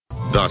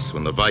Thus,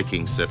 when the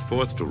Vikings set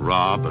forth to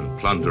rob and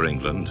plunder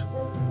England,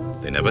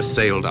 they never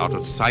sailed out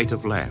of sight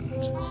of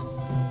land.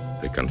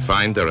 They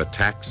confined their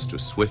attacks to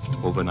swift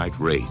overnight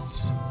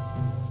raids.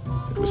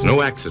 It was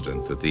no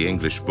accident that the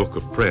English Book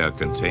of Prayer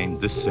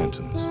contained this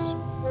sentence: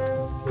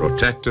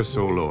 "Protect us,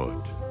 O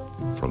Lord,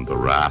 from the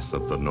wrath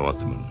of the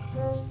Northmen."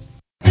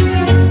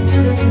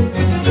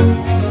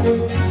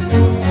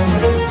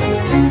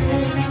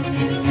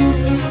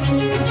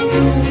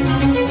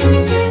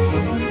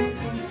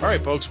 All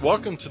right, folks,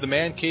 welcome to the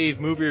Man Cave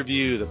Movie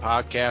Review, the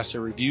podcast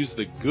that reviews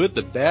the good,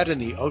 the bad, and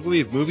the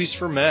ugly of movies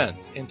for men.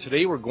 And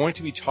today we're going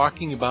to be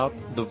talking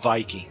about The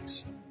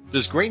Vikings,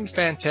 this great and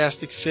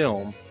fantastic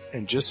film.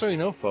 And just so you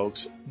know,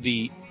 folks,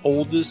 the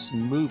oldest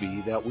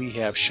movie that we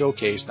have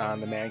showcased on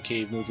the Man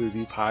Cave Movie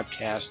Review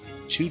podcast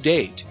to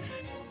date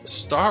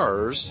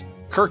stars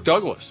Kirk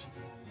Douglas,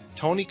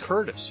 Tony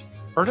Curtis,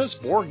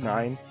 Ernest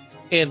Borgnine,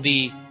 and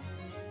the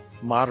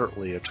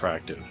moderately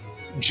attractive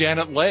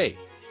Janet Leigh.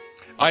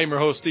 I am your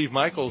host, Steve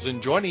Michaels,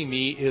 and joining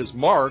me is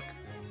Mark.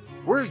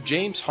 Where's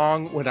James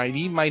Hong when I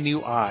need my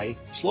new eye?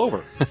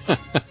 Slover.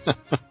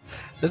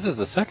 This is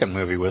the second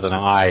movie with an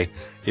eye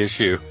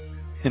issue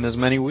in as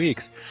many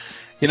weeks.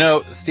 You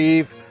know,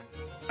 Steve,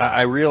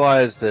 I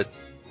realized that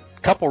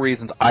a couple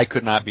reasons I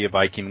could not be a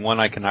Viking. One,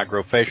 I cannot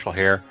grow facial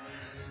hair,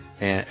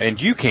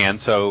 and you can,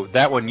 so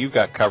that one you've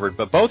got covered.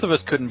 But both of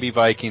us couldn't be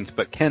Vikings,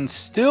 but Ken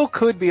still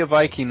could be a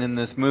Viking in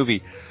this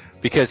movie,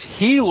 because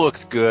he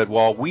looks good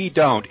while we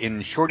don't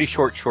in short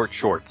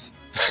shorts.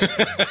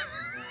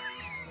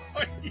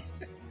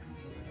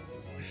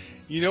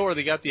 You know where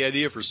they got the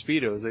idea for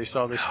Speedos? They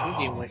saw this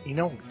movie and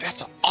went,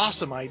 that's an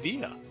awesome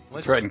idea.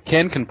 That's right, and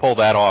Ken can pull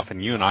that off,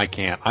 and you and I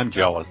can't. I'm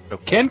jealous. So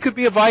Ken could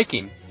be a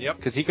Viking. Yep.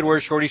 Because he could wear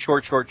short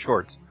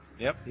shorts.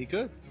 Yep, he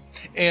could.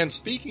 And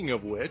speaking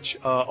of which,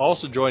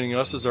 also joining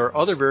us is our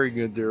other very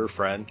good dear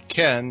friend,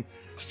 Ken.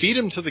 Feed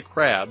him to the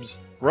crabs,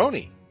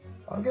 Roni.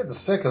 I'm getting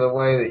sick of the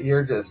way that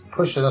you're just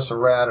pushing us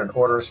around and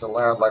ordering us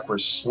around like we're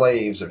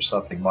slaves or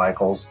something,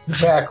 Michaels.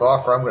 Back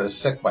off or I'm going to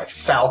sick my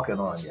falcon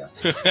on you.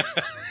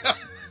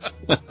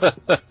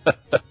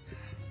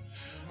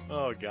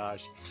 Oh,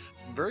 gosh.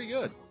 Very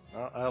good.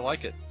 I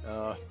like it.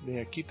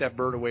 Keep that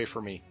bird away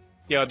from me.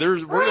 Yeah,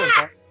 we're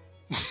going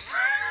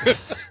to...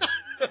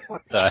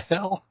 What the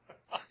hell?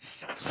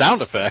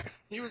 Sound effects.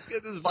 He was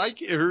getting his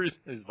Viking.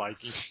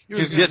 He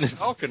was getting his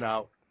falcon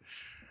out.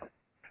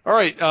 All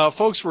right,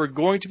 folks, we're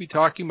going to be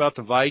talking about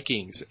the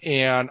Vikings,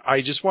 and I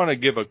just want to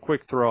give a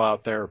quick throw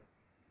out there.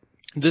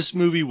 This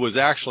movie was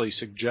actually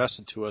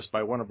suggested to us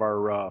by one of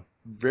our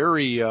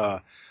very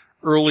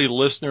early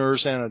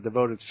listeners and a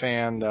devoted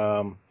fan,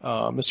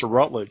 Mr.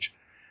 Rutledge,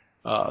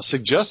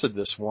 suggested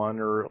this one,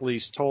 or at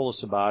least told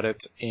us about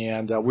it,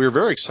 and we were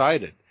very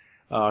excited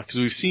because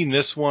we've seen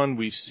this one.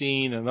 We've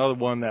seen another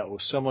one that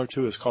was similar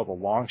to it. It's called The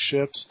Long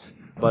Ships.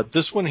 But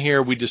this one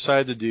here we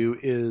decided to do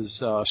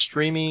is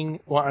streaming.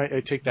 Well,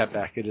 I take that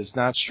back. It is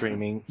not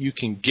streaming. You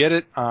can get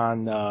it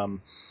on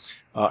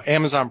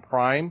Amazon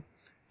Prime.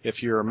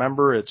 If you're a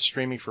member, it's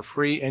streaming for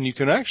free. And you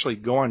can actually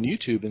go on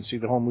YouTube and see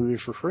the whole movie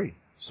for free.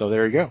 So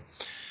there you go.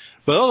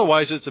 But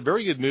otherwise, it's a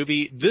very good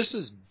movie. This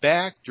is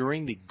back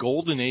during the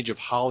golden age of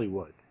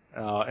Hollywood.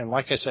 And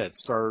like I said, it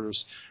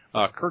stars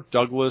Kirk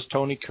Douglas,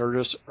 Tony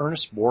Curtis,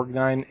 Ernest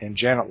Borgnine, and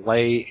Janet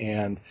Leigh.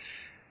 And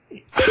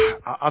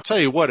I'll tell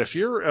you what, if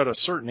you're at a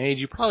certain age,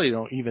 you probably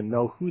don't even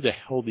know who the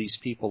hell these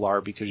people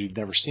are because you've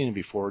never seen them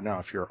before. Now,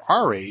 if you're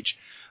our age,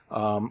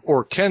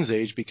 or Ken's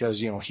age, because,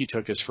 he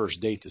took his first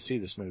date to see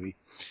this movie.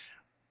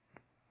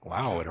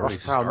 Wow, it already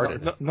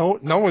started.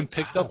 No one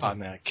picked up on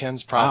that.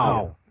 Ken's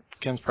probably.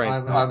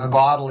 I'm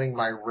bottling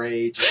my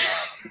rage.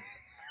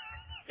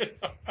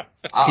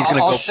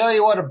 I'll show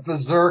you what a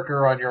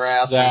berserker on your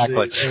ass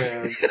will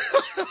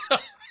do.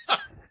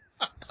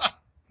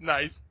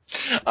 Nice.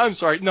 I'm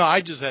sorry. No, I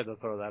just had to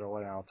throw that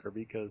one out there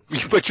because.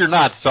 But you're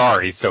not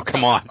sorry, so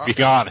come on,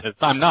 be honest.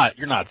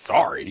 You're not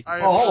sorry.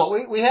 Hold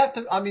on. We have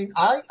to,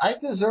 I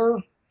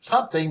deserve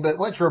something, but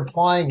what you're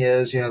implying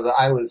is, that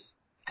I was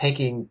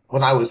taking,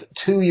 when I was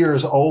 2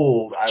 years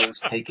old, I was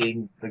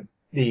taking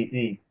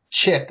the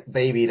chick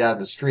baby down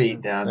the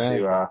street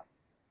to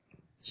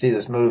see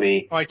this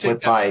movie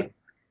with my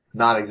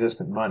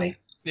non-existent money.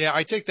 Yeah,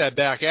 I take that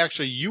back.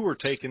 Actually, you were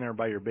taken there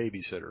by your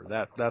babysitter.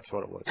 That's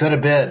what it was. Could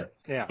have been.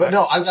 Yeah. But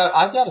no, I've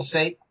got to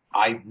say,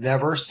 I've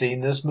never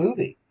seen this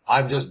movie.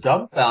 I'm just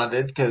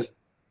dumbfounded because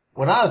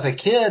when I was a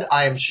kid,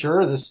 I am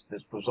sure this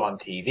was on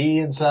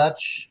TV and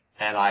such,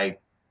 and I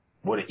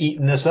would have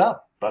eaten this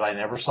up, but I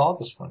never saw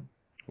this one.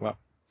 Well,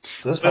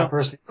 so this is my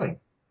first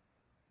viewing.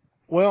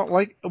 Well,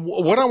 like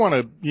what I want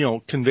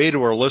to, convey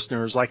to our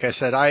listeners, like I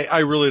said, I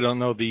really don't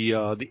know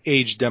the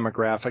age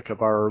demographic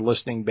of our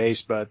listening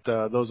base, but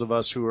those of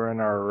us who are in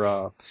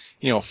our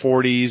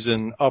 40s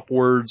and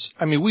upwards,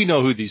 we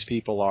know who these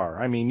people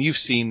are. You've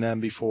seen them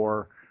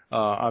before.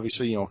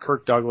 Obviously,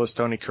 Kirk Douglas,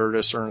 Tony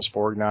Curtis, Ernest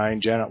Borgnine,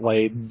 Janet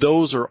Leigh.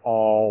 Those are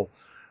all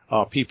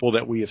people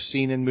that we have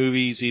seen in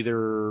movies,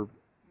 either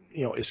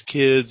as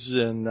kids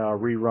and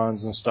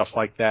reruns and stuff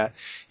like that.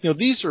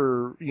 These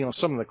are,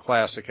 some of the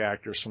classic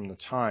actors from the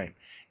time.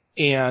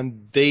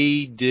 And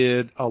they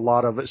did a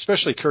lot of,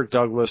 especially Kirk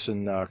Douglas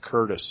and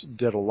Curtis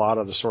did a lot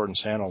of the Sword and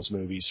Sandals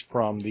movies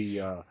from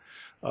the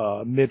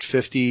mid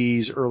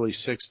 50s, early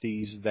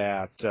 60s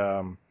that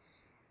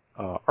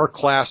are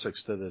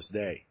classics to this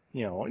day.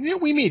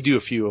 We may do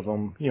a few of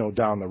them,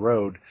 down the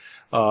road.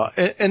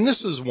 And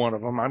this is one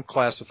of them. I'm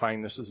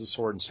classifying this as a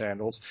Sword and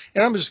Sandals.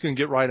 And I'm just going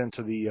to get right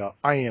into the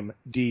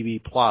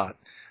IMDb plot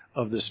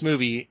of this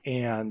movie.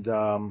 And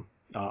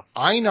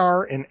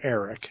Einar and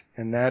Eric,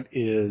 and that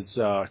is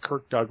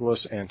Kirk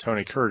Douglas and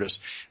Tony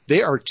Curtis,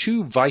 they are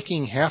two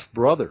Viking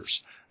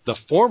half-brothers. The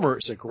former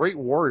is a great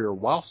warrior,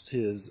 whilst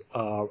his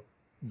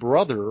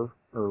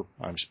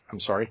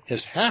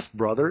his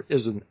half-brother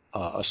is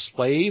a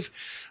slave,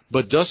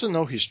 but doesn't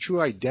know his true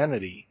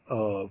identity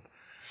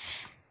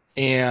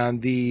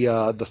and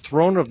the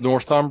throne of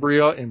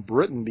Northumbria in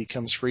Britain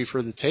becomes free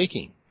for the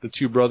taking. The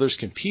two brothers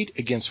compete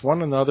against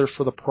one another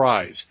for the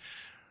prize,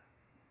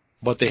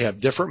 but they have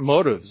different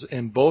motives,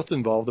 and both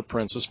involve the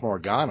Princess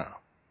Morgana,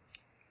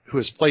 who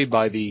is played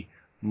by the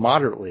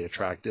moderately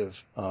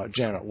attractive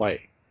Janet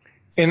Leigh.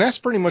 And that's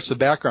pretty much the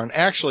background.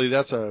 Actually,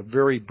 that's a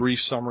very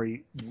brief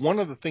summary. One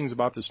of the things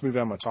about this movie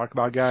I'm going to talk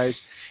about,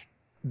 guys,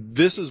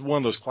 this is one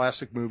of those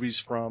classic movies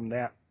from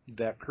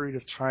that period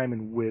of time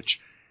in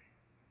which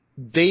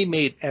they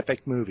made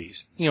epic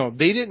movies.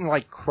 They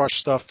didn't crush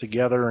stuff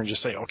together and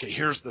just say, okay,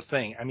 here's the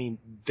thing. I mean,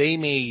 they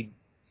made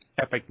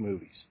epic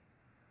movies.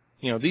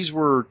 These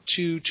were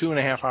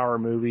 2.5 hour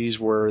movies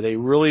where they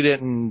really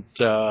didn't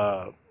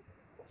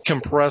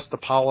compress the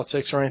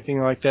politics or anything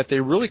like that. They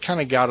really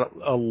kind of got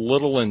a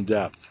little in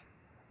depth.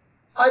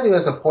 I do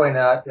have to point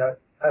out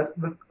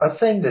a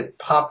thing that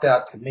popped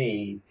out to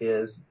me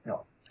is,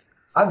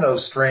 I'm no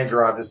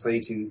stranger,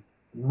 obviously, to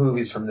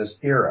movies from this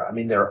era. I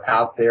mean, they're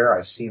out there.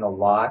 I've seen a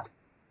lot.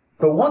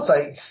 But once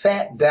I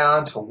sat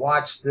down to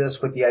watch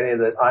this with the idea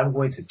that I'm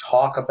going to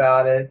talk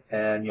about it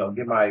and,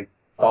 give my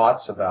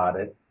thoughts about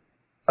it,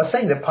 a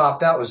thing that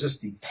popped out was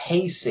just the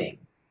pacing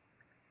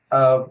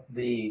of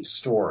the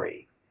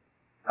story,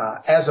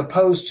 as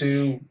opposed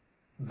to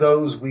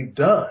those we've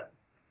done.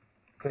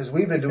 Because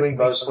we've been doing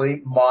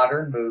mostly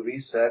modern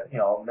movies that,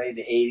 made in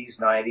the 80s,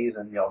 90s,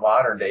 and,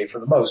 modern day for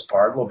the most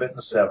part, a little bit in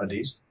the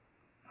 70s.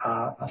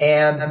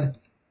 And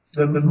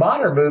the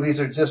modern movies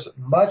are just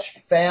much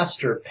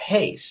faster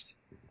paced,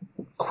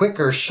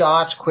 quicker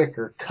shots,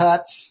 quicker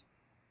cuts.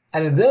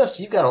 And in this,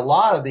 you've got a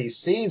lot of these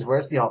scenes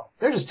where,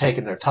 they're just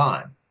taking their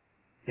time.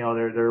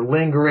 They're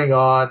lingering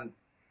on,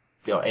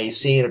 a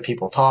scene of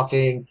people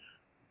talking.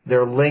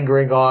 They're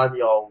lingering on,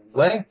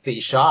 lengthy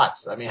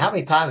shots. I mean, how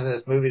many times in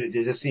this movie did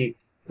you just see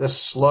the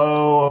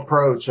slow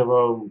approach of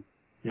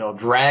a,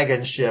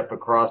 dragon ship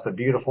across a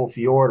beautiful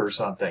fjord or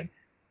something?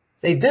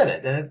 They did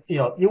it. And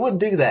you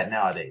wouldn't do that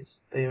nowadays.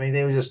 They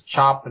would just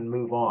chop and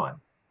move on.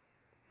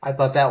 I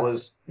thought that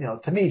was,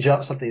 to me,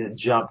 something that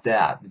jumped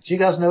out. Did you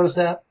guys notice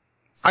that?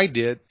 I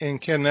did.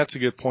 And Ken, that's a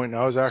good point.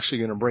 I was actually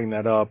going to bring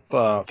that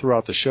up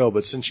throughout the show,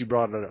 but since you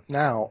brought it up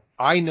now,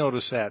 I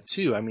noticed that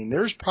too. I mean,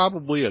 there's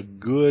probably a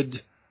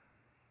good,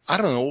 I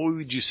don't know, what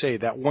would you say,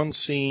 that one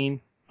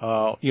scene,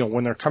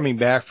 when they're coming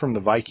back from the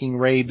Viking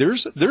raid,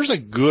 there's a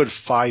good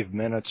 5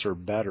 minutes or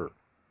better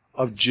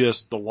of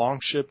just the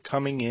longship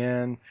coming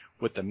in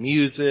with the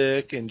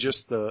music and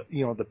just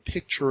the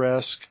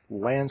picturesque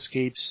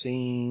landscape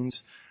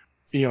scenes,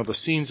 the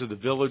scenes of the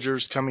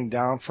villagers coming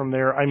down from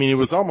there. I mean, it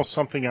was almost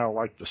something out of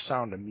like The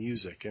Sound of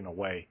Music in a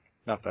way.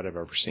 Not that I've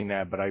ever seen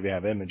that, but I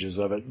have images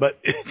of it. But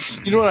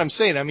you know what I'm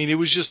saying? I mean, it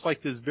was just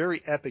like this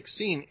very epic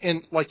scene.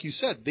 And like you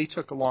said, they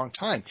took a long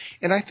time.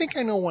 And I think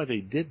I know why they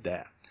did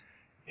that.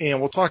 And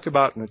we'll talk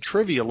about in the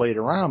trivia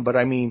later on. But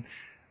I mean,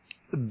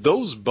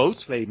 those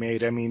boats they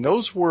made, I mean,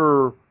 those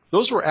were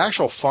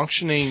actual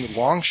functioning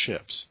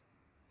longships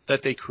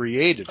that they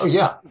created. Oh,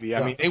 yeah.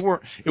 I mean, it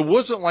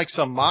wasn't like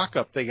some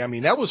mock-up thing. I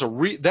mean, that was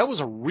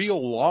a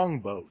real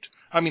longboat.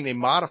 I mean, they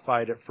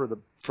modified it for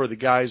the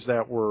guys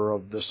that were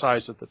of the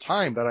size at the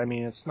time, but I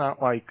mean, it's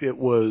not like it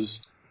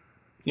was,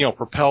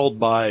 propelled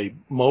by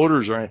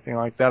motors or anything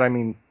like that. I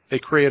mean, they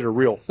created a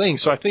real thing.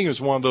 So I think it was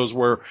one of those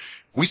where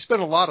we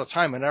spent a lot of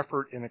time and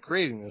effort in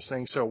creating this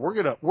thing. So we're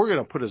going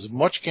to put as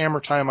much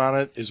camera time on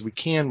it as we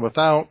can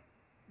without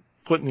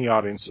putting the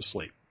audience to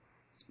sleep.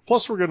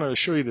 Plus, we're going to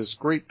show you this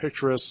great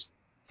picturesque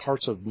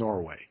parts of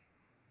Norway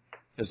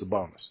as a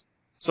bonus.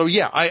 So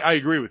yeah, I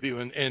agree with you,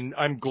 and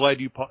I'm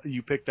glad you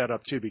picked that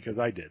up too, because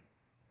I did.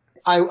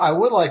 I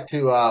would like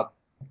to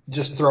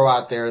just throw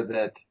out there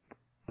that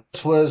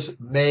this was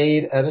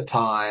made at a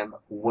time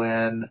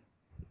when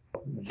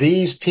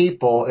these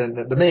people, and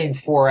the main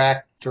four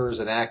actors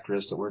and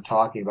actress that we're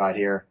talking about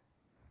here,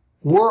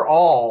 were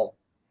all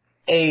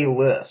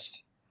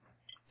A-list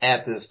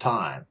at this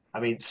time. I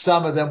mean,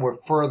 some of them were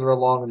further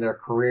along in their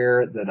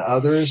career than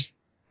others.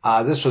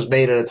 This was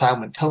made at a time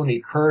when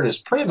Tony Curtis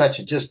pretty much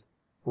had just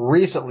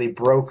recently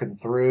broken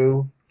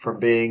through from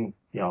being,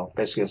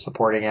 basically a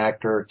supporting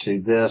actor to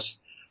this.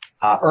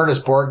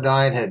 Ernest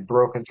Borgnine had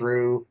broken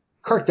through.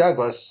 Kirk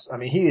Douglas, I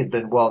mean, he had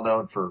been well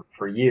known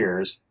for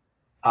years.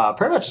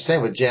 Pretty much the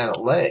same with Janet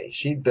Leigh.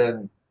 She'd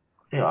been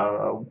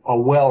a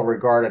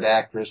well-regarded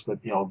actress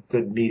with,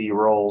 good meaty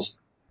roles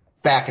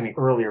back in the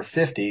earlier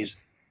 50s.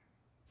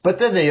 But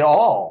then they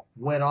all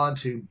went on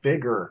to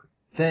bigger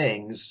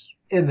things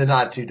in the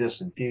not too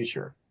distant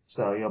future.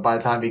 So, by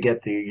the time you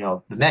get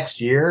to, the next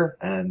year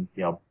and,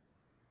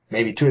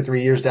 maybe 2 or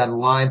 3 years down the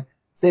line,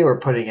 they were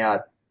putting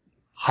out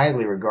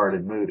highly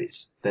regarded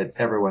movies that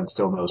everyone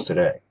still knows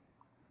today.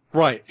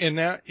 Right. And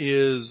that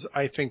is,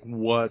 I think,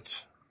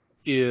 what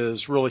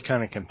is really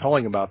kind of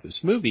compelling about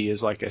this movie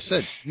is, like I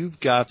said, you've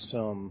got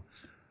some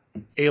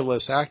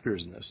A-list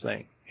actors in this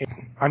thing.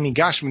 I mean,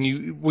 gosh, when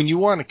you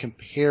want to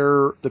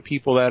compare the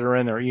people that are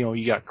in there,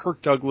 you got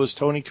Kirk Douglas,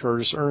 Tony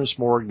Curtis, Ernest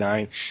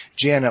Borgnine,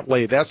 Janet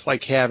Leigh. That's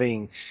like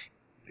having,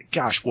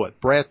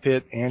 Brad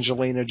Pitt,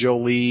 Angelina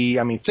Jolie.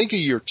 I mean, think of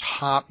your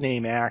top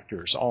name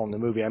actors all in the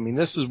movie. I mean,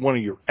 this is one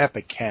of your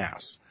epic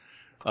casts.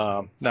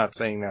 Not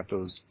saying that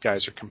those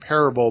guys are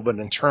comparable, but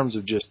in terms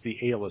of just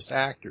the A-list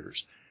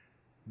actors,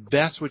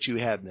 that's what you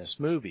had in this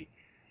movie.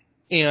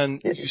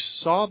 And you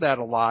saw that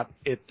a lot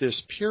at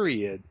this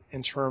period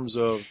in terms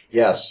of,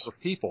 of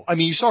people. I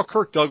mean, you saw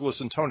Kirk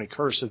Douglas and Tony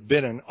Curtis have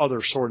been in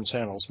other Sword and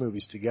Sandals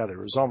movies together.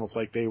 It was almost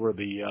like they were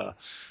the,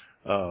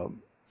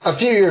 a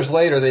few years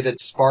later, they did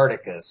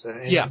Spartacus.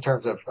 In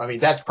terms of, I mean,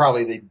 that's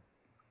probably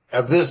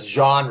of this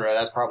genre,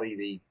 that's probably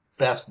the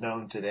best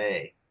known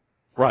today.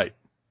 Right.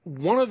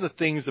 One of the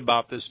things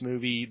about this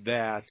movie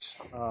that,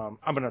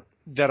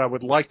 that I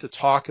would like to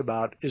talk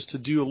about is to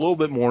do a little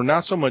bit more,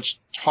 not so much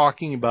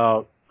talking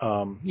about,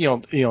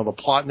 the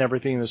plot and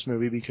everything in this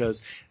movie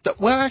because,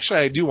 actually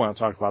I do want to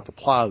talk about the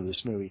plot of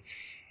this movie.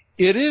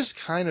 It is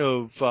kind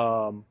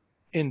of,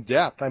 in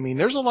depth. I mean,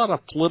 there's a lot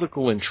of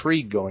political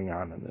intrigue going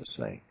on in this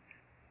thing.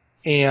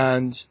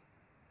 And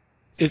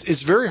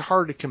it's very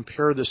hard to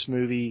compare this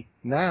movie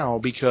now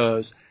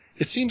because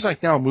it seems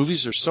like now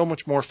movies are so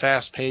much more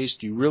fast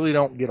paced. You really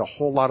don't get a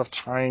whole lot of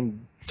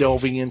time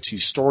delving into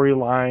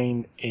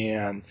storyline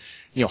and,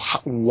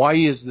 why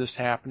is this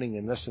happening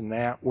and this and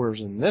that.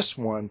 Whereas in this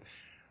one,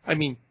 I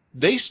mean,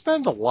 they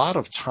spend a lot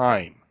of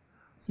time,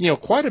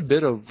 quite a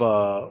bit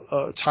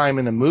of time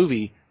in the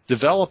movie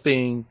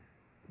developing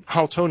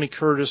how Tony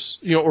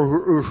Curtis,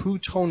 or who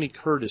Tony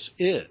Curtis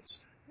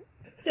is.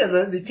 Yeah,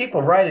 the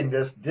people writing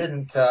this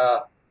didn't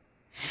have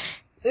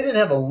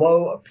a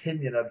low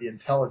opinion of the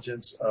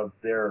intelligence of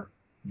their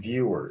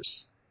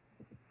viewers.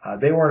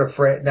 They weren't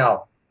afraid.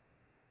 Now,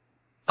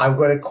 I'm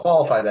going to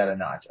qualify that a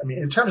notch. I mean,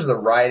 in terms of the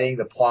writing,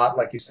 the plot,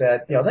 like you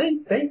said,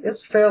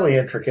 it's fairly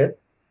intricate.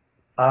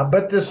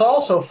 But this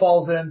also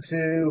falls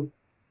into,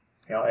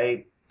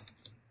 a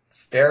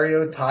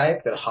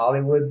stereotype that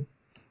Hollywood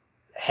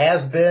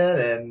has been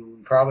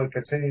and probably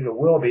continue to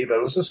will be, but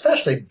it was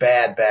especially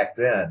bad back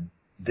then,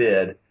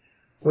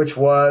 which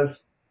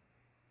was,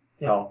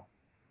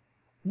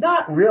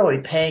 not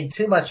really paying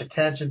too much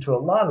attention to a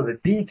lot of the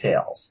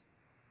details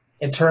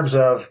in terms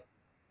of,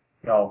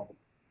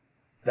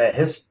 the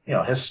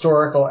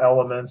historical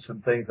elements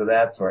and things of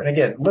that sort. And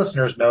again,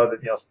 listeners know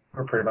that,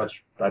 we're pretty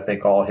much, I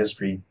think, all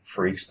history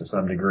freaks to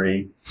some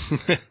degree.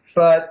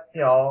 But,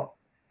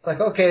 it's like,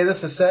 okay,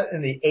 this is set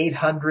in the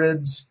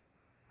 800s.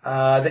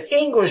 The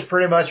English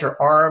pretty much are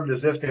armed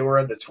as if they were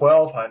in the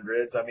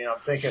 1200s. I mean,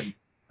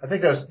 I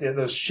think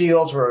those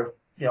shields were,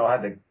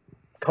 had the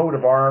coat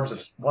of arms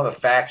of one of the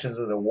factions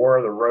of the War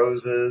of the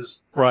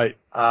Roses. Right.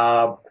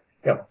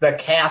 The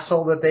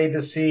castle that they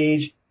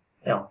besieged.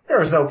 There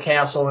was no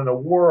castle in the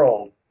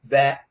world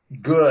that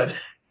good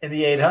in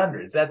the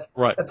 800s. That's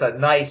a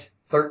nice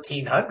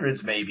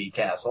 1300s maybe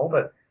castle,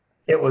 but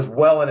it was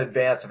well in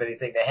advance of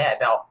anything they had.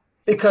 Now,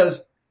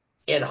 because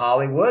in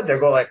Hollywood, they're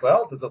going like,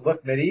 well, does it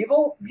look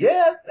medieval?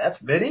 Yeah,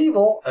 that's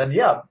medieval. And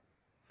yeah,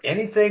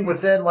 anything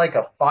within like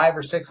a 500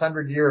 or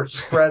 600 year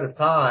spread of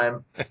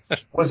time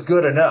was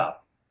good enough.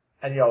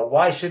 And,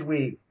 why should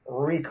we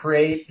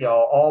recreate,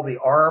 all the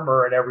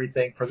armor and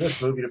everything for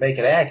this movie to make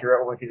it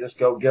accurate when we could just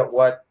go get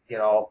what,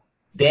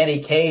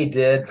 Danny Kaye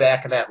did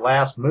back in that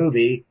last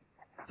movie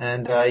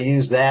and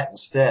use that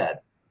instead.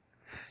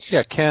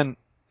 Yeah, Ken,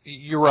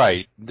 you're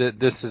right.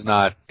 This is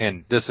not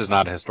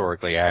a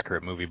historically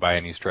accurate movie by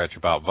any stretch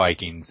about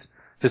Vikings.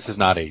 This is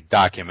not a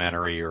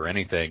documentary or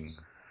anything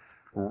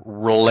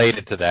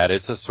related to that.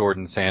 It's a sword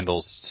and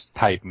sandals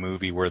type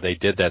movie where they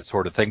did that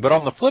sort of thing. But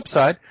on the flip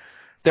side,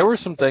 there were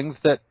some things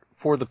that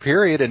for the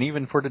period and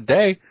even for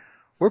today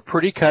were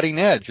pretty cutting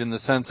edge in the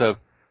sense of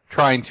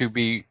trying to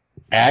be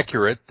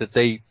accurate, that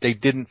they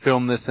didn't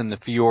film this in the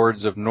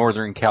fjords of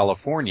Northern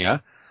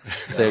California.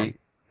 They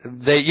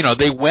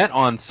went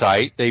on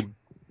site. They,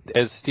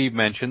 as Steve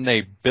mentioned,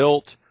 they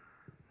built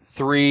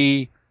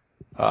 3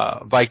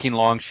 Viking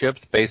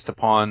longships based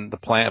upon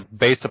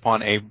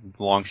a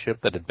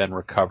longship that had been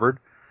recovered.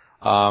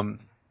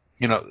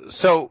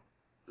 So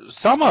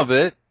some of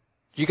it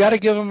you got to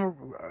give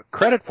them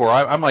credit for.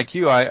 I'm like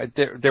you.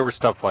 There was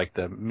stuff like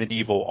the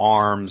medieval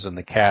arms and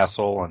the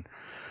castle and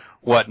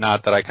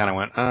whatnot that I kind of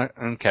went,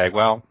 okay,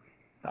 well,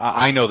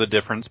 I know the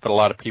difference, but a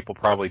lot of people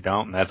probably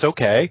don't, and that's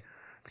okay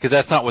because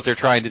that's not what they're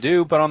trying to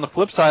do. But on the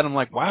flip side, I'm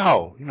like,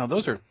 wow,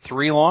 those are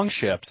 3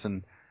 longships,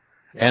 and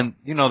And,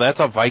 that's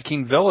a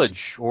Viking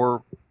village,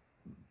 or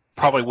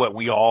probably what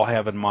we all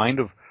have in mind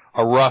of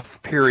a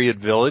rough period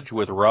village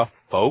with rough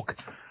folk.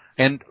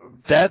 And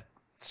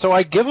so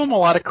I give them a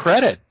lot of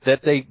credit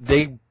that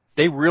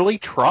they really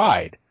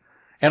tried.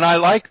 And I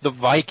like the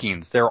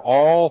Vikings. They're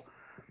all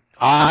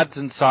odds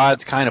and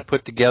sods kind of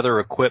put together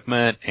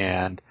equipment,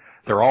 and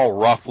they're all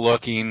rough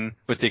looking,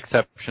 with the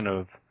exception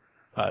of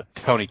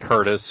Tony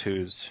Curtis,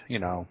 who's,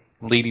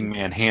 leading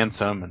man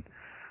handsome. And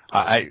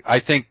I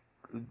think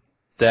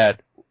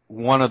that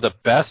one of the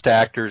best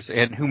actors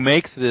and who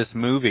makes this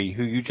movie,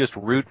 who you just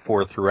root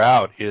for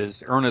throughout,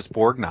 is Ernest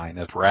Borgnine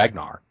as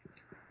Ragnar.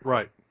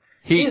 Right.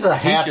 He's a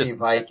happy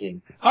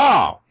Viking.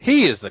 Oh,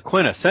 he is the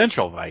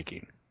quintessential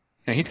Viking.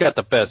 And he's got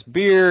the best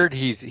beard,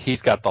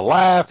 he's got the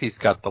laugh, he's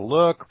got the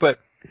look, but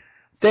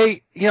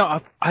I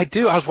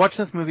was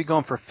watching this movie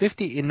going in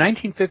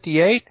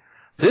 1958,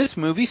 this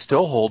movie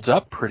still holds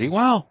up pretty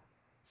well.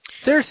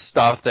 There's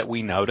stuff that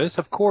we notice,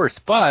 of course,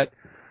 but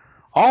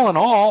all in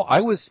all,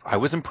 I was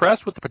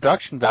impressed with the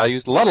production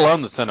values, let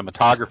alone the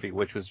cinematography,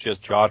 which was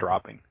just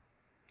jaw-dropping.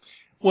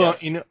 Well,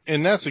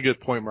 and that's a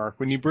good point, Mark.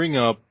 When you bring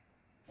up,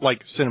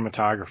 like,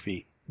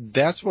 cinematography,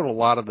 that's what a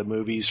lot of the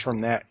movies from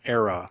that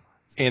era,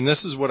 and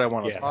this is what I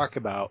want to talk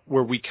about,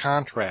 where we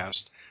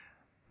contrast.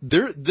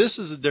 This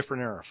is a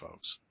different era,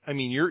 folks. I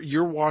mean,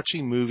 you're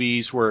watching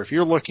movies where if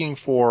you're looking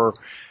for,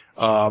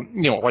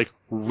 like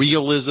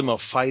realism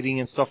of fighting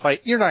and stuff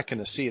you're not going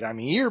to see it. I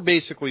mean, you're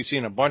basically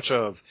seeing a bunch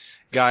of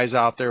guys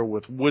out there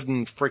with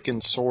wooden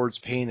frickin' swords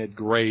painted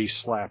gray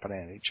slapping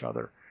at each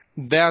other.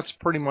 That's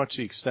pretty much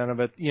the extent of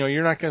it.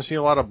 You're not going to see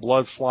a lot of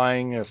blood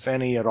flying, if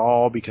any at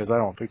all, because I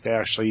don't think they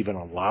actually even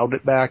allowed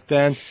it back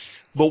then.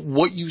 But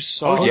what you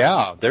saw... Oh,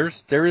 yeah.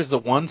 There is the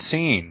one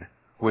scene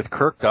with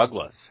Kirk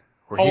Douglas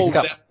where he's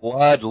got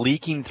blood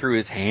leaking through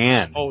his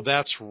hand. Oh,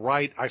 that's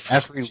right.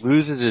 After he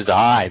loses his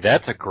eye.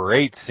 That's a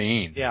great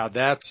scene. Yeah,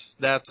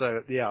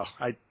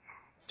 I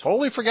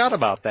totally forgot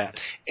about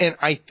that. And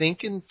I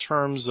think in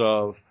terms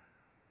of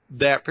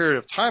that period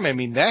of time, I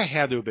mean, that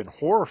had to have been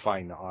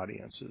horrifying to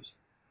audiences.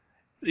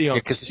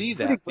 To see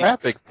that. Pretty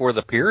graphic for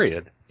the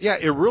period. Yeah,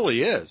 it really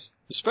is.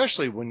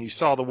 Especially when you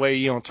saw the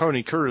way,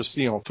 Tony Curtis,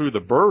 threw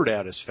the bird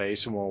at his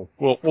face, and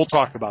we'll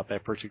talk about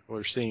that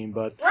particular scene,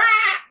 but...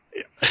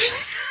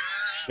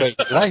 Wait,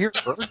 did I hear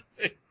a bird?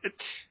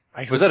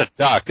 Was that a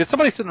duck? Did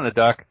somebody sit on a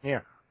duck?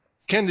 Yeah.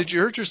 Ken, did you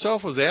hurt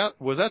yourself? Was that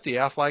the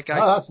Affleck guy?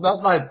 No,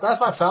 that's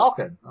my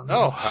falcon.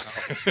 Oh.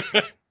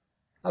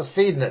 I was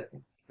feeding it.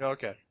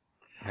 Okay.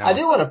 Yeah. I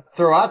do want to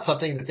throw out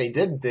something that they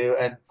didn't do,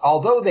 and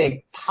although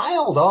they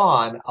piled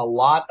on a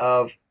lot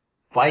of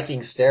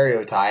Viking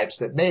stereotypes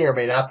that may or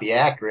may not be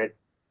accurate,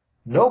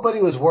 nobody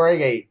was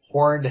wearing a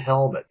horned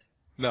helmet.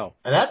 No.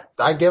 And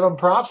I give them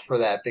props for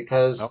that,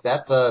 because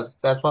that's one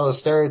of those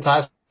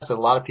stereotypes that a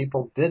lot of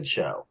people did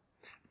show.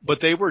 But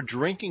they were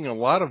drinking a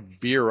lot of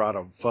beer out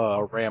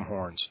of ram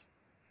horns.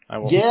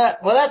 Well,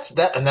 that's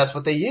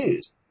what they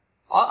used.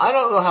 I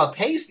don't know how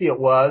tasty it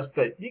was,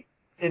 but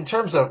in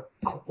terms of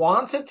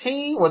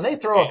quantity, when they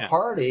throw a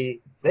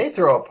party, they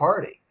throw a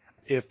party.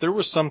 If there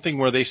was something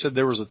where they said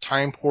there was a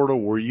time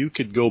portal where you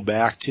could go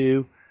back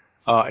to,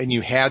 and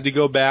you had to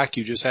go back,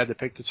 you just had to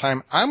pick the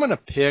time, I'm going to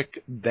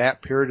pick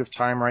that period of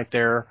time right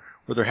there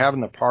where they're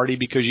having the party,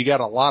 because you got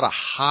a lot of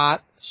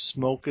hot,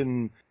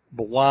 smoking,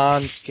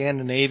 blonde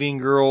Scandinavian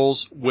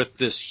girls with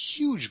this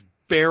huge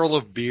barrel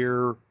of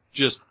beer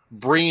just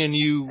bringing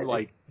you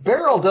like...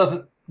 Barrel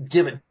doesn't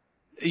give it...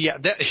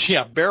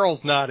 Yeah,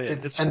 barrel's not it.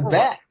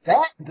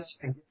 That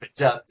doesn't give it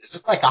justice.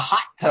 It's like a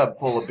hot tub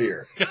full of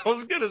beer. I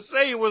was going to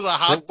say it was a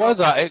hot tub.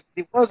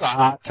 It was a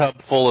hot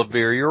tub full of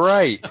beer. You're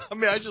right. I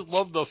mean, I just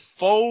love the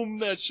foam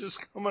that's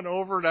just coming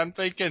over, and I'm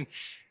thinking...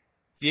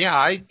 Yeah,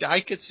 I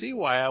could see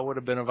why I would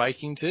have been a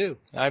Viking too.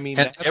 I mean,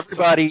 and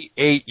everybody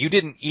ate. You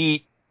didn't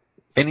eat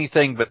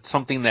anything but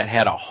something that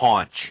had a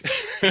haunch,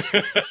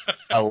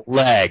 a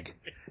leg,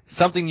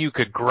 something you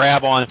could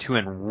grab onto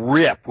and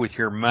rip with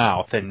your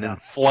mouth and then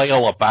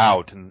flail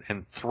about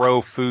and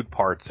throw food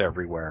parts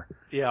everywhere.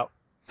 Yeah.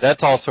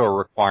 That's also a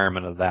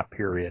requirement of that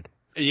period.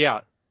 Yeah.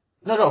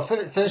 No,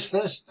 finish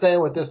saying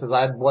what this is.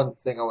 I had one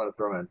thing I want to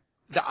throw in.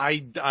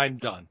 I'm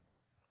done.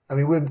 I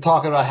mean, we've been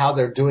talking about how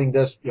they're doing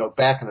this,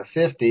 back in the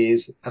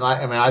 50s, and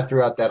I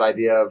threw out that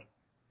idea of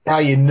how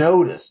you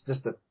notice,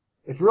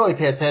 if you really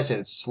pay attention,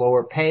 it's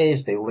slower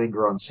paced, they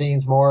linger on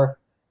scenes more.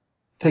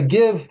 To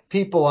give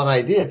people an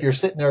idea, if you're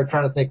sitting there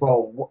trying to think,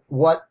 well,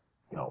 what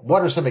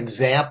are some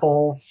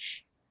examples,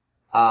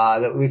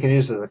 that we can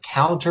use as a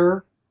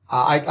counter?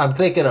 I'm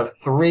thinking of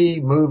 3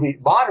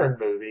 modern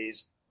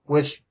movies,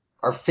 which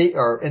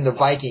are in the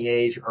Viking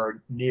age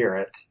or near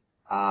it,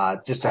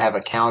 just to have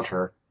a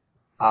counter.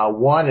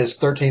 One is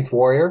 13th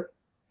Warrior.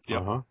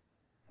 Uh-huh.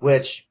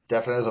 Which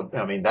definitely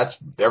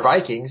they're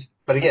Vikings.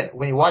 But again,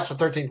 when you watch the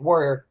 13th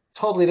Warrior,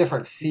 totally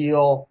different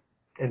feel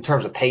in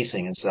terms of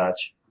pacing and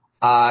such.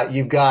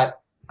 You've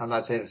got, I'm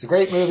not saying it's a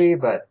great movie,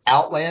 but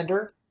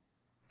Outlander,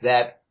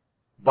 that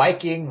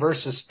Viking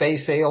versus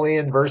space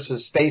alien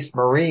versus space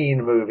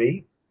marine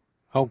movie.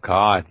 Oh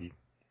God.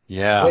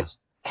 Yeah.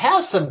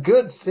 has some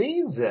good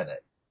scenes in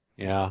it.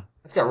 Yeah.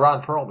 It's got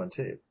Ron Perlman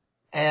too.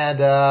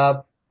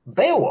 And,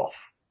 Beowulf,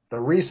 the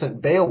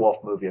recent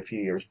Beowulf movie a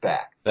few years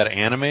back. That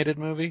animated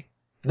movie?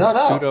 No,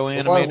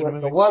 Pseudo-animated movie?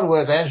 The one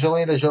with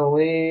Angelina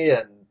Jolie,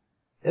 and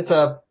it's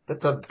a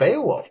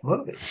Beowulf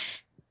movie.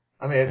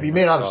 I mean, you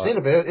may not have seen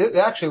it, but it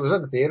actually was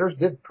in the theaters,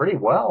 did pretty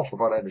well from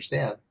what I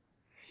understand.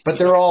 But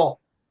they're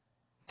all,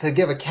 to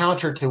give a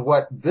counter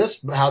to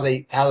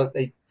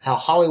how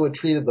Hollywood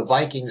treated the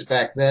Vikings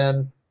back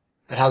then,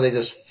 and how they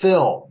just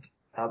filmed,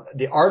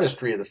 the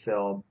artistry of the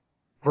film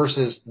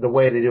versus the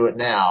way they do it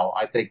now.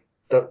 I think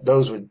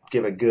those would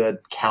give a good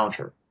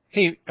counter.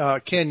 Hey,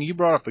 Ken, you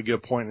brought up a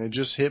good point, and it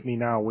just hit me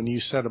now when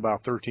you said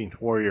about 13th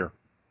Warrior.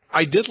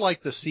 I did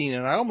like the scene,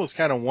 and I almost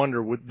kind of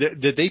wonder,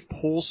 did they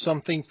pull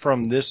something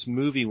from this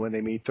movie when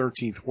they made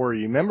 13th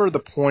Warrior? You remember the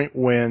point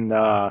when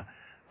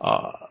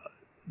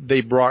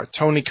they brought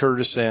Tony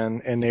Curtis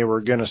in, and they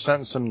were going to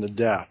sentence him to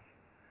death?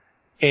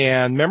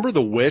 And remember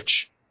the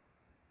witch?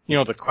 You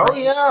know, the crone? Oh,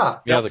 yeah.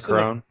 Yeah, the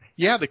crone.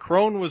 Yeah, the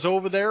crone was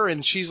over there,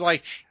 and she's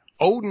like,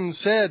 Odin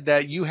said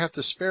that you have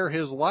to spare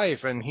his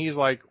life, and he's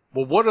like,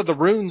 well, what do the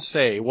runes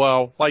say?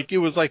 Well, like it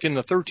was like in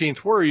the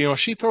 13th Warrior, you know,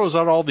 she throws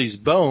out all these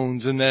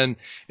bones, and then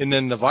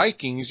the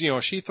Vikings, you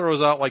know, she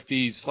throws out like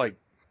these like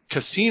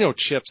casino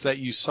chips that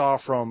you saw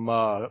from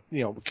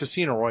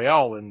Casino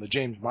Royale in the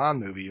James Bond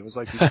movie. It was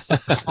like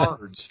these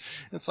cards.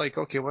 It's like,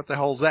 okay, what the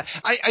hell is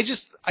that?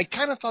 I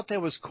kind of thought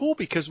that was cool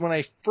because when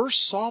I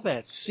first saw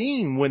that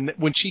scene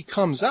when she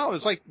comes out,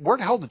 it's like, where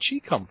the hell did she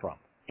come from?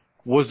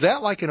 Was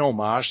that like an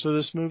homage to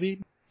this movie?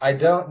 I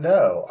don't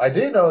know. I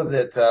do know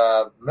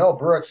that Mel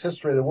Brooks'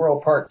 History of the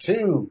World Part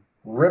 2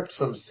 ripped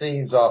some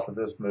scenes off of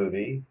this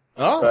movie.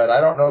 Oh. But I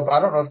don't know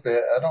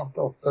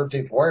if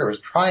 13th Warrior was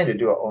trying to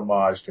do a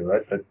homage to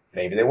it, but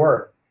maybe they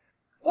were.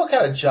 What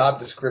kind of job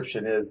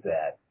description is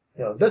that?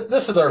 You know,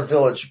 this is our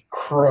village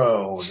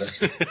crone.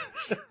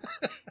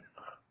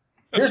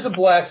 Here's the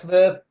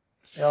blacksmith,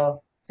 you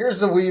know,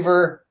 here's the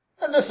weaver,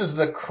 and this is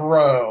the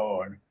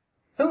crone.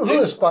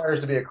 Who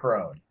aspires to be a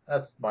crone?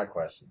 That's my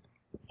question.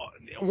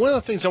 One of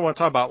the things I want to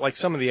talk about, like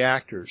some of the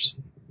actors,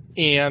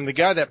 and the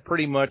guy that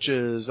pretty much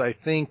is, I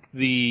think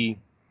that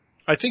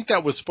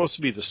was supposed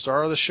to be the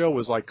star of the show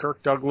was like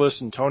Kirk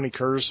Douglas, and Tony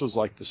Curtis was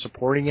like the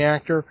supporting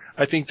actor.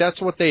 I think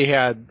that's what they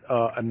had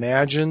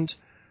imagined,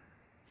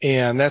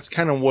 and that's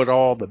kind of what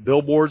all the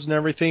billboards and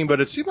everything.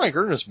 But it seemed like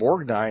Ernest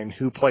Borgnine,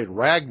 who played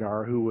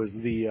Ragnar, who was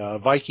the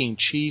Viking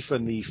chief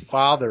and the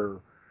father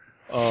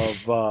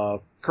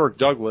of Kirk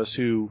Douglas,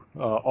 who,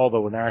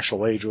 although in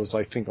actual age was,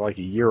 I think, like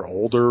a year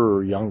older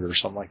or younger,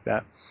 something like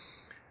that.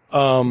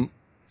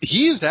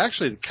 He is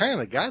actually kind of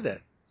the guy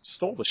that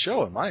stole the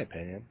show, in my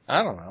opinion.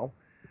 I don't know.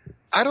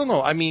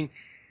 I mean,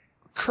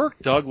 Kirk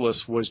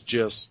Douglas was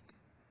just,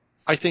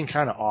 I think,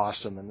 kind of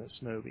awesome in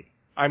this movie.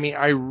 I mean,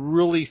 I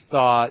really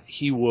thought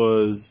he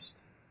was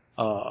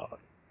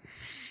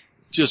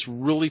just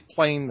really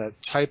playing the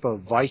type of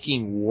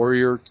Viking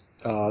warrior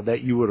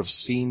that you would have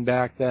seen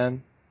back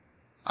then.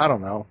 I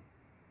don't know.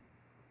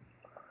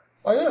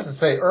 Well, I have to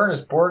say,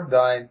 Ernest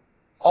Borgnine,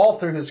 all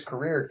through his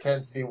career,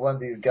 tends to be one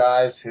of these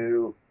guys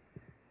who,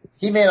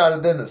 he may not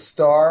have been the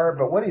star,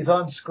 but when he's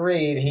on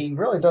screen, he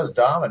really does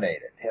dominate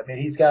it. I mean,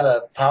 he's got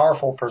a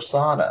powerful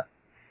persona.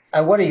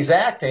 And when he's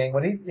acting,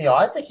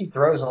 I think he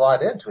throws a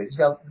lot into it.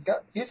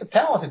 He's a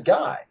talented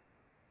guy.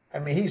 I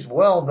mean, he's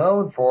well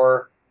known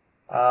for,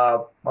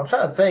 I'm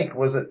trying to think,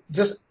 was it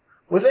just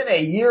within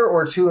a year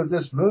or two of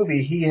this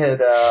movie, he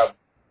had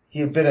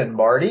been in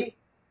Marty.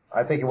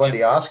 I think he won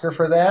the Oscar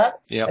for that.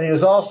 Yep. And he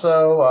was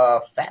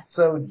also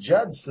Fatso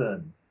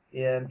Judson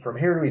in From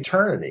Here to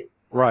Eternity.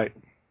 Right.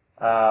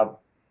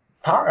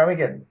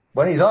 Again,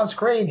 when he's on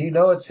screen, you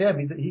know it's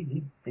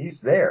him. He's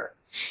there.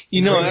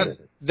 You know,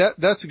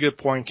 that's a good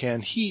point,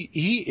 Ken.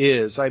 He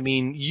is. I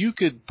mean, you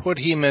could put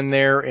him in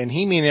there, and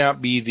he may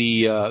not be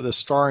the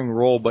starring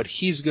role, but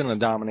he's going to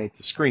dominate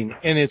the screen.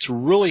 And it's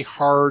really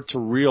hard to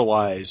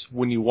realize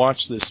when you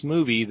watch this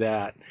movie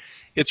that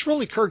it's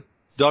really Kirk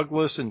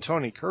Douglas and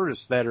Tony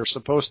Curtis that are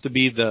supposed to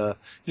be the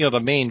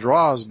main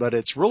draws, but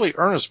it's really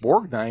Ernest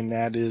Borgnine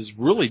that is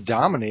really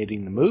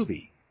dominating the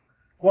movie.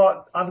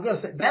 Well, I'm going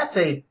to say that's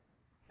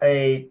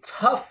a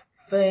tough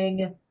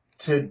thing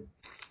to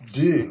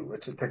do.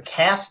 It's to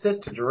cast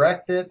it, to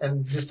direct it,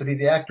 and just to be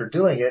the actor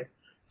doing it,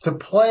 to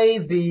play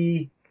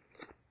the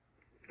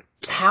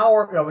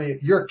power. I mean,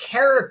 your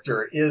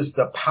character is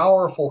the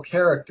powerful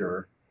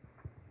character,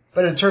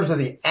 but in terms of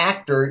the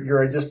actor,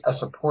 you're just a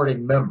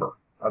supporting member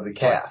of the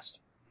cast.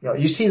 You know,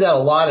 you see that a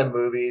lot in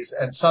movies,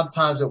 and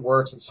sometimes it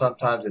works and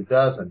sometimes it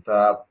doesn't.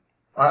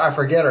 I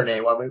forget her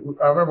name. I mean,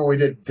 I remember we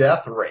did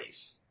Death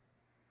Race.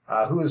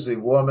 Who was the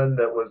woman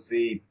that was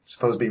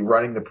supposed to be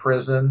running the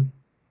prison?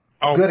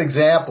 Oh. Good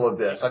example of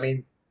this. I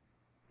mean,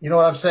 you know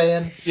what I'm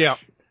saying? Yeah.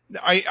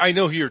 I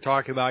know who you're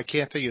talking about. I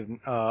can't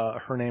think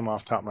of her name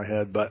off the top of my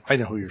head, but I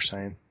know who you're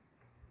saying.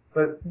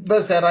 But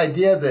it's that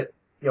idea that,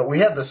 you know, we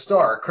have the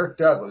star, Kirk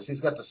Douglas. He's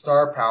got the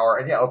star power.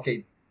 And yeah,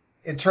 okay,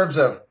 in terms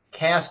of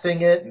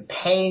casting it and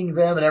paying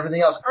them and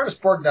everything else, Ernest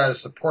Borgnine is a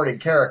supporting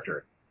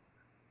character.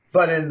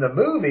 But in the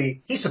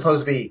movie, he's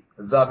supposed to be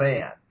the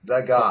man,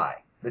 the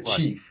guy, the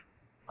chief.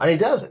 And he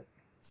doesn't.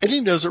 And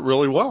he does it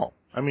really well.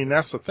 I mean,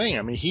 that's the thing.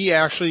 I mean, he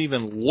actually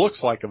even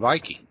looks like a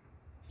Viking.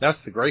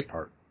 That's the great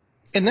part.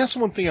 And that's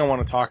one thing I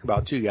want to talk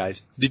about too,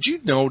 guys. Did you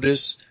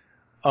notice,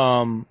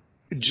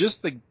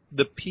 just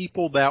the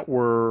people that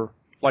were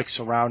like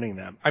surrounding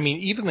them? I mean,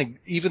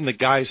 even the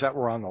guys that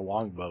were on the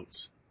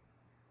longboats.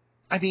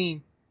 I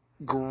mean,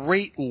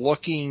 great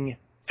looking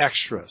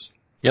extras.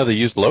 Yeah, they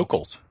used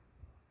locals.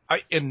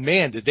 And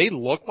man, did they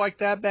look like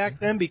that back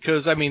then?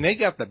 Because, I mean, they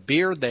got the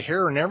beard, the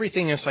hair, and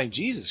everything. It's like,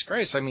 Jesus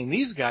Christ. I mean,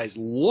 these guys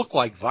look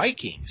like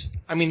Vikings.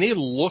 I mean, they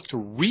looked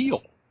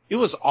real. It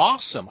was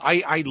awesome.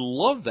 I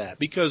love that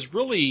because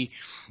really,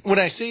 when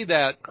I say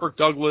that Kirk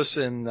Douglas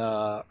and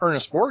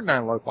Ernest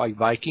Borgnine look like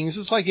Vikings,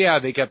 it's like, yeah,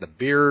 they got the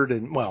beard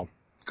and, well,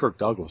 Kirk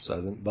Douglas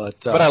doesn't,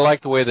 but I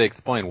like the way they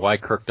explain why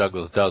Kirk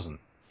Douglas doesn't.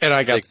 And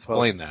I got they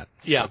explain that.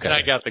 Yeah, okay. And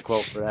I got the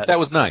quote for that. That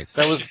was nice.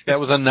 That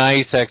was a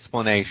nice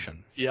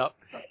explanation. Yep.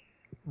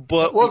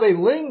 But well, they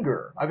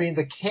linger. I mean,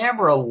 the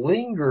camera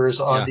lingers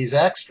on these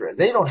extras.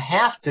 They don't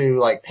have to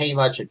like pay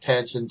much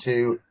attention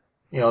to,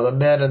 the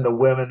men and the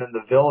women in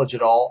the village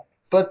at all,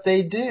 but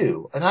they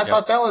do. And I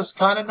thought that was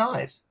kind of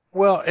nice.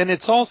 Well, and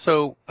it's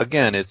also,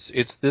 again,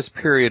 it's this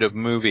period of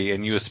movie,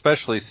 and you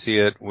especially see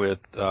it with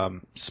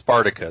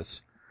Spartacus.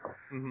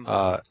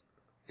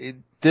 Mm-hmm.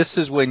 This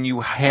is when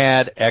you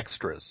had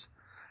extras,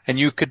 and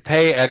you could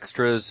pay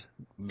extras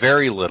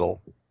very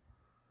little,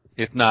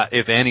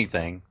 if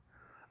anything.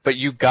 But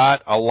you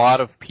got a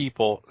lot of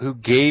people who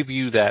gave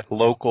you that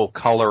local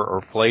color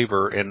or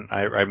flavor, and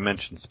I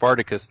mentioned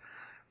Spartacus,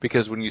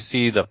 because when you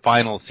see the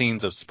final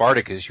scenes of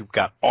Spartacus, you've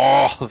got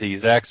all of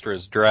these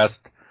extras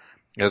dressed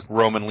as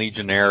Roman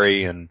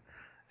legionary and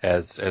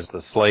as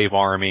the slave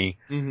army.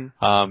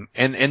 Mm-hmm.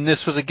 And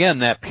this was, again,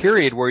 that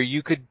period where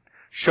you could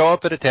show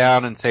up at a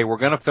town and say, we're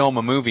going to film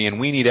a movie and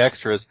we need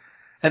extras.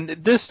 And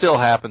this still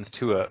happens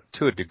to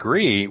a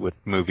degree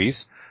with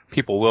movies.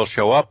 People will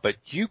show up, but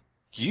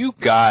you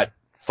got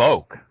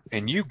folk,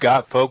 and you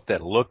got folk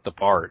that looked the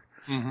part.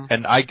 Mm-hmm.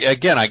 And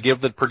I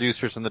give the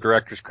producers and the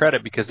directors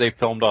credit because they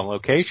filmed on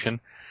location,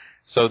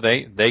 so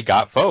they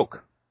got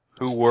folk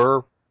who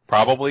were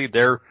probably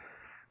their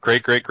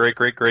great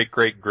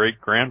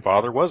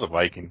grandfather was a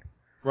Viking.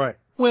 Right.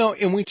 Well,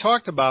 and we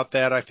talked about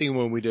that, I think,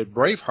 when we did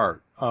Braveheart,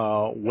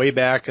 way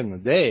back in the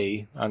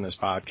day on this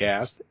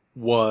podcast,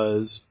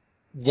 was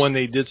when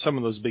they did some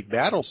of those big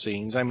battle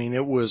scenes. I mean,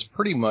 it was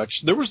pretty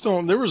much, there was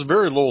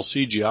very little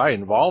CGI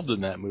involved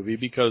in that movie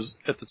because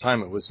at the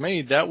time it was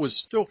made, that was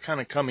still kind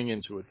of coming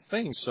into its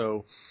thing.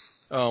 So,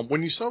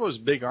 when you saw those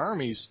big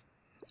armies,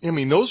 I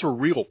mean, those were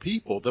real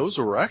people. Those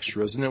were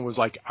extras, and it was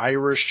like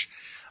Irish.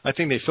 I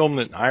think they filmed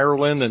it in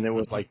Ireland, and it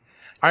was like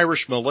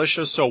Irish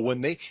militia. So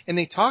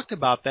they talked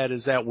about that,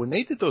 is that when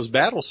they did those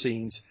battle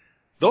scenes,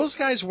 those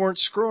guys weren't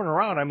screwing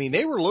around. I mean,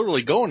 they were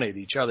literally going at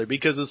each other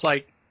because it's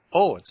like,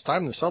 oh, it's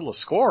time to settle a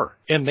score.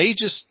 And they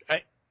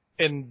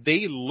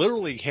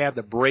literally had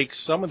to break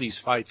some of these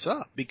fights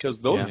up because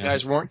those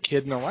guys weren't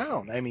kidding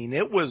around. I mean,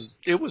 it was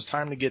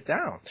time to get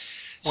down.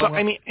 So,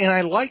 I mean, and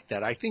I like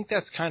that. I think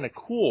that's kind of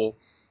cool.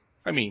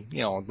 I mean,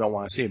 don't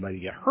want to see anybody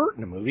get hurt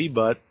in a movie,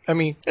 but I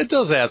mean, it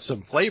does add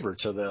some flavor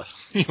to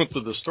the, to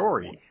the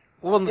story.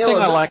 Well, the thing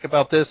I like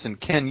about this, and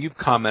Ken, you've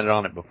commented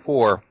on it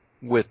before,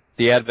 with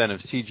the advent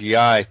of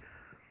CGI,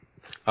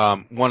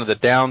 one of the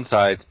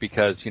downsides,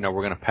 because, we're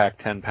going to pack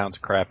 10 pounds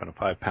of crap in a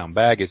 5-pound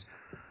bag, is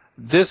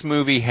this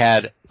movie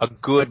had a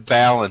good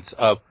balance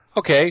of,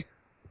 okay,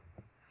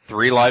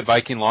 3 light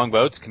Viking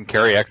longboats can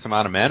carry X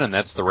amount of men, and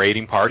that's the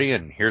raiding party,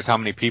 and here's how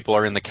many people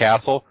are in the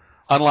castle.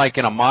 Unlike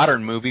in a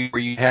modern movie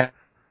where you have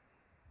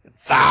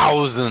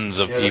thousands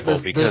of people.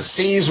 The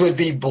seas would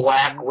be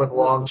black with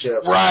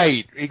longships.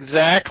 Right,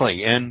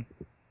 exactly. And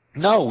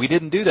no, we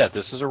didn't do that.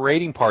 This is a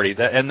raiding party.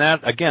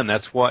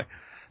 That's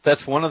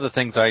one of the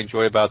things I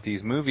enjoy about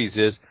these movies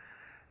is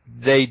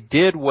they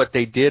did what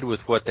they did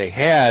with what they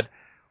had,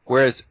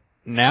 whereas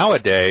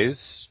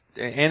nowadays,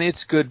 and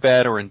it's good,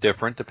 bad, or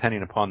indifferent,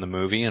 depending upon the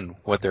movie and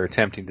what they're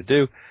attempting to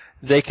do,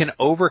 they can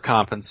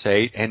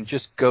overcompensate and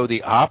just go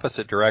the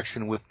opposite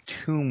direction with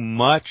too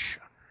much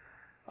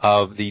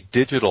of the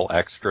digital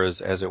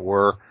extras, as it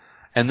were,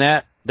 and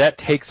that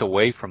takes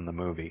away from the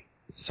movie.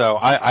 So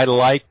I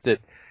like that.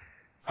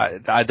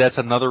 That's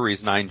another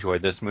reason I enjoy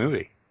this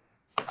movie.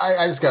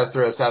 I just got to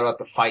throw this out about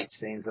the fight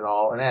scenes and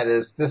all, and that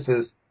is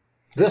this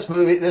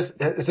movie. This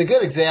is a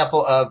good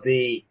example of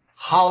the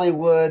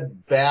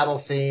Hollywood battle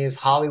scenes,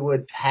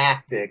 Hollywood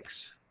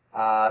tactics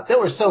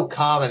that were so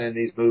common in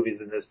these movies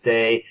in this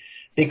day,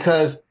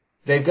 because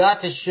they've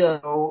got to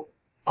show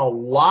a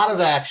lot of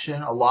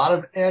action, a lot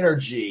of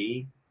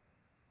energy,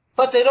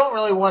 but they don't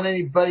really want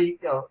anybody,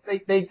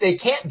 they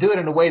can't do it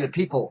in a way that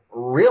people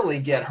really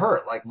get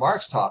hurt, like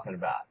Mark's talking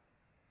about.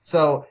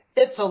 So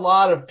it's a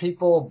lot of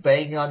people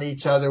banging on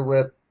each other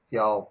with,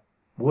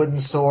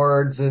 wooden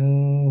swords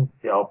and,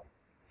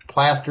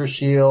 plaster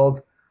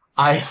shields.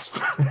 I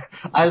especially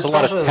was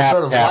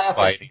sort of laughing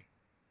fighting.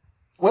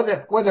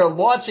 when they're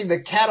launching the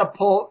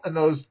catapult and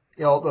those,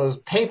 those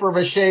paper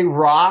mache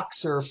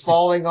rocks are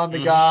falling on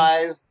the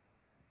guys.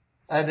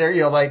 And they're,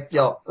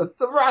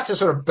 the rock just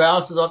sort of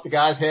bounces off the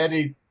guy's head.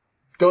 He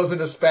goes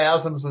into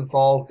spasms and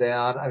falls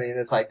down. I mean,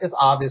 it's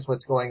obvious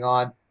what's going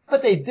on,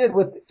 but they did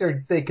what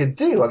they could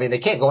do. I mean, they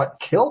can't go out and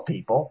kill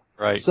people.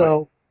 Right.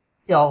 So,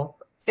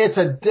 it's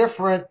a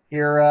different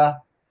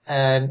era.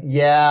 And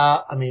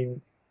I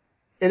mean,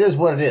 it is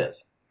what it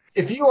is.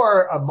 If you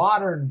are a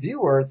modern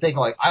viewer thinking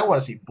like, I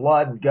want to see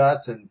blood and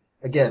guts and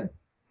again,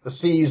 the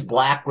seas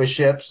black with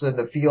ships and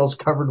the fields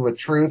covered with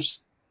troops,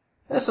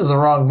 this is the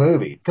wrong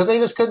movie because they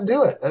just couldn't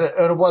do it. And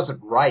it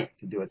wasn't right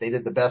to do it. They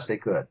did the best they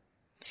could.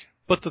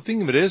 But the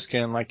thing of it is,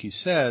 Ken, like you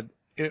said,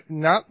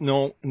 not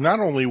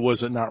only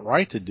was it not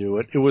right to do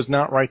it, it was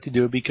not right to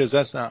do it because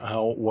that's not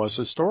how it was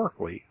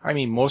historically. I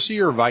mean, most of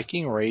your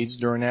Viking raids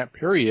during that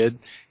period,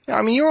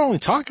 I mean, you're only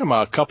talking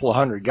about a couple of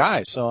hundred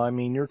guys. So, I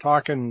mean, you're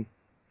talking.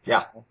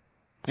 Yeah.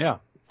 Yeah.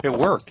 It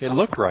worked. It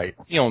looked right.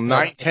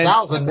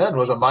 9,000 men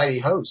was a mighty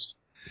host.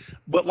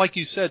 But like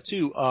you said,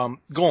 too,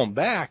 going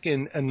back,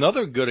 and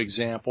another good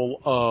example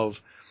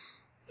of,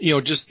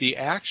 just the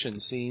action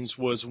scenes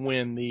was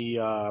when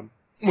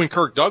when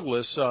Kirk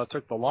Douglas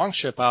took the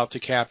longship out to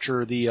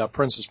capture the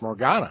Princess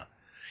Morgana.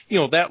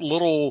 That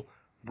little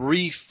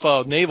brief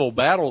naval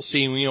battle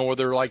scene, where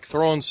they're like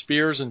throwing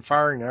spears and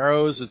firing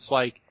arrows. It's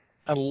like,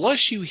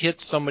 unless you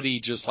hit somebody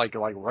just like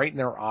right in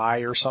their eye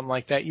or something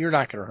like that, you're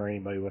not going to hurt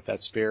anybody with that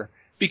spear.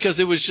 Because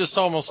it was just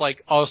almost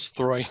like us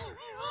throwing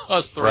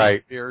right.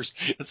 spears.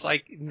 It's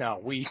like,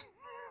 no,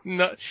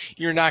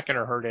 you're not going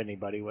to hurt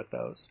anybody with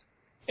those.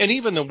 And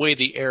even the way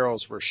the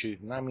arrows were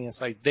shooting, I mean,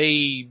 it's like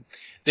they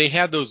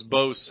had those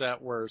bows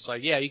set where it's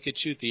like, yeah, you could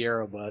shoot the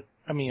arrow, but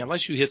I mean,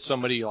 unless you hit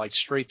somebody like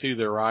straight through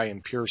their eye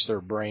and pierce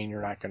their brain,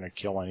 you're not going to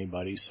kill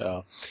anybody.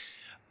 So,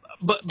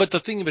 but the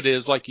thing of it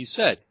is, like you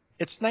said,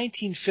 it's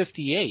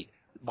 1958.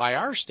 By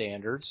our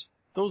standards,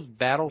 those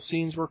battle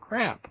scenes were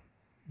crap.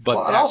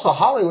 But and also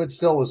Hollywood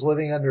still was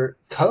living under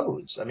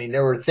codes. I mean,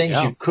 there were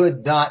things you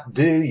could not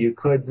do, you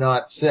could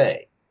not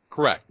say.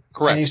 Correct.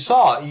 And you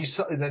saw,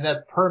 and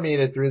that's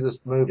permeated through this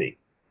movie.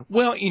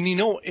 Well,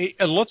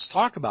 and let's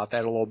talk about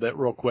that a little bit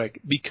real quick,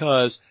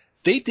 because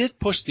they did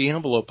push the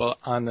envelope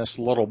on this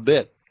a little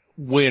bit.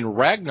 When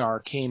Ragnar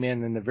came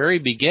in the very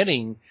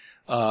beginning,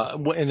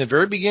 of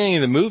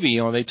the movie,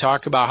 they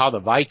talk about how the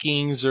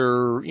Vikings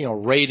are,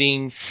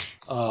 raiding,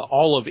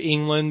 all of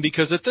England,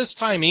 because at this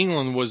time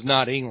England was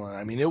not England.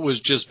 I mean, it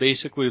was just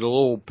basically the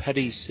little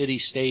petty city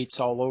states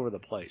all over the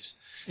place.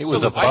 It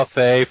was a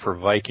buffet for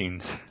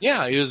Vikings.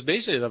 Yeah, it was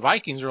basically the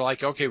Vikings were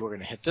like, okay, we're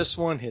going to hit this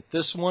one.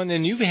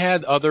 And you've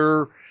had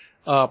other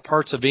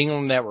parts of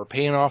England that were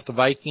paying off the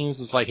Vikings.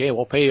 It's like, hey,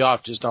 we'll pay you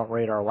off, just don't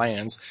raid our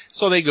lands.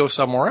 So they go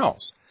somewhere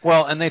else.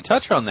 Well, and they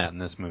touch on that in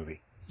this movie.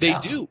 They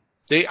do.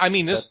 That's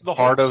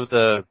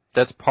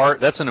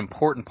an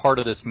important part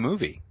of this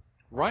movie.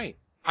 Right.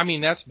 I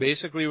mean, that's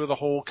basically where the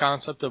whole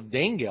concept of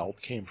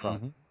Danegeld came from.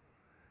 Mm-hmm.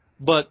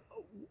 But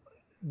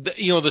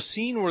the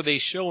scene where they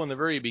show in the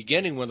very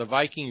beginning when the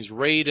Vikings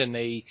raid and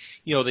they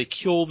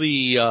kill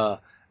the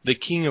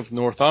king of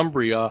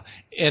Northumbria,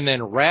 and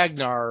then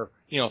Ragnar,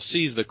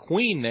 sees the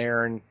queen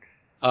there, and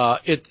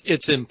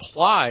it's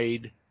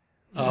implied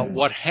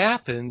what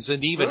happens,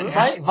 and even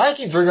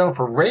Vikings were known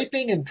for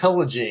raping and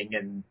pillaging,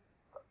 and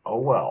oh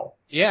well.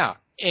 Yeah,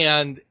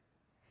 and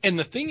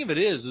the thing of it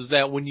is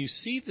that when you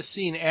see the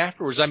scene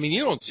afterwards, I mean,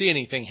 you don't see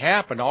anything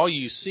happen. All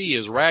you see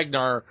is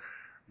Ragnar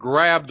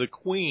grab the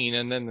queen,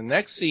 and then the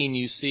next scene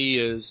you see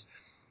is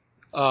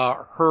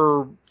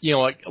her,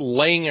 like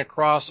laying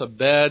across a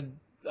bed,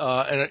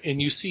 and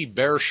you see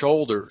bare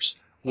shoulders,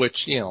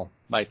 which,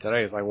 by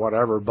today is like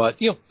whatever, but,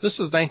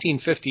 this is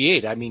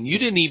 1958. I mean, you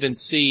didn't even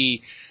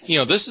see,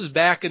 this is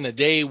back in the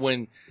day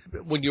when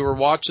you were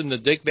watching the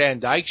Dick Van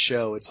Dyke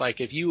Show. It's like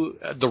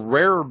the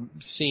rare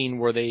scene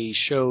where they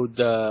showed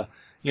the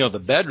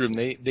bedroom,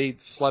 they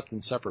slept in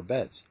separate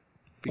beds.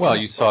 Well,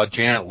 you saw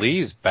Janet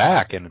Leigh's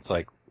back, and it's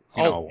like,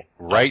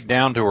 right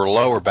down to her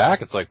lower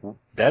back. It's like,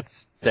 that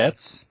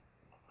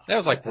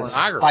was like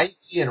pornography.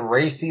 Spicy and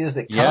racy as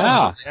it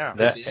comes.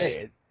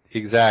 Yeah.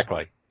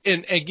 Exactly.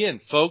 And again,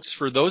 folks,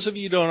 for those of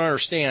you who don't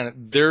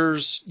understand,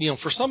 there's,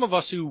 for some of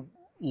us who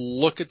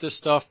look at this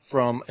stuff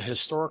from a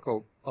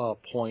historical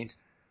point,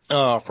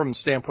 from the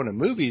standpoint of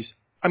movies,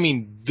 I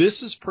mean,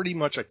 this is pretty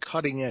much a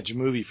cutting edge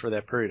movie for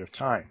that period of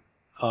time.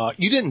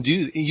 You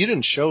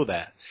didn't show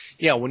that.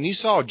 Yeah, when you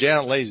saw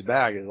Janet Leigh's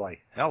back, it's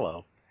like,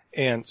 hello.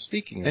 And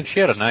speaking of, and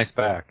she had a nice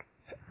back.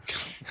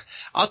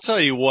 I'll tell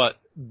you what.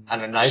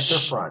 And a nicer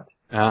front.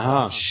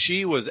 Uh-huh.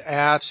 She was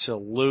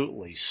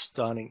absolutely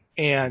stunning.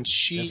 And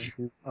she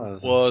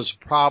was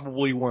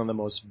probably one of the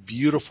most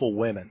beautiful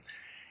women.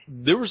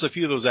 There was a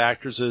few of those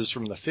actresses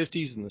from the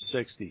 50s and the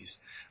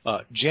 60s.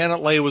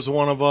 Janet Leigh was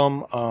one of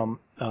them.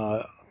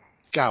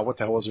 God, what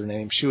the hell was her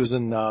name? She was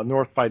in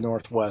North by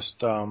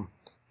Northwest.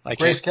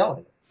 Grace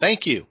Kelly.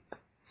 Thank you.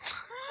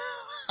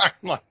 I'm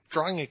like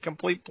drawing a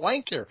complete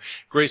blank here.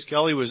 Grace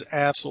Kelly was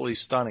absolutely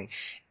stunning.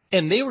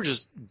 And they were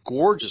just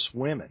gorgeous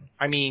women.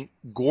 I mean,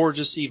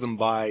 gorgeous even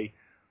by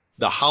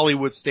the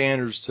Hollywood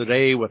standards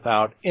today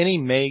without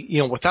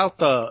without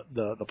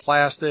the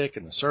plastic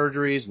and the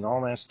surgeries and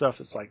all that stuff.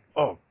 It's like,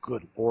 oh,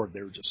 good Lord,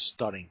 they were just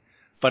stunning.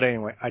 But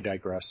anyway, I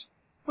digress.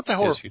 What the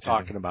hell are we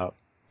talking about?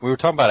 We were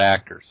talking about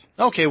actors.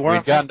 Okay,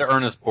 we've gotten to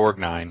Ernest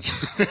Borgnine.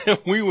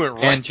 We went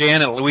right. And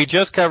Janet, we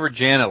just covered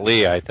Janet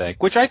Leigh, I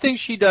think, which I think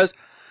she does,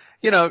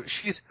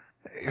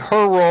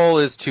 her role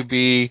is to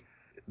be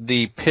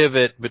the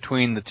pivot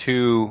between the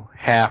two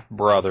half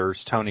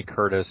brothers, Tony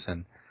Curtis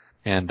and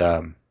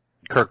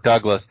Kirk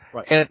Douglas.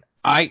 Right. And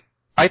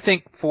I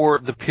think for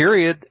the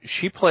period,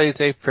 she plays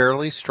a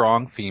fairly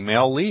strong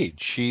female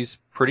lead. She's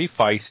pretty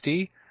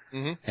feisty,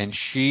 and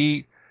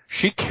she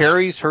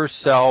carries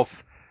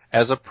herself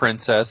as a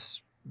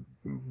princess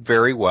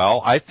very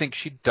well. I think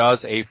she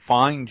does a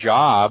fine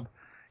job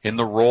in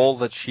the role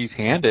that she's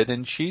handed,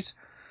 and she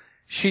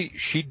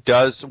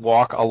does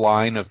walk a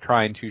line of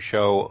trying to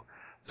show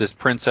this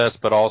princess,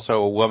 but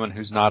also a woman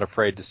who's not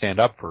afraid to stand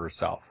up for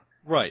herself.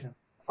 Right.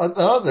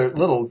 Another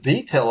little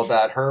detail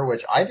about her,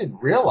 which I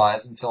didn't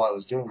realize until I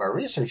was doing my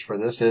research for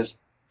this, is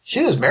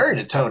she was married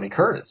to Tony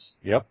Curtis.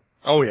 Yep.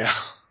 Oh, yeah.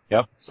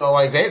 Yep. So,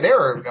 like, they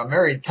were a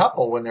married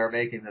couple when they were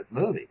making this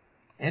movie.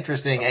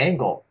 Interesting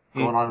angle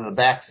going on in the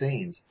back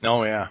scenes.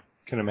 Oh, yeah.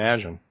 Can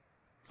imagine.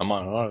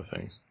 Among other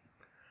things.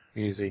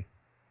 Easy.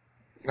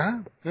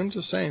 Nah, I'm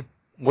just saying.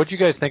 What'd you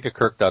guys think of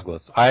Kirk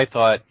Douglas? I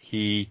thought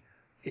he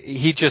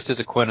just is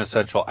a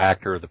quintessential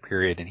actor of the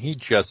period, and he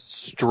just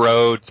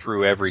strode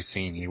through every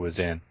scene he was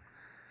in.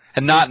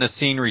 And not in a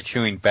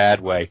scenery-chewing bad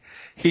way.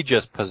 He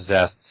just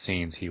possessed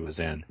scenes he was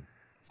in.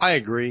 I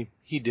agree.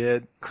 He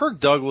did. Kirk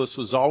Douglas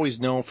was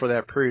always known for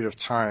that period of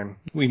time.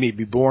 We may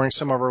be boring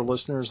some of our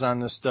listeners on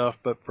this stuff,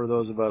 but for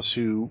those of us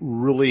who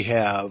really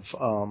have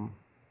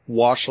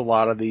watched a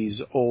lot of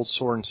these old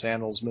Sword and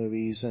Sandals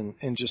movies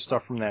and just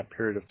stuff from that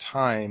period of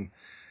time,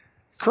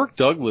 Kirk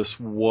Douglas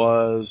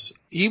was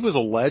a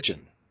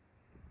legend.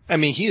 I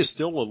mean, he is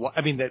still alive.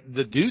 I mean,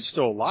 the dude's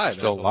still alive.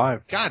 Still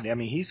alive. God, I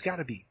mean, he's got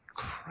to be,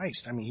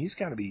 Christ, I mean, he's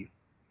got to be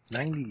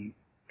 90.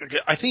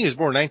 I think he was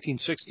born in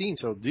 1916,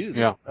 so dude.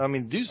 Yeah. I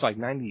mean, dude's like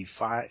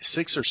 95,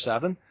 6 or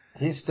 7.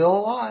 He's still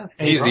alive.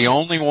 He's the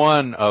only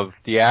one of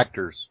the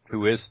actors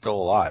who is still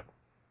alive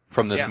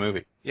from this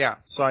movie. Yeah.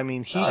 So, I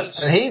mean,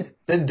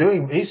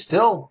 and he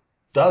still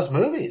does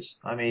movies.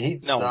 I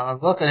mean, I'm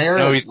looking here.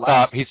 No,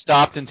 he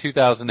stopped in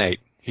 2008.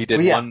 He did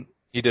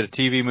he did a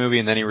TV movie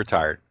and then he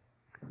retired.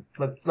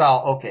 But,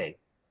 well, okay.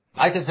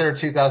 I consider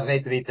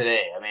 2008 to be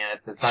today. I mean,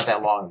 it's not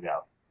that long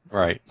ago.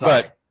 Right.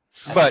 Sorry.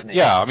 But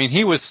yeah, I mean,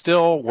 he was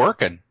still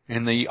working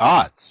in the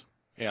odds.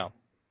 Yeah.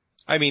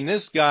 I mean,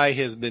 this guy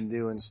has been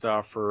doing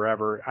stuff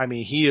forever. I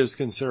mean, he is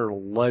considered a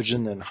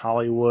legend in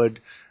Hollywood.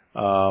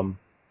 For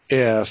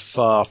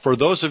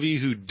those of you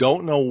who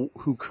don't know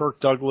who Kirk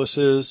Douglas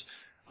is,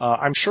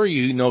 I'm sure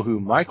you know who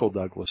Michael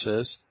Douglas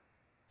is.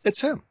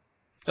 It's him.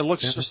 It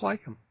looks just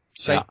like him.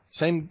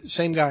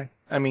 Same guy.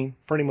 I mean,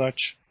 pretty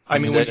much. I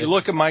mean, when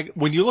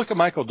you look at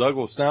Michael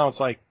Douglas now, it's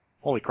like,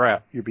 holy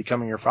crap, you're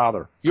becoming your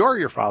father. You're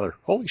your father.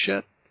 Holy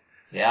shit.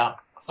 Yeah.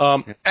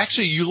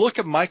 Actually, you look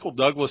at Michael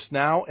Douglas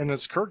now, and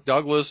it's Kirk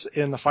Douglas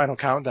in The Final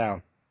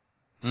Countdown.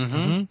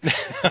 Mm-hmm.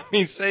 I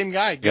mean, same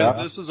guy, because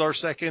this is our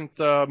second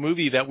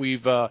movie that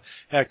we've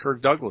had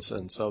Kirk Douglas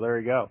in, so there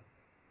you go.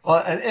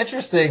 Well, an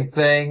interesting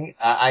thing,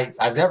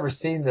 I've never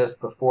seen this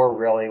before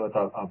really with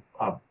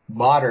a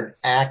modern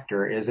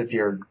actor, is if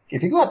you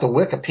go out to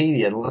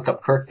Wikipedia and look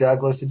up Kirk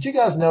Douglas, did you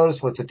guys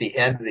notice what's at the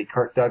end of the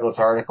Kirk Douglas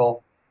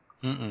article?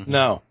 Mm-mm.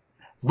 No.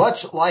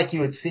 Much like you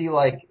would see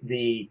like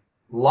the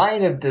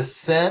line of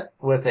descent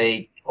with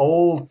a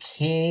old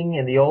king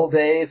in the old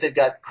days, they've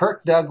got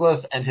Kirk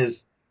Douglas and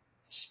his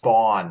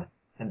spawn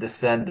and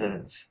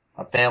descendants,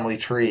 a family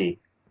tree.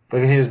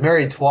 Because he was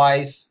married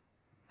twice,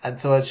 and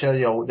so it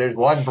shows, there's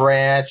one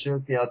branch,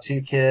 2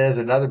 kids,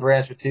 another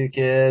branch with 2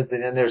 kids,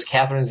 and then there's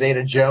Catherine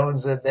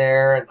Zeta-Jones in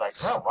there, and like,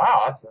 oh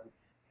wow, that's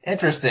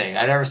interesting.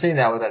 I've never seen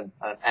that with an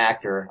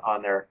actor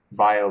on their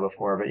bio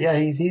before, but yeah,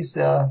 he's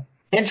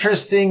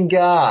interesting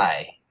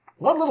guy.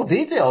 One little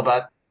detail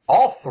about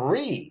all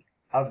 3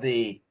 of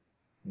the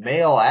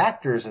male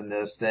actors in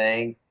this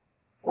thing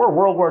were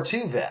World War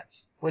II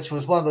vets, which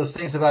was one of those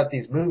things about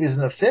these movies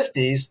in the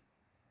 50s.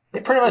 They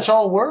pretty much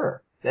all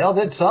were. They all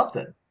did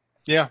something.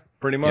 Yeah,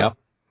 pretty much. Yep.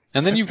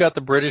 And then you've got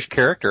the British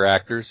character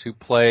actors who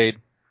played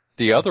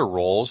the other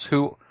roles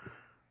who,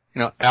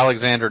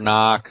 Alexander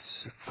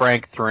Knox,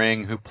 Frank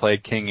Thring, who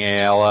played King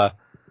Aella,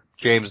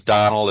 James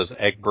Donald as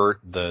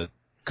Egbert, the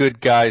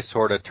good guy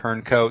sort of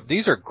turncoat.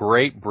 These are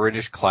great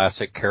British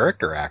classic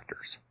character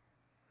actors.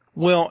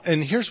 Well,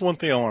 and here's one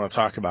thing I want to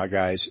talk about,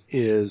 guys,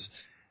 is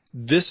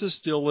this is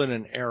still in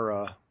an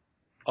era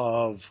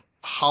of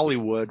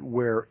Hollywood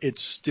where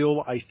it's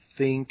still, I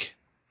think,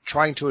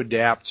 trying to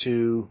adapt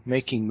to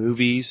making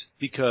movies,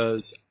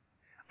 because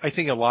I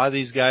think a lot of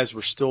these guys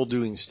were still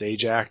doing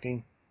stage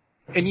acting.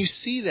 And you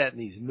see that in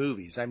these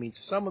movies. I mean,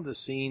 some of the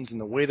scenes and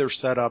the way they're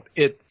set up,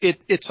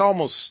 it's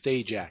almost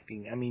stage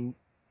acting. I mean,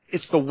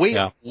 it's the way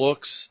it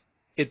looks.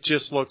 It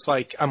just looks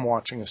like I'm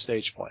watching a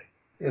stage play.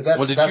 Yeah,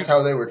 that's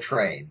how they were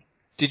trained.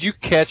 did you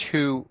catch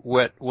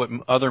what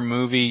other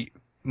movie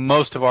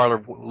most of our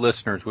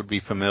listeners would be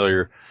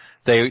familiar?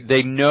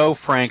 They know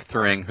Frank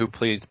Thring, who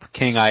plays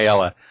King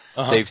Aiella.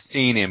 Uh-huh. They've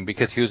seen him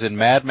because he was in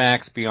Mad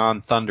Max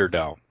Beyond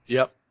Thunderdome.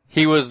 Yep.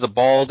 He was the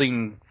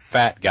balding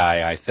fat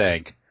guy, I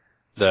think.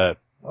 The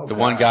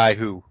one guy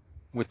who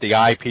with the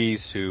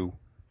eyepiece who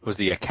was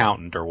the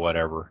accountant or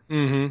whatever.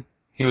 Mm-hmm.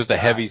 He was the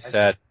heavy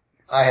set.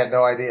 I had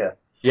no idea.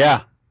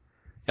 Yeah.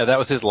 Yeah, that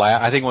was his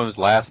I think one of his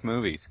last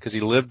movies because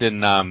he lived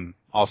in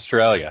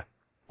Australia.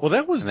 Well,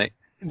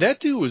 that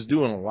dude was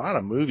doing a lot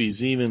of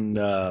movies, even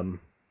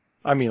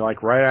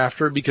like right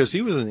after, because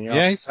he was in the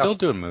Yeah, he's still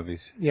doing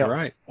movies. Yeah, you're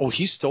right. Oh,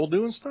 he's still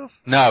doing stuff?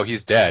 No,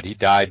 he's dead. He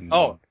died in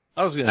I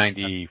was gonna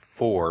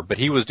 94, but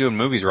he was doing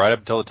movies right up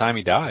until the time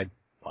he died.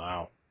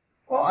 Wow.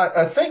 Well,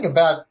 I think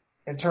about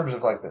in terms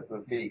of like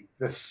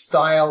the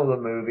style of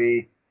the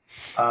movie.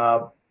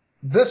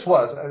 This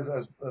was,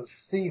 as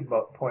Steve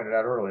pointed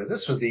out earlier,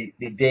 this was the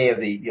day of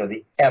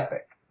the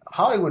epic.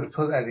 Hollywood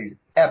had these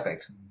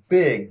epics,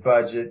 big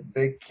budget,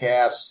 big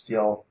cast,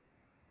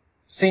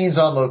 scenes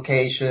on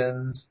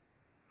locations.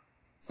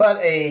 But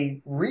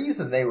a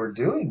reason they were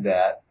doing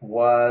that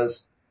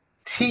was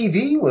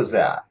TV was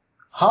that.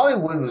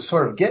 Hollywood was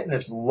sort of getting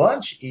its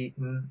lunch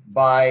eaten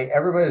by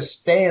everybody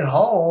staying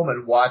home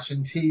and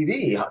watching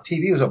TV.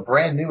 TV was a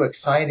brand new,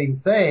 exciting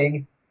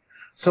thing.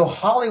 So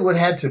Hollywood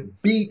had to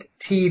beat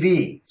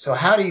TV. So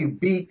how do you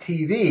beat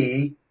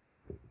TV?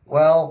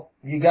 Well,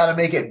 you got to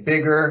make it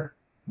bigger,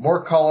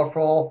 more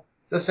colorful.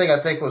 This thing, I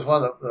think, was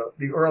one of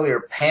the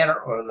earlier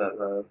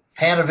the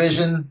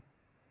Panavision,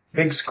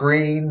 big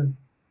screen,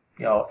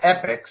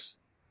 epics.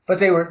 But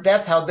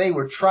that's how they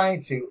were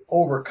trying to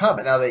overcome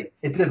it. Now it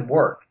didn't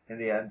work in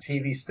the end.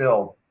 TV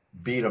still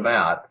beat them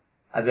out.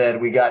 And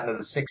then we got into the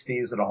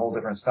 60s and a whole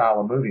different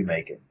style of movie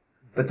making.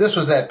 But this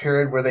was that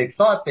period where they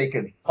thought they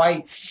could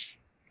fight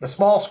the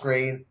small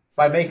screen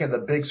by making the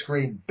big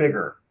screen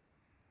bigger.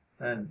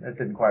 And it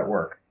didn't quite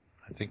work.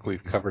 I think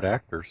we've covered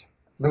actors.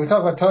 Did we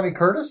talk about Tony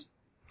Curtis?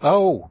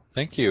 Oh,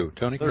 thank you.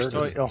 Tony Curtis.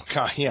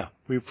 God, yeah.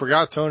 We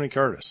forgot Tony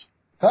Curtis.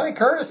 Tony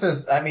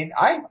Curtis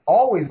I've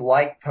always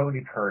liked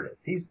Tony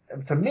Curtis.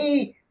 To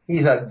me,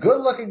 he's a good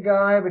looking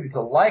guy, but he's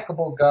a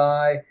likable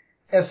guy,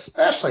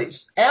 especially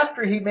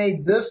after he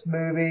made this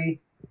movie.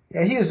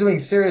 He was doing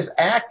serious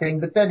acting,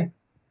 but then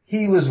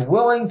he was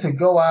willing to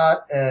go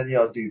out and,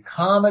 do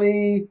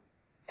comedy,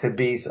 to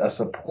be a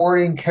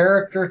supporting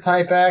character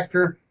type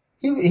actor.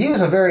 He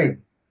was a very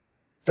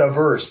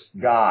diverse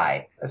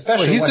guy,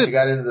 especially once you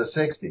got into the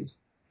 60s.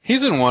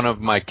 He's in one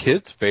of my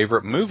kids'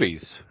 favorite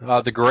movies,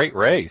 The Great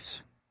Race,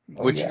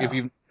 which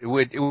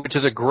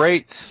is a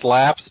great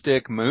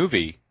slapstick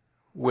movie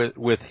with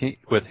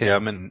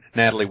him and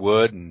Natalie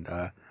Wood and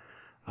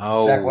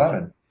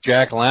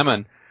Jack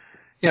Lemmon.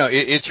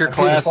 It's your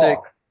classic.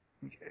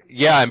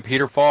 Yeah, and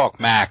Peter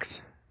Falk,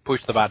 Max.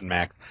 Push the button,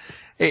 Max.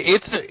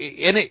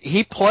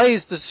 He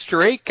plays the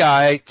straight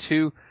guy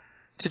to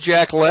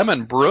Jack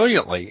Lemmon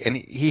brilliantly, and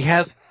he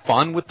has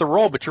fun with the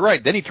role. But you're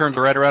right. Then he turns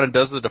right around and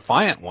does the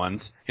Defiant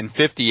Ones in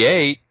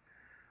 '58,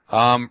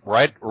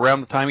 right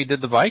around the time he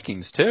did the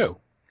Vikings too.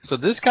 So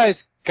this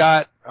guy's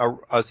got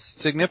a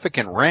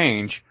significant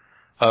range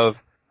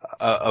of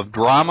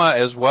drama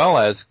as well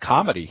as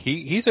comedy.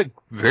 He's a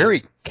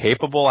very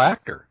capable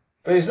actor.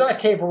 But he's not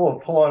capable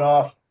of pulling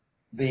off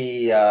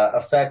the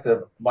effect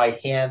of my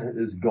hand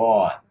is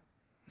gone.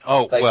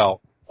 Oh,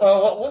 well.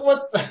 Well,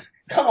 what?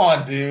 Come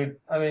on, dude.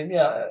 I mean,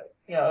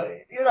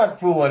 you're not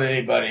fooling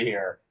anybody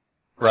here.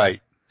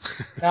 Right.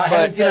 Now,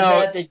 having said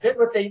that, they did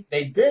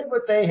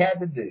what they had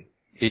to do.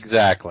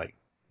 Exactly.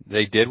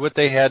 They did what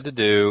they had to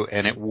do,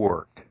 and it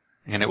worked.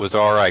 And it was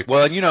all right.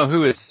 Well,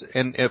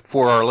 and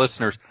for our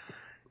listeners,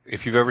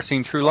 if you've ever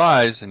seen True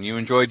Lies and you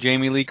enjoy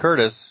Jamie Lee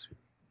Curtis,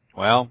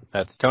 well,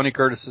 that's Tony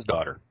Curtis's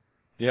daughter.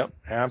 Yep,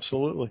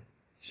 absolutely.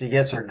 She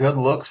gets her good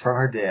looks from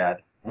her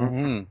dad.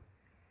 Mm-hmm.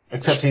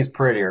 Except he's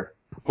prettier.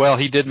 Well,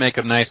 he did make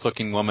a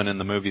nice-looking woman in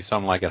the movie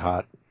Some Like It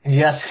Hot.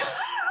 Yes.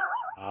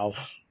 Wow.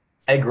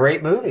 A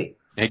great movie.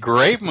 A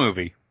great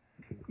movie.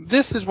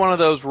 This is one of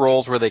those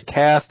roles where they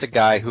cast a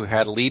guy who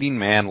had leading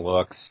man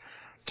looks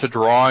to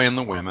draw in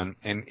the women,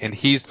 and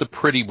he's the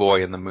pretty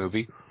boy in the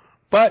movie,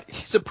 but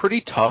he's a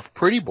pretty tough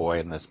pretty boy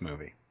in this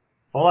movie.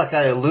 Well, like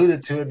I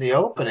alluded to in the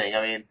opening,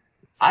 I mean,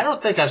 I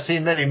don't think I've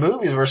seen many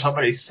movies where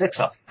somebody sticks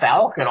a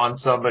falcon on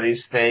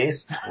somebody's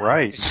face.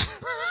 Right.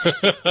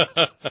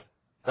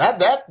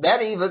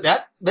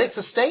 That makes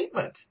a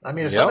statement. I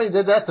mean, if somebody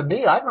did that to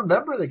me, I'd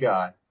remember the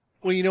guy.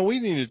 Well, we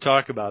need to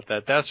talk about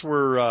that. That's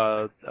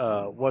where,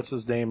 what's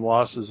his name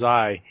lost his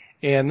eye.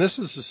 And this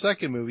is the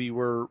second movie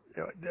where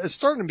it's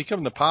starting to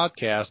become the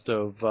podcast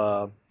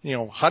of,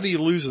 how do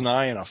you lose an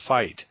eye in a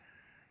fight?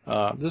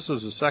 This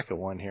is the second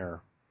one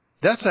here.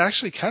 That's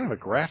actually kind of a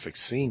graphic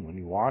scene when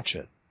you watch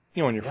it.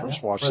 When you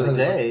first watch it. For the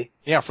day.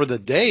 For the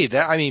day.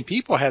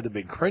 People had to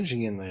be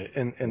cringing in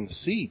the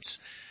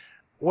seats.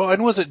 Well,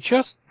 and was it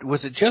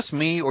just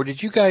me, or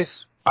did you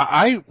guys,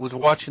 I was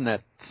watching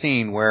that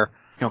scene where,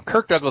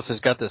 Kirk Douglas has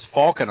got this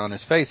falcon on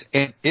his face,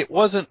 and it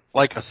wasn't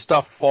like a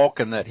stuffed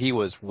falcon that he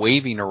was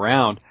waving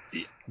around.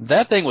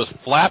 That thing was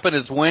flapping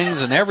its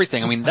wings and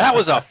everything. I mean, that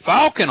was a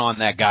falcon on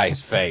that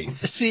guy's face.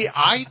 See,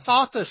 I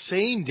thought the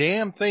same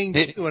damn thing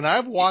too, and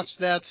I've watched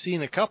that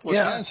scene a couple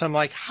of times. I'm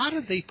like, how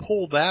did they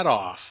pull that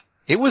off?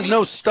 It was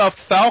no stuffed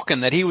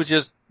falcon that he was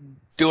just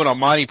doing a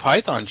Monty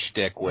Python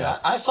shtick with. Yeah,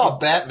 I saw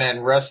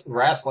Batman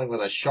wrestling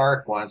with a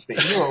shark once,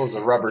 but you knew it was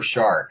a rubber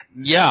shark.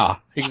 Yeah,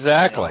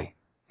 exactly.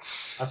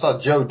 I saw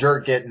Joe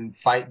Dirt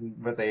fighting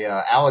with a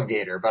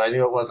alligator, but I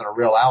knew it wasn't a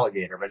real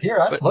alligator. But here,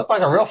 it looked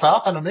like a real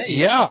falcon to me.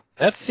 Yeah,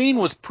 that scene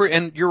was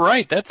and you're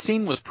right, that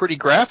scene was pretty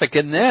graphic.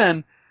 And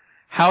then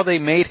how they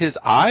made his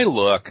eye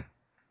look.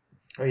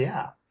 Oh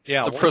yeah.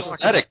 Yeah, the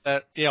prosthetic.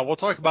 We'll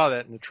talk about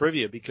that in the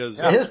trivia because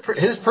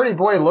his pretty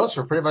boy looks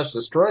were pretty much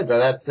destroyed by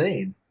that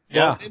scene.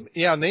 Yeah.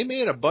 Well, and they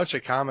made a bunch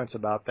of comments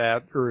about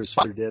that, or his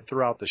father did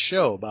throughout the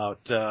show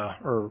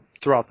or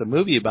throughout the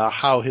movie about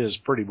how his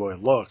pretty boy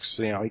looks,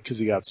 because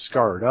he got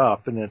scarred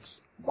up, and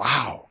it's,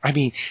 wow. I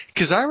mean,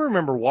 because I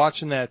remember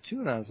watching that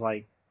too, and I was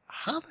like,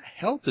 how the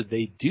hell did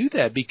they do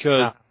that?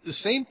 Because the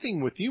same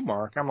thing with you,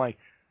 Mark. I'm like,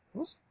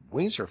 those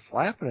wings are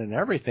flapping and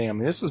everything. I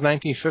mean, this is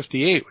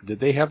 1958. Did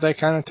they have that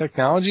kind of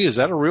technology? Is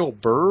that a real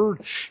bird?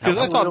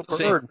 Because I thought the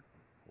same.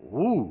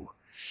 Ooh.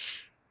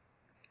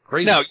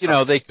 Crazy.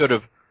 Now, they could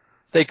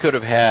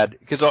have had,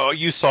 because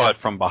you saw it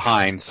from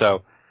behind,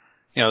 so,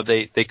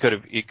 it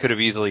could have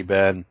easily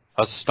been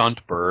a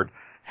stunt bird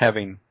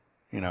having,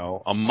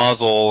 a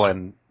muzzle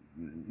and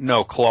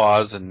no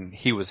claws, and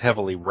he was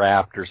heavily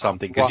wrapped or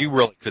something, because you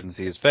really couldn't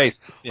see his face.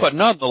 Yeah. But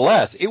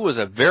nonetheless, it was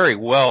a very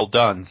well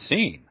done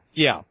scene.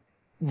 Yeah.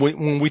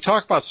 When we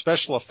talk about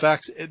special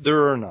effects,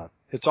 there are none.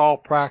 It's all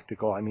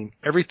practical. I mean,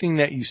 everything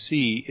that you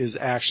see is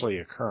actually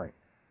occurring.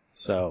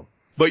 So.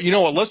 But you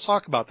know what? Let's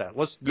talk about that.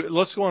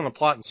 Let's go on the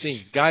plot and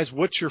scenes. Guys,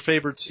 what's your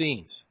favorite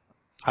scenes?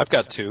 I've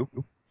got two.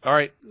 All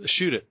right,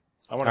 shoot it.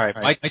 All right,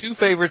 my two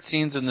favorite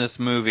scenes in this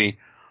movie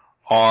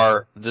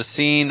are the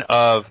scene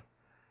of,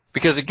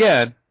 because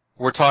again,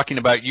 we're talking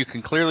about, you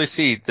can clearly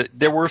see that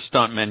there were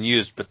stuntmen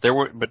used, but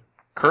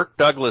Kirk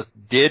Douglas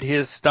did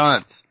his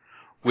stunts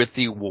with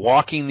the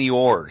walking the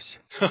oars.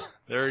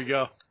 There you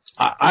go.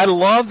 I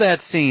love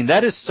that scene.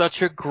 That is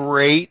such a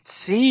great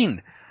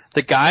scene.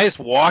 The guys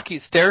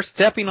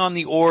stepping on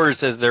the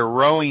oars as they're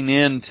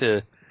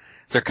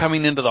they're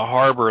coming into the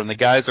harbor, and the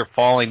guys are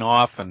falling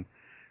off, and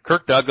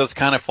Kirk Douglas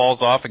kind of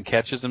falls off and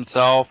catches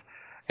himself,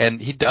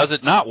 and he does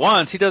it not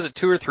once, he does it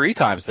 2 or 3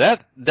 times.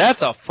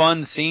 That's a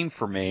fun scene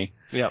for me.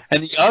 Yeah.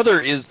 And the other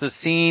is the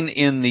scene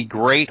in the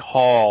Great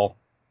Hall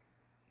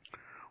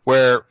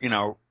where,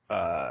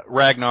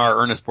 Ragnar,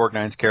 Ernest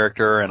Borgnine's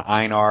character, and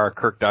Einar,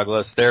 Kirk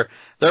Douglas, they're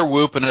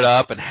whooping it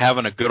up and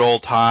having a good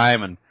old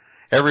time, and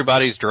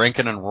everybody's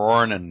drinking and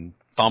roaring and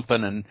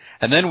thumping,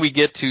 and then we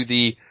get to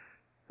the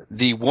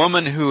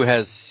woman who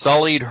has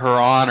sullied her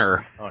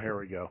honor. Oh, here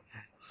we go.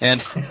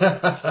 And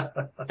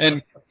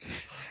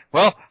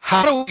well,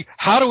 how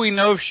do we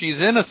know if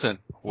she's innocent?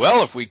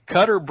 Well, if we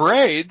cut her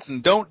braids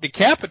and don't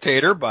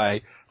decapitate her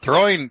by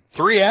throwing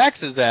 3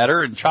 axes at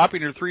her and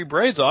chopping her 3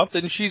 braids off,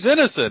 then she's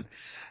innocent.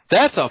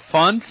 That's a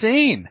fun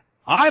scene.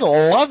 I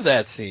love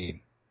that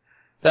scene.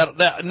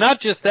 That not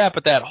just that,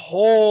 but that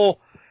whole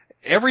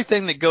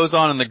everything that goes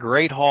on in the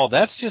Great Hall,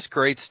 that's just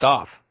great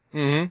stuff.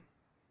 Mm-hmm.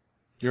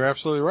 You're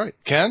absolutely right.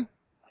 Ken?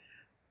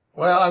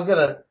 Well, I'm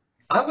gonna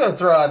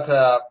throw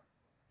out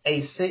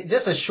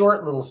just a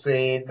short little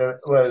scene that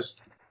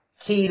was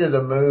key to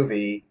the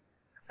movie,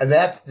 and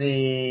that's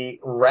the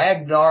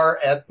Ragnar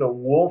at the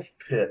wolf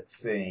pit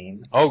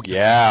scene. Oh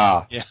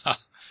yeah. Yeah.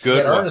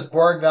 Good one. Ernest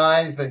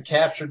Borgnine, he's been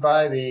captured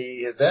by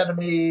his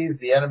enemies.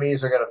 The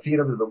enemies are going to feed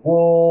him to the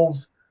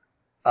wolves.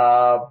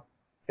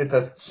 It's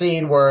a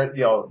scene where,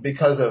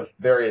 because of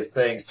various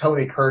things,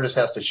 Tony Curtis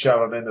has to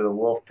shove him into the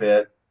wolf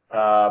pit.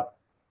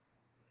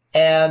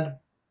 They've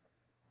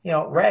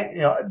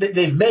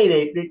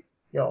made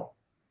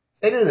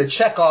they do the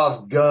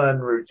Chekhov's gun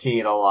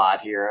routine a lot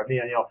here. I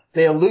mean,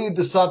 they allude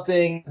to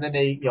something, and then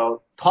they,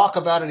 talk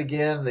about it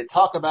again, they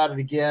talk about it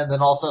again,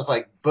 then all of a sudden it's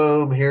like,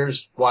 boom,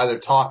 here's why they're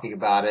talking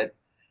about it.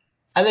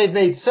 And they've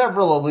made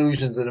several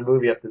allusions in the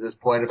movie up to this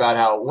point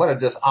about what a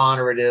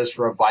dishonor it is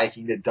for a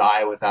Viking to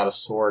die without a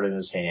sword in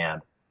his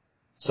hand.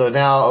 So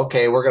now,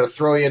 okay, we're going to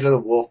throw you into the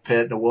wolf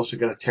pit, and the wolves are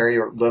going to tear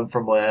you limb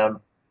from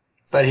limb.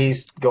 But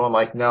he's going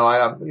like, no,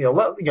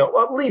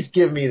 at least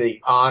give me the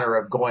honor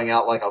of going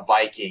out like a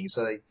Viking.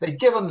 So they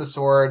give him the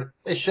sword,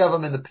 they shove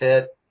him in the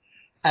pit,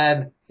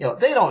 and,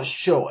 they don't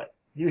show it.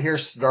 You hear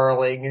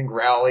snarling and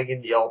growling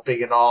and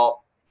yelping and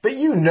all, but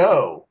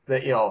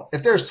that,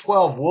 if there's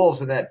 12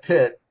 wolves in that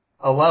pit,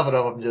 11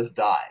 of them just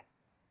died.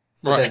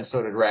 Right. Then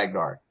so did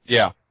Ragnar.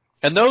 Yeah.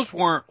 And those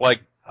weren't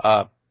like,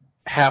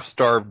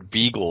 half-starved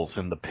beagles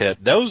in the pit.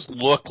 Those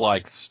look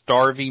like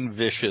starving,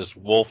 vicious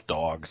wolf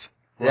dogs.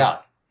 Yeah.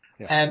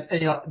 Yeah. And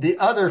the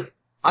other,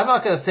 I'm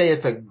not going to say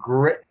it's a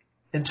great,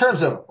 in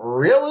terms of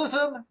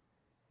realism,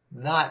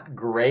 not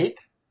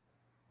great,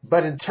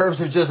 but in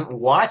terms of just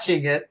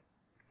watching the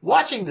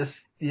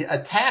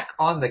attack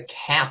on the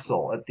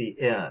castle at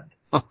the end,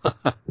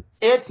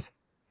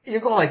 you're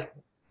going like,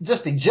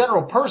 just the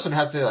general person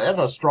has to say, that's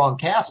a strong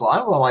castle.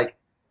 I'm going like,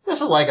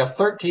 this is like a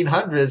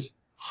 1300s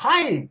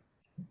high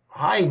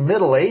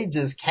Middle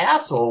Ages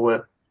castle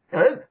with,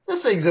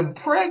 this thing's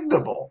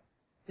impregnable.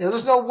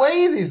 There's no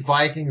way these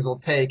Vikings will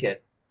take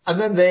it. And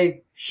then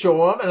they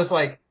show them, and it's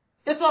like,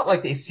 it's not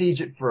like they siege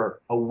it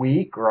for a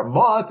week or a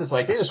month. It's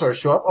like they just sort of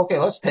show up. Okay,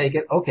 let's take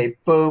it. Okay,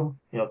 boom.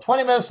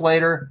 20 minutes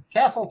later,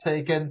 castle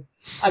taken.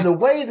 And the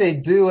way they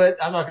do it,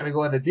 I'm not going to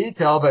go into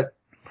detail, but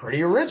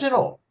pretty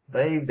original.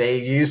 They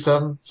use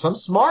some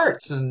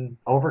smarts and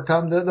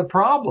overcome the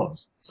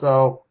problems.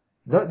 So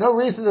no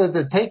reason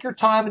to take your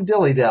time and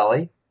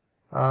dilly-dally.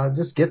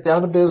 Just get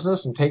down to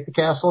business and take the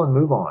castle and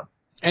move on.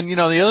 And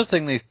the other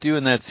thing they do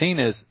in that scene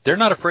is they're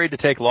not afraid to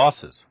take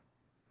losses.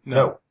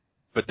 No.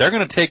 But they're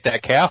going to take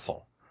that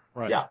castle.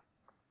 Right. Yeah.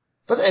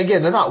 But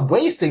again, they're not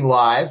wasting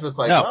lives. But it's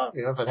like, No.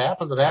 well, if it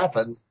happens, it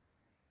happens.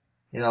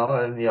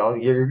 And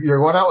you're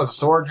going out with a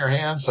sword in your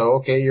hand, so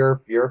okay,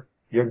 you're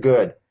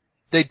good.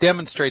 They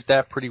demonstrate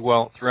that pretty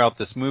well throughout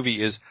this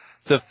movie is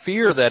the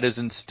fear that is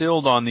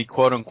instilled on the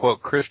quote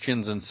unquote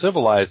Christians and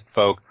civilized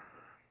folk,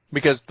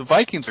 because the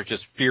Vikings are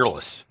just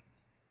fearless.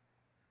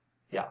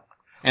 Yeah.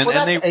 And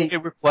they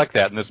reflect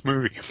that in this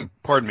movie,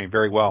 pardon me,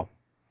 very well.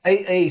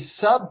 A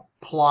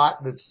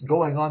subplot that's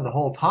going on the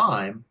whole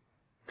time.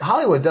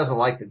 Hollywood doesn't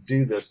like to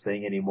do this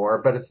thing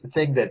anymore, but it's the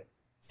thing that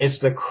it's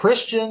the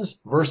Christians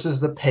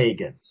versus the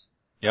pagans.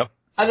 Yep.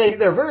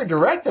 And they're very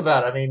direct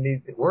about it. I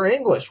mean, we're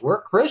English,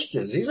 we're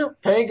Christians. These are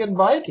pagan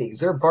Vikings.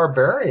 They're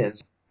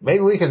barbarians.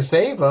 Maybe we can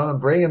save them and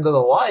bring them to the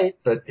light,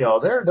 but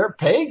they're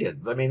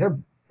pagans. I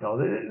mean,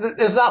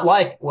 it's not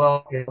like,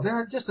 well,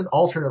 they're just an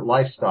alternate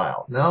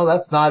lifestyle. No,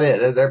 that's not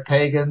it. They're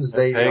pagans.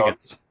 They're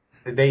pagans.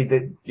 If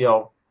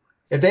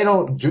they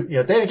don't,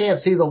 if they can't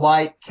see the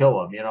light,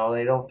 kill them.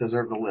 They don't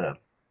deserve to live.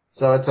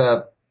 So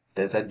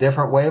it's a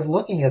different way of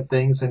looking at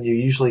things than you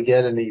usually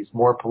get in these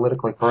more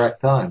politically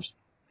correct times.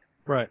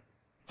 Right.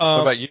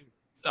 What about you?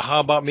 How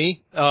about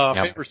me? Yeah.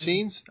 Favorite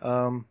scenes?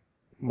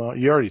 Well,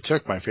 you already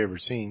took my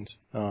favorite scenes.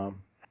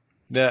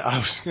 That I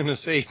was going to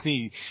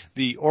say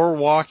the oar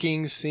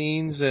walking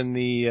scenes and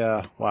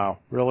the wow,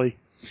 really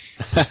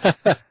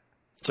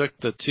took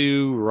the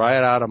two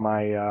right out of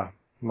my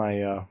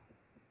my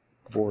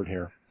board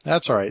here.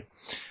 That's all right.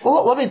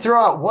 Well, let me throw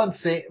out one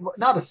scene,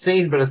 not a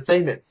scene, but a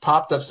thing that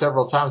popped up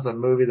several times in the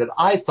movie that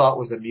I thought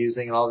was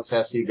amusing, and I'll just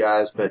ask you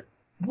guys, but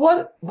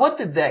what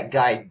did that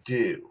guy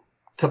do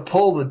to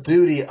pull the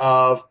duty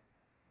of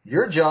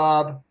your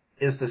job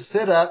is to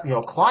sit up,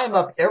 climb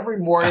up every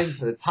morning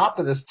to the top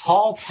of this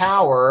tall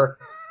tower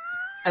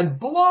and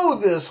blow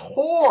this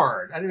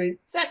horn? I mean,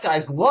 that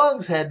guy's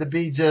lungs had to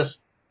be just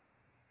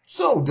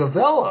so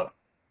developed.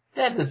 He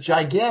had this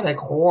gigantic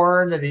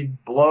horn and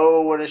he'd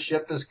blow when a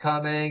ship is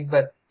coming,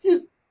 but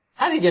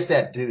how do you get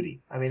that duty?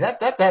 I mean, that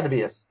had to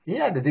be he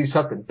had to do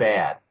something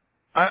bad.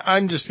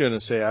 I'm just going to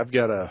say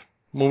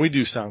when we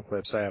do sound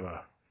clips, I have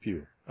a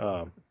few,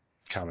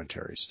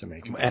 commentaries to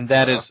make. And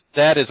that is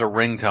a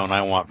ringtone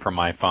I want for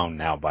my phone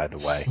now, by the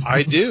way.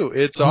 I do.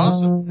 It's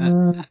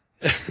awesome.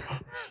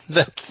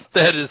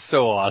 That is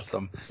so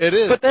awesome. It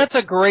is. But that's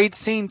a great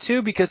scene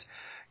too, because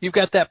you've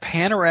got that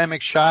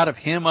panoramic shot of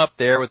him up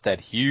there with that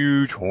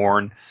huge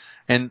horn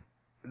and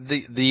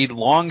the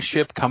long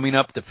ship coming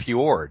up the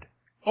fjord.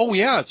 Oh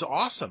yeah, it's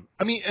awesome.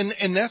 I mean,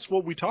 and that's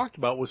what we talked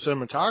about with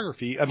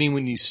cinematography. I mean,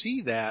 when you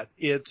see that,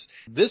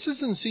 this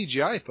isn't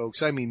CGI,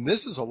 folks. I mean,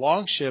 this is a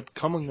long ship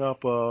coming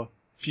up a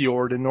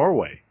fjord in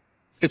Norway.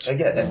 It's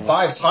again in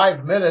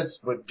 5 minutes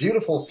with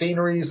beautiful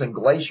sceneries and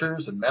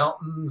glaciers and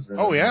mountains.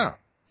 And oh yeah,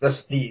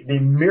 the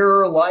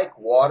mirror-like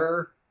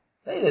water.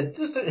 Hey, it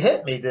just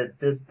hit me.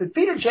 Did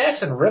Peter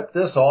Jackson rip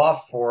this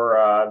off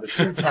for the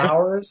Two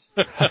Towers?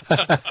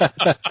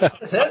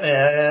 This hit me.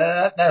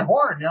 That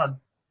horn,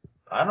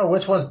 I don't know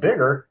which one's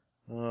bigger.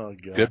 Oh,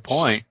 gosh. Good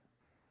point.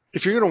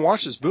 If you're going to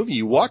watch this movie,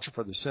 you watch it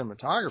for the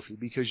cinematography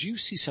because you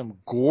see some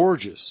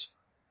gorgeous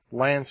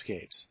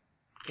landscapes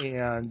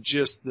and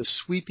just the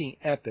sweeping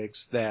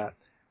epics that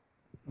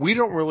we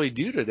don't really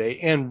do today.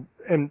 And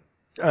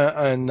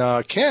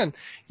Ken,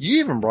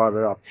 you even brought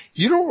it up.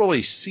 You don't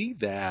really see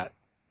that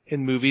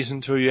in movies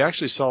until you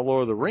actually saw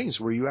Lord of the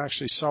Rings, where you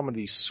actually saw some of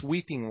these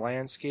sweeping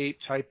landscape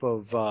type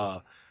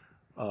of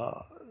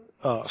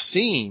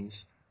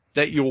scenes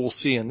that you will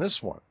see in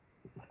this one.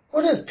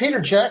 What is Peter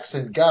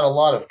Jackson got a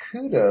lot of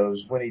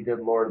kudos when he did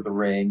Lord of the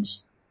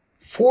Rings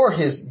for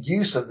his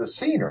use of the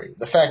scenery.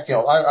 The fact,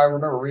 I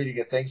remember reading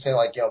a thing saying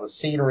like, the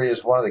scenery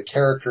is one of the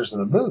characters in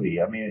the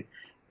movie. I mean,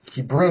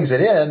 he brings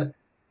it in,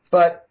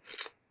 but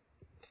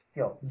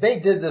they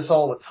did this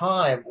all the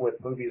time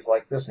with movies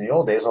like this in the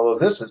old days, although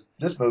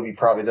this movie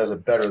probably does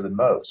it better than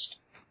most.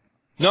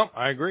 No,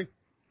 I agree.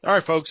 All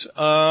right, folks,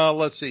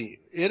 let's see.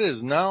 It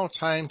is now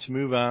time to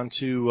move on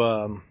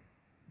to,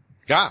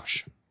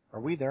 gosh, are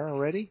we there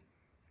already?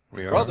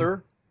 We are.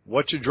 Brother,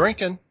 what you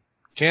drinking?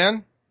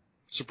 Ken,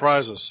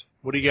 surprise us.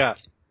 What do you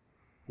got?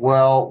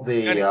 Well,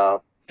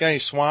 got any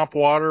swamp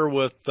water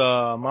with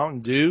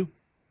Mountain Dew?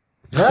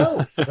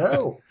 No.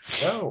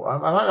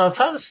 I'm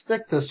trying to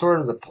stick to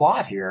sort of the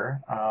plot here.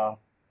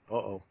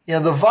 Uh-oh.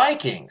 The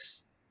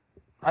Vikings.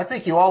 I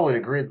think you all would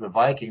agree that the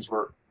Vikings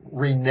were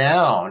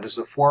renowned as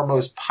the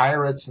foremost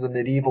pirates of the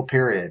medieval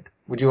period.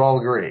 Would you all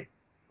agree?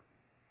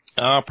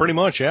 Pretty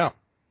much, yeah.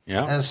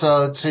 Yeah. And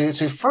so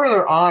to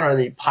further honor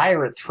the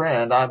pirate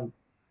trend, I'm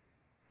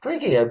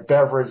drinking a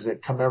beverage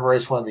that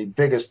commemorates one of the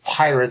biggest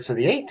pirates of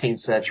the 18th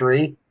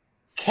century,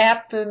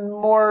 Captain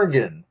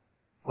Morgan,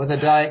 with a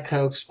Diet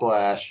Coke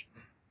splash.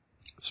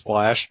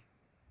 Splash.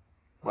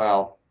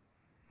 Well,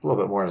 a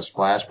little bit more than a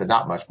splash, but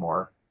not much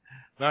more.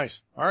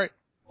 Nice. All right.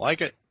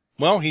 Like it.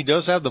 Well, he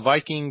does have the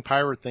Viking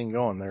pirate thing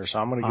going there, so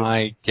I'm going to go.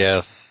 I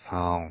guess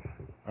I'll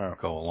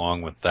go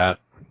along with that.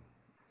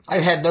 I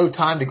had no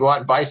time to go out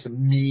and buy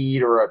some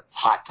mead or a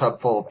hot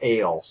tub full of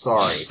ale.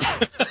 Sorry.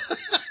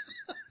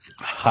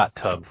 Hot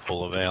tub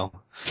full of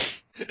ale.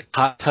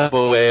 Hot tub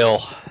of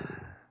ale.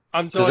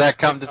 Does that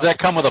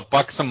come with a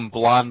buxom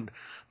blonde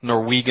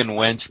Norwegian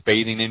wench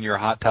bathing in your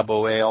hot tub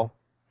of ale?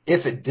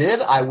 If it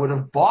did, I would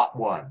have bought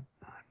one.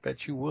 I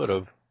bet you would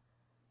have.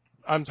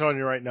 I'm telling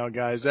you right now,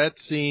 guys, that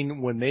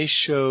scene when they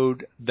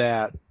showed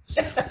that,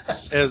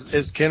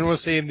 as Ken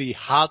was saying, the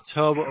hot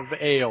tub of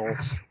ale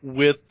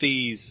with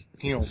these,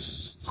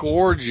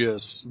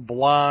 gorgeous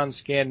blonde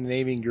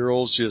Scandinavian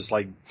girls just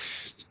like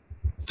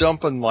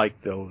dumping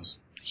like those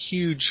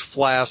huge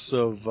flasks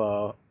of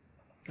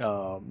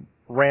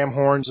ram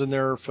horns in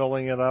there,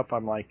 filling it up.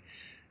 I'm like,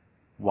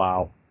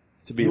 wow.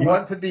 You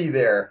want to be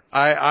there.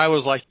 I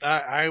was like,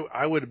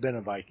 I would have been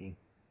a Viking.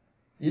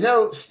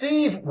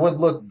 Steve would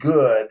look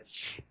good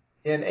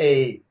in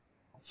a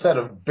set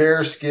of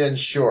bearskin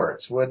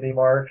shorts, wouldn't he,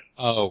 Mark?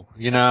 Oh,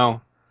 and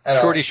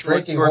shorty a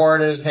drinking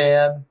horn in his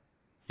hand.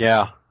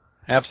 Yeah,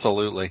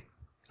 absolutely.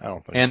 I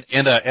don't think so.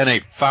 And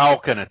a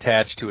falcon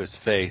attached to his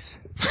face.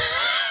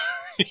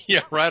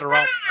 Yeah, right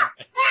around.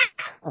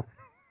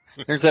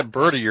 There's that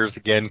bird of yours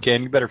again,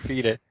 Ken. You better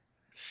feed it.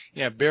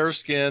 Yeah,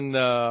 bearskin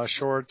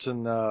shorts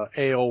and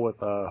ale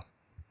with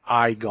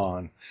eye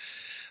gone.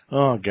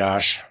 Oh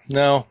gosh,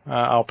 no,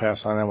 I'll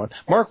pass on that one.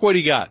 Mark, what do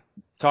you got?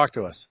 Talk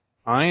to us.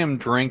 I am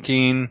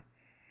drinking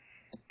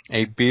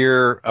a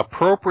beer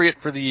appropriate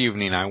for the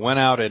evening. I went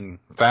out and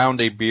found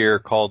a beer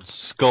called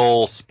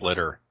Skull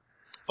Splitter.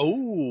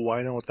 Oh,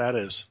 I know what that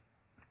is.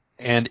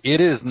 And it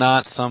is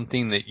not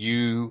something that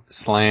you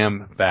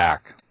slam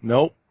back.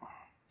 Nope.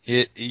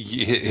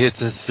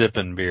 It's a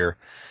sipping beer.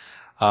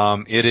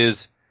 It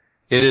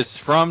is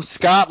from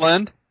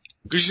Scotland.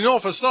 Because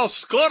if it's not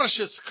Scottish,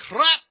 it's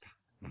crap.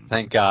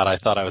 Thank God, I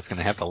thought I was going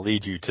to have to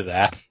lead you to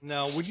that.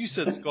 No, when you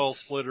said Skull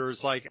Splitter,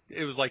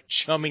 it was like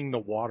chumming the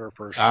water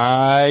for sure.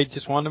 I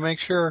just wanted to make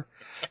sure.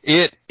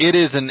 It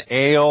is an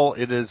ale.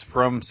 It is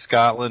from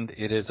Scotland.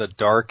 It is a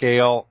dark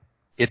ale.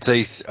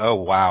 Oh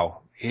wow.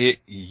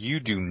 You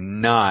do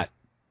not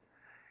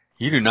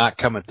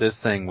come at this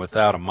thing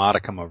without a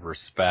modicum of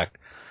respect.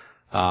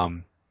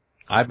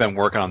 I've been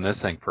working on this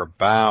thing for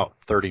about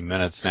 30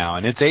 minutes now,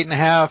 and it's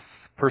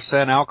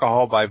 8.5%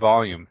 alcohol by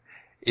volume.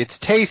 It's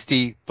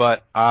tasty,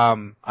 but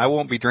I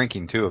won't be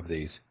drinking 2 of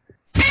these.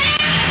 I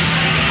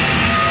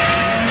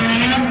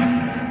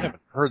haven't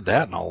heard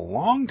that in a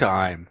long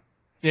time.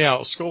 Yeah,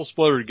 Skull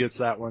Splitter gets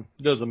that one.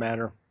 It doesn't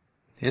matter.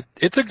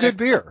 It's a good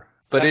beer,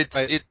 but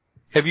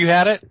have you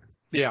had it?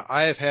 Yeah,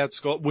 I have had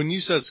when you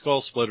said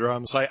Skull Splitter,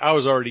 I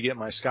was already getting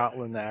my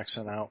Scotland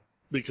accent out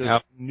because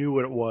I knew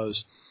what it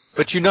was.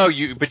 But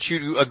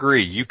you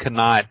agree, you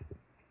cannot,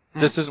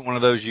 this isn't one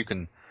of those you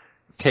can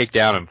take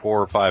down in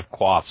 4 or 5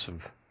 quaffs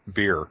of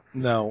beer.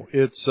 No,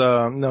 it's,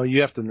 no,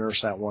 you have to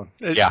nurse that one.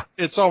 Yeah.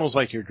 It's almost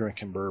like you're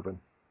drinking bourbon.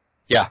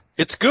 Yeah.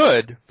 It's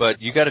good,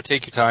 but you gotta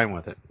take your time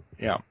with it.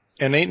 Yeah.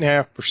 And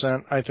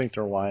 8.5%, I think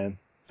they're lying.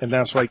 And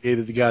that's why I gave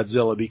it to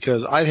Godzilla,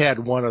 because I had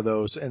one of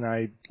those and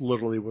I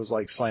literally was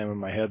like slamming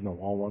my head in the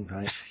wall one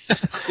time.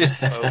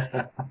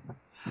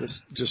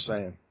 Just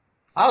saying.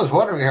 I was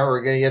wondering how we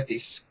were going to get the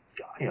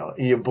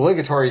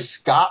obligatory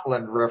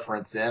Scotland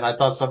reference in. I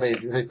thought somebody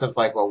would say something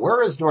like, well,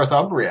 where is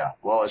Northumbria?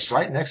 Well, it's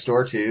right next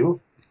door to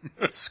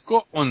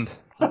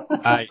Scotland.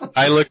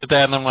 I looked at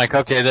that and I'm like,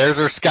 okay, there's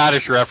our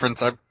Scottish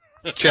reference. I've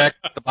checked.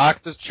 The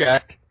box is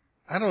checked.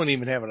 I don't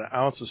even have an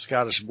ounce of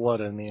Scottish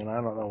blood in me, and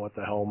I don't know what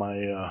the hell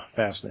my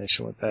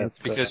fascination with that. It's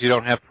because you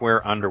don't have to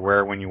wear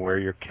underwear when you wear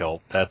your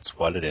kilt. That's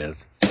what it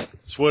is.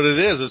 It's what it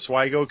is. It's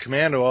why I go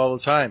commando all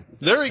the time.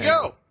 There you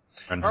go.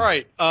 All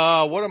right.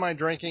 What am I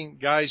drinking?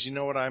 Guys, you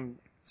know what I'm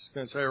just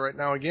going to say right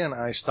now again.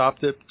 I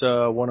stopped at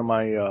one of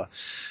my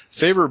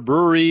favorite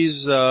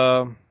breweries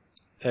at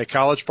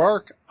College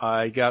Park.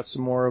 I got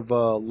some more of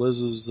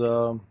Liz's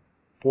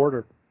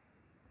porter.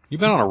 You've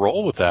been on a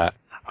roll with that.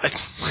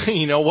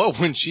 You know what?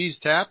 When she's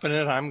tapping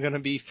it, I'm going to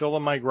be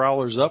filling my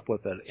growlers up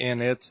with it.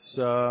 And it's,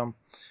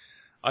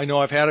 I know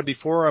I've had it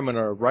before. I'm going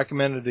to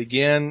recommend it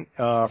again.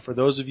 For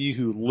those of you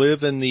who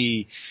live in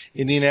the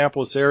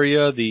Indianapolis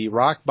area, the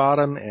Rock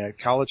Bottom at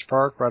College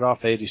Park, right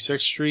off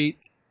 86th Street,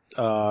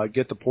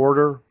 get the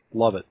porter.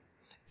 Love it.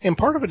 And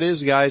part of it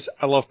is, guys,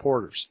 I love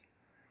porters.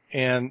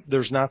 And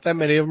there's not that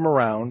many of them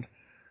around.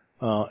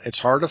 It's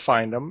hard to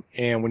find them.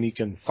 And when you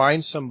can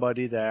find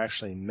somebody that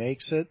actually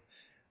makes it,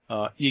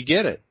 you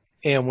get it.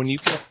 And when you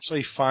can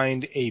actually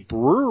find a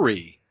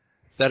brewery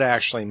that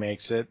actually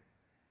makes it,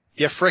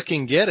 you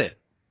frickin' get it.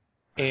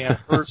 And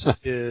hers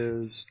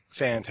is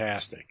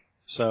fantastic.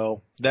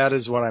 So that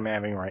is what I'm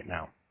having right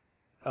now.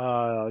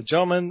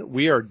 Gentlemen,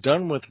 we are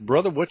done with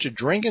Brother What You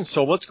Drinking,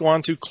 so let's go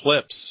on to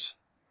clips,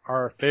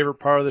 our favorite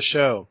part of the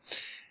show.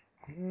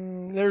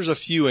 There's a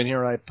few in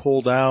here I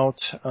pulled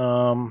out.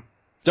 Don't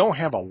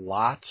have a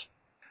lot,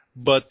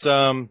 but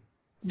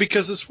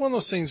because it's one of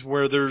those things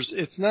where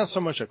it's not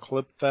so much a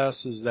clip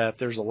fest as that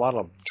there's a lot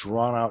of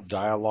drawn out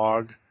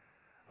dialogue.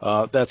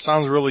 That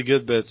sounds really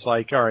good, but it's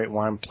like, all right,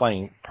 well, I'm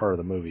playing part of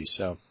the movie,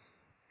 so.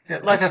 Yeah,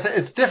 like I said,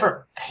 it's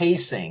different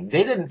pacing.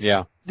 They didn't.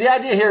 Yeah. The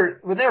idea here,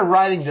 when they were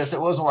writing this, it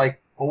wasn't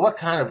like, well, what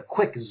kind of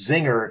quick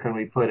zinger can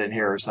we put in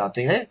here or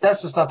something?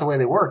 That's just not the way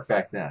they worked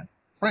back then.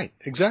 Right,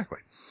 exactly.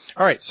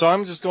 All right, so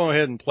I'm just going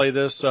ahead and play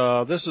this.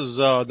 This is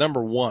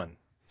number 1.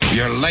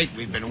 You're late.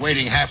 We've been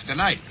waiting half the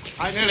night.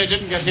 I nearly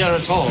didn't get here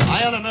at all.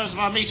 I owe nerves of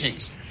our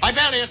meetings. I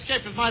barely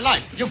escaped with my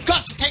life. You've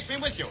got to take me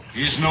with you.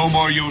 He's no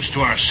more use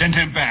to us. Send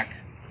him back.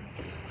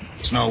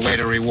 There's no way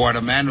to reward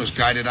a man who's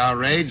guided our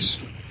raids.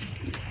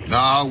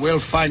 No, we'll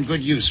find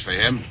good use for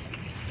him.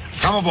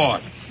 Come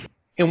aboard.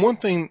 And one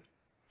thing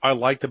I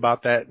liked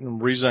about that, and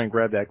the reason I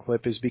grabbed that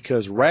clip, is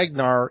because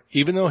Ragnar,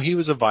 even though he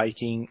was a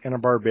Viking and a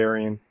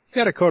barbarian, he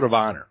had a code of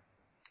honor.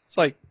 It's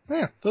like,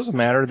 doesn't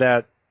matter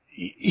that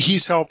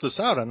he's helped us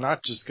out. I'm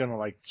not just going to,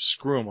 like,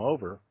 screw him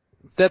over.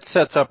 That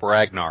sets up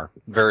Ragnar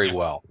very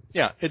well.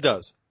 Yeah, it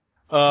does.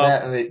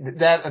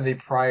 That and the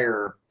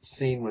prior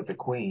scene with the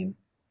Queen.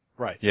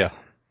 Right. Yeah.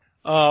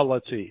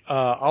 Let's see.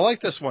 I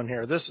like this one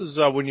here. This is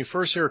when you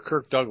first hear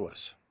Kirk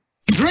Douglas.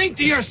 Drink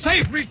to your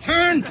safe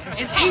return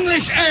in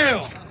English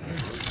ale.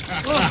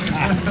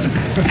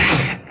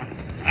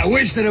 I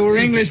wish that it were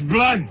English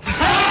blood.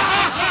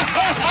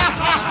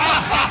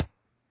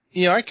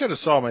 I could have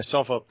saw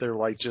myself up there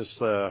like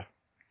just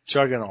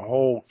chugging a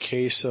whole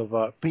case of,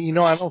 but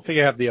I don't think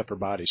I have the upper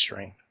body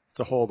strength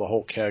to hold a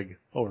whole keg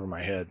over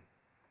my head.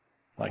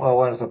 Well,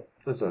 what is I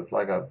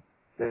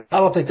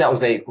don't think that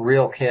was a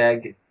real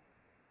keg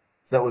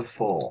that was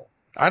full.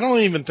 I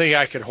don't even think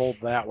I could hold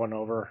that one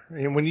over.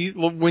 And when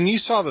you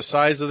saw the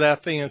size of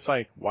that thing, it's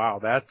like, wow,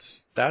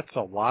 that's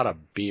a lot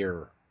of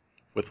beer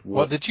with wood.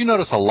 Well, did you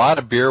notice a lot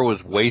of beer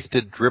was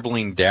wasted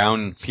dribbling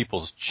down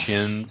people's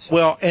chins?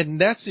 Well, and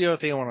that's the other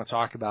thing I want to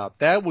talk about.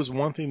 That was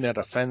one thing that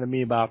offended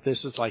me about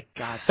this is like,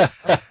 God,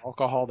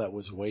 alcohol that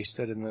was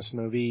wasted in this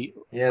movie.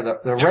 Yeah,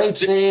 the rape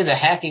scene, the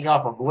hacking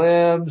off of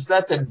limbs,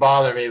 that didn't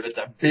bother me, but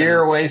the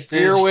beer wastage.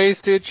 Beer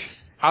wastage?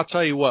 I'll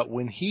tell you what,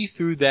 when he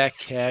threw that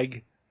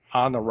keg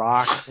on the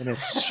rock and it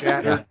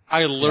shattered,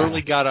 I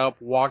literally got up,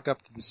 walked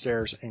up the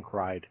stairs, and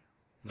cried.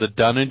 The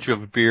dunnage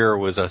of beer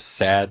was a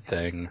sad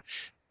thing.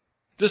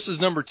 This is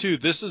number 2.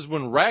 This is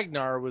when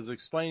Ragnar was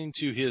explaining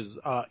to his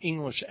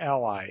English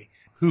ally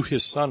who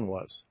his son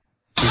was.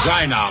 He's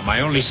Einar,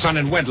 my only son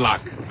in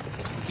wedlock.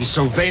 He's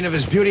so vain of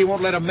his beauty, he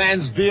won't let a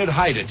man's beard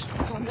hide it.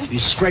 He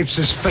scrapes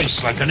his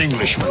face like an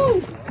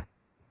Englishman.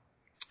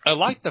 I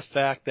like the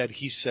fact that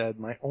he said,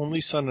 my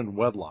only son in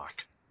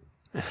wedlock.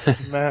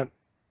 Man,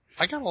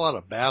 I got a lot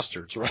of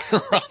bastards right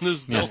around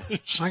this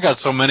village. I got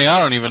so many, I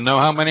don't even know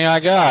how many I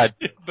got.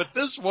 But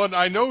this one,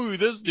 I know who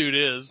this dude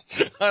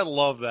is. I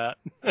love that.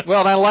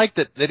 Well, and I like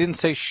that they didn't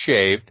say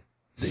shaved.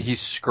 He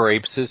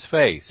scrapes his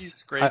face. He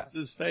scrapes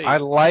his face. I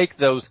like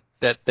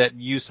that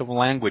use of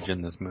language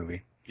in this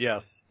movie.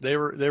 Yes, they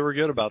were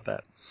good about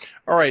that.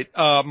 All right,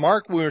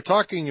 Mark, we were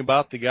talking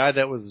about the guy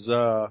that was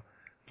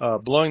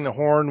blowing the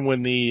horn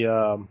when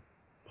the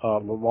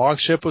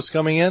longship was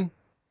coming in.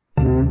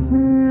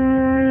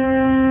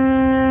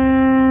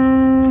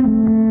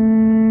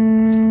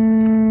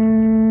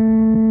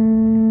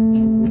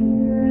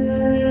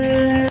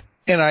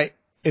 And I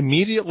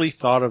immediately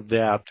thought of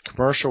that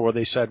commercial where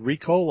they said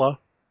Ricola.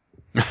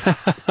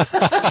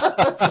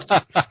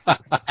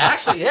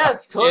 Actually, yeah,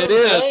 it's totally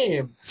the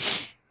same.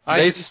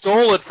 They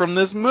stole it from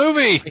this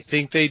movie. I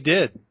think they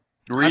did.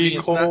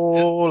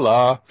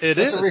 Ricola. It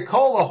is. The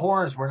Ricola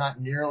horns were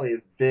not nearly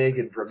as big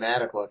and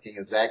dramatic looking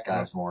as that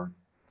guy's horn.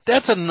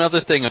 That's another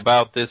thing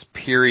about this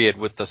period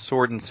with the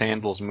Sword and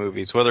Sandals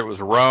movies, whether it was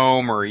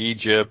Rome or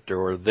Egypt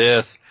or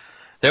this.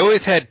 They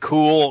always had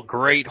cool,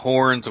 great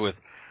horns with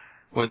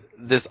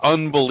this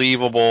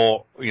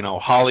unbelievable,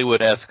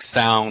 Hollywood-esque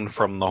sound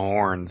from the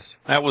horns.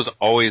 That was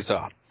always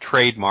a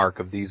trademark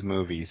of these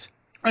movies.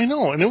 I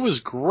know, and it was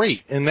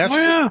great. And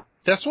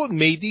that's what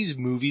made these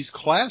movies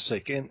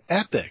classic and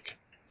epic.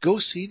 Go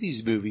see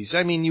these movies.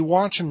 I mean, you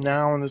watch them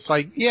now and it's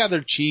like, yeah,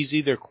 they're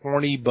cheesy, they're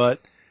corny,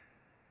 but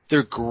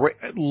they're great.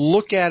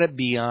 Look at it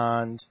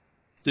beyond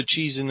the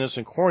cheesiness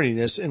and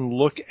corniness and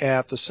look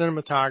at the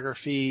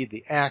cinematography,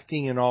 the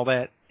acting and all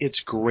that.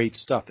 It's great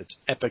stuff. It's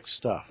epic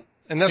stuff.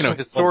 And that's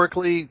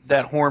historically,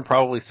 that horn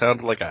probably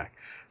sounded like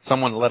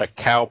someone let a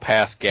cow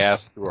pass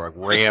gas through a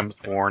ram's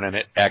horn and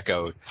it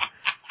echoed.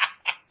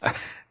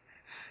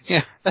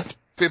 Yeah,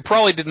 it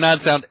probably did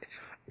not sound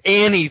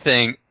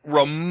anything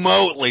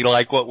remotely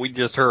like what we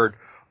just heard.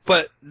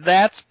 But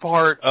that's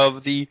part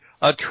of the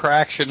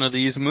attraction of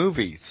these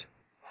movies.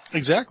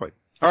 Exactly.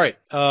 All right,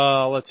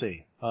 let's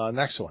see.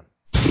 Next one.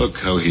 Look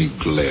how he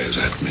glares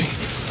at me.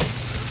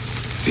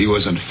 If he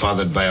wasn't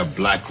fathered by a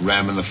black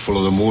ram in the full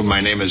of the moon, my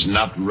name is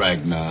not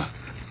Ragnar.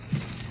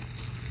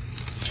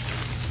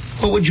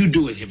 What would you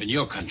do with him in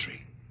your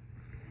country?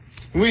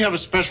 We have a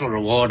special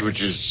reward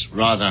which is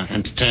rather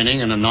entertaining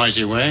in a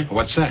noisy way.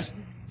 What's that?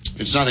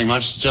 It's nothing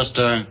much, just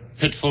a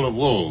pit full of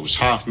wolves,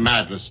 half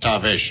mad with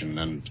starvation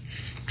and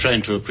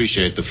trained to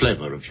appreciate the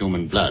flavor of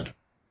human blood.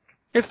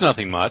 It's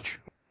nothing much.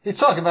 He's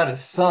talking about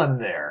his son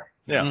there.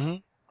 Yeah. Mm-hmm.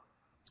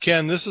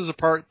 Ken, this is a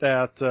part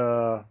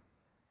that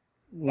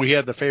we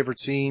had the favorite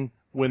scene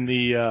when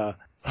the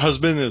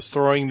husband is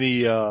throwing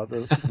the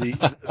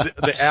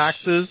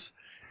axes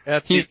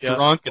at the... He's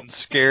drunk and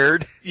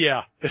scared.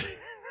 Yeah.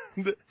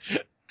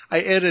 I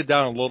edited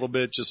down a little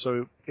bit just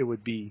so it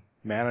would be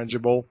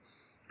manageable.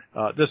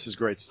 This is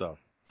great stuff.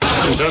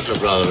 It does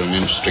look rather an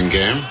interesting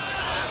game.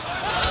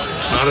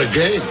 It's not a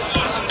game.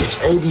 It's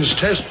Odin's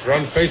test for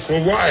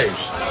unfaithful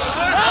wives.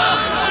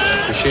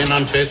 Is she an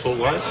unfaithful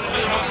wife?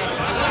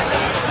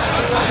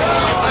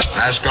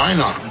 Ask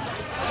Einar.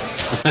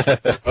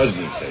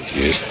 Husband says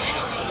she is.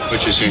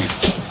 Which is he?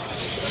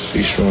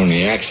 He's throwing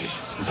the axes.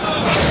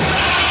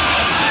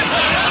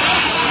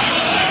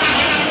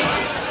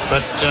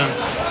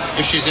 But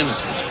if she's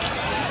innocent.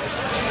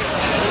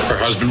 Her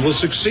husband will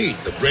succeed.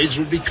 The braids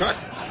will be cut.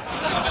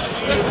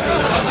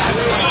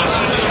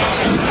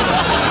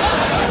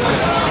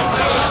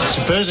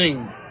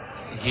 Supposing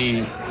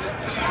he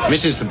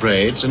misses the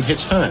braids and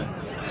hits her.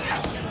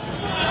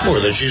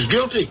 Well, then she's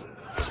guilty.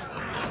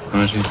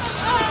 I see.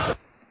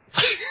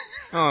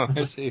 Oh,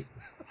 I see.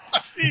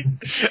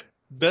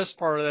 Best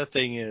part of that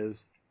thing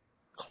is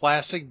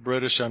classic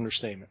British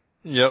understatement.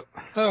 Yep.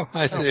 Oh,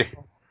 I see.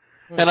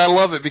 And I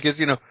love it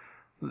because,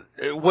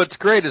 what's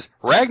great is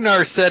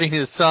Ragnar setting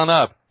his son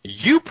up.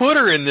 You put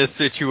her in this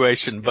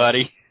situation,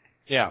 buddy.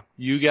 Yeah,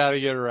 you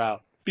gotta get her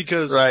out.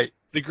 Because Right.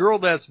 the girl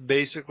that's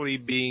basically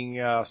being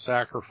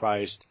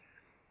sacrificed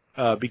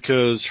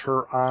because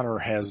her honor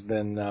has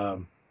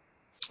been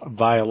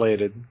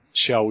violated,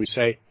 shall we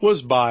say,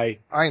 was by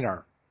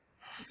Einar.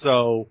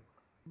 So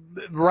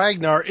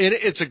Ragnar,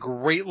 it's a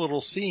great little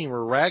scene where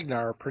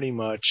Ragnar pretty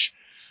much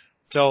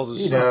tells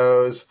his son,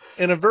 knows.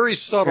 in a very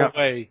subtle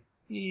way,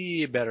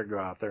 you better go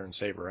out there and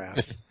save her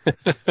ass.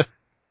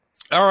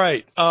 All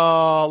right,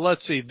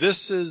 let's see.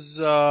 This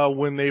is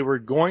when they were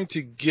going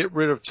to get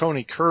rid of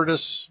Tony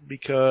Curtis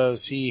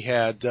because he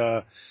had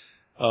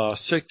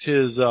sicked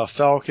his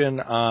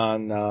falcon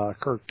on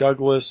Kirk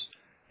Douglas,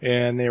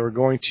 and they were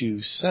going to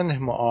send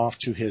him off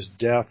to his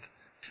death.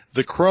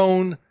 The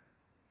crone,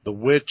 the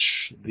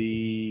witch,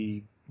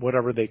 the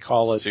whatever they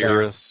call it,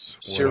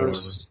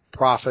 Cirrus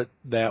prophet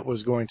that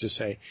was going to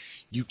say,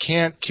 you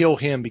can't kill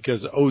him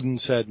because Odin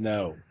said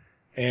no.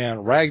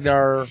 And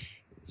Ragnar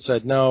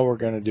said, no, we're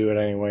going to do it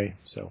anyway.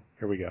 So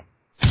here we go.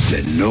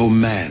 That no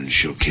man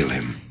shall kill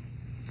him.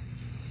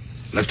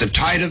 Let the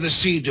tide of the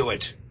sea do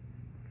it.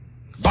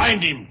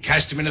 Bind him,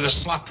 cast him into the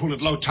slop pool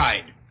at low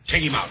tide.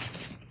 Take him out.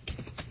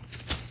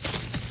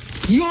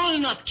 You'll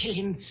not kill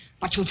him,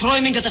 but you'll throw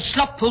him into the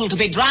slop pool to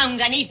be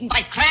drowned and eaten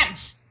by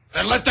crabs.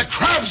 Then let the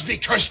crabs be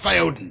cursed by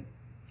Odin.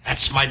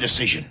 That's my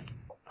decision.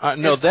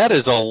 No, that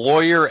is a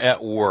lawyer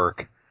at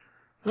work.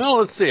 Well,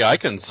 let's see. I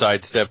can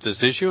sidestep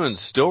this issue and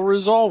still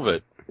resolve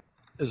it.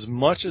 As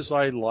much as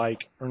I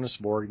like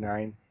Ernest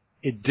Borgnine,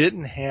 it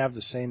didn't have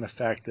the same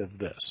effect of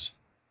this.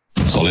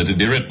 So let it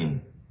be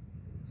written.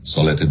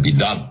 So let it be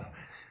done.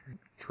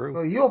 True.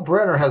 Well, Yul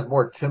Brynner has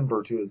more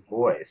timbre to his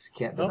voice.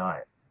 Can't deny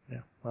it.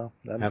 Yeah, well,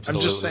 Absolutely.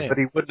 I'm just saying. But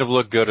he wouldn't have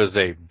looked good as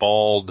a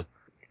bald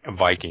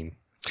Viking.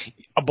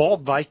 A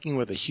bald Viking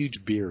with a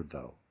huge beard,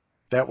 though.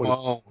 That would.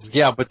 Well,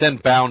 yeah, but then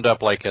bound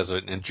up like as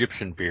an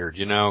Egyptian beard,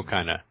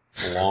 kind of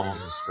long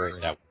and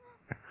straight out.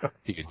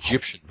 The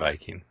Egyptian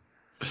Viking.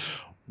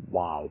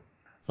 Wow.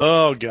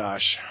 Oh,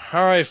 gosh.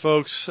 All right,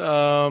 folks.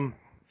 That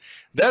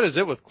is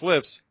it with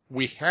clips.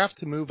 We have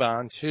to move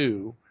on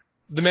to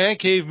the Man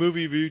Cave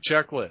Movie Review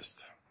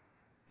Checklist.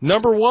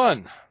 Number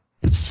 1.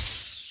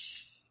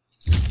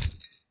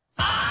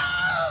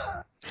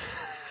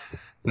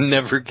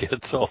 Never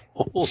gets old.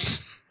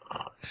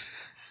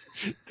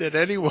 Did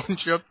anyone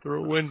jump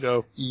through a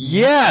window?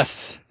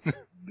 Yes!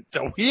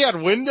 We had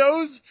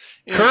windows?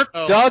 Kirk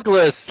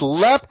Douglas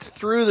leapt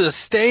through the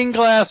stained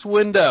glass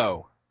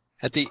window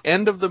at the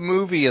end of the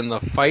movie in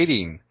the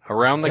fighting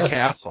around the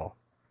castle.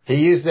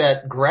 He used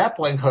that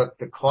grappling hook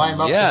to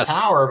climb up the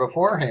tower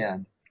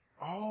beforehand.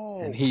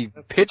 Oh. And he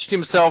pitched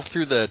himself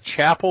through the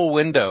chapel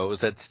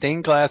windows, that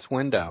stained glass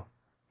window,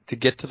 to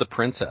get to the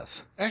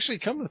princess. Actually,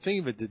 come to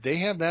think of it, did they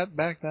have that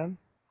back then?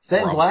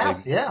 Stained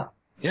glass? Yeah.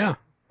 Yeah.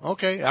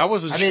 Okay, I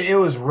wasn't sure. I mean, it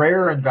was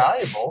rare and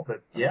valuable,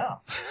 but yeah.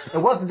 It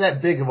wasn't that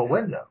big of a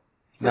window.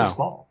 Very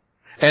small.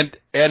 And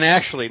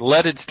actually,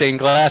 leaded stained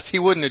glass, he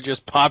wouldn't have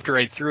just popped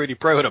right through it. He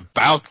probably would have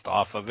bounced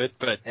off of it,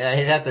 but... Yeah,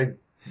 he'd have to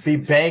be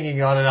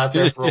banging on it out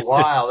there for a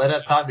while. They'd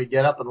have time to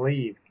get up and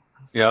leave.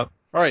 Yep.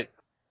 All right.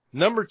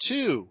 Number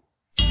 2.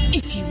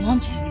 If you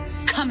want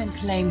him, come and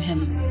claim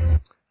him.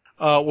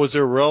 Was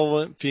there a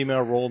relevant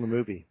female role in the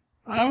movie?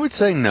 I would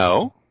say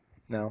no.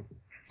 No.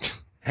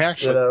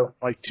 Actually,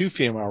 like 2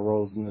 female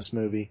roles in this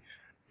movie.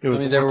 It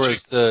was there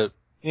was the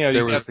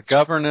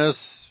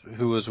governess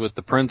who was with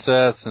the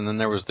princess, and then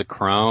there was the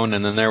crone,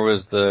 and then there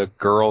was the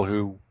girl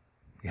who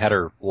had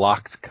her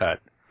locks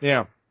cut.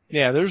 Yeah.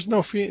 Yeah, there's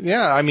no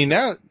I mean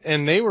that,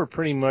 and they were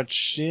pretty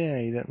much,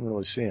 you didn't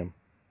really see them.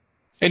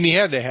 And you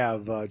had to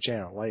have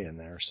Janet Leigh in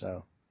there,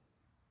 so.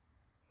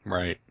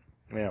 Right.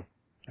 Yeah,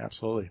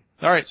 absolutely.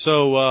 All right,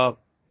 so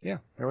there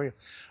we go.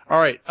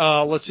 All right,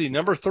 let's see,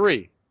 number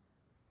 3.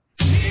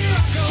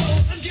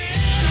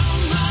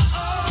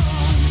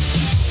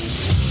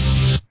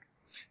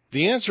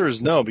 The answer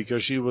is no,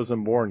 because she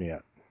wasn't born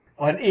yet.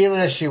 And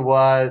even if she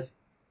was,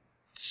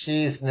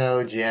 she's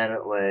no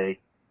Janet Leigh.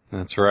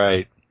 That's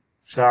right.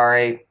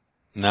 Sorry.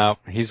 No,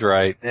 he's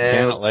right. No,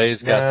 Janet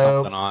Leigh's got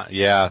something on.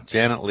 Yeah,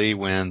 Janet Leigh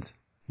wins.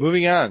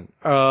 Moving on.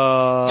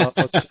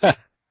 Let's see.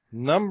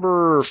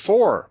 Number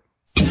 4.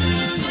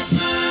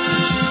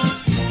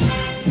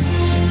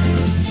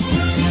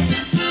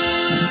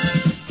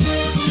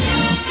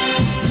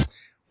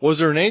 Was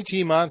there an AT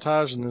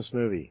montage in this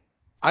movie?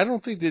 I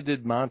don't think they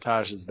did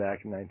montages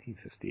back in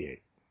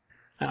 1958.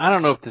 I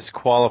don't know if this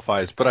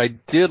qualifies, but I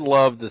did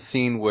love the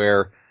scene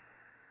where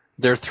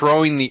they're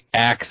throwing the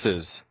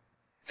axes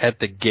at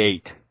the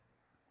gate,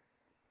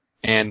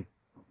 and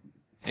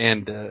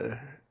then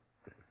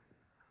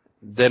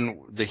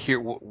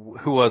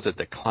who was it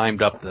that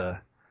climbed up the?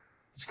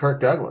 It's Kirk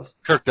Douglas.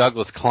 Kirk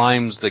Douglas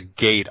climbs the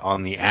gate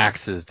on the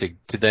axes to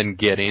then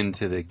get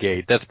into the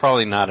gate. That's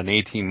probably not an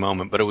 18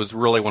 moment, but it was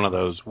really one of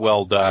those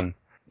well done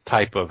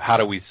type of how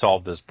do we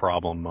solve this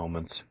problem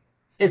moments.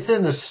 It's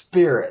in the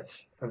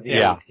spirit of the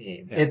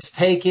A-Team. Yeah. It's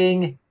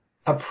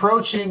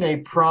approaching a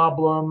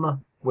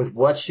problem with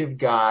what you've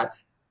got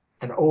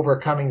and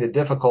overcoming the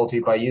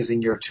difficulty by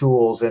using your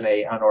tools in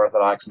a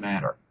unorthodox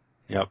manner.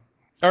 Yep.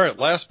 All right,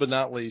 last but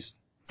not least.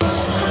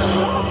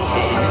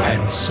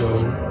 And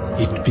so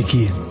it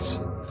begins.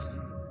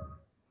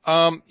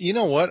 You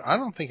know what? I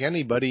don't think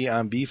anybody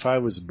on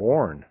B5 was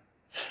born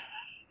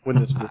when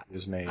this movie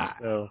was made.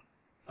 So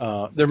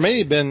there may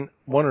have been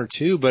 1 or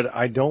 2, but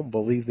I don't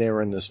believe they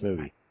were in this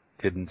movie.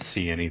 Didn't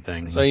see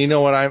anything. So you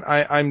know what?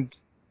 I'm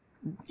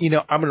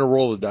going to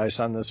roll the dice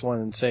on this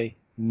one and say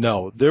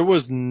no. There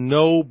was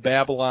no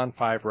Babylon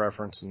 5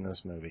 reference in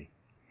this movie,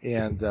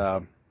 and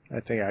I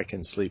think I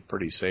can sleep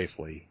pretty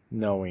safely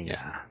knowing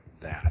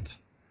that.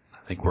 I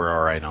think we're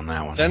all right on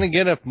that one. Then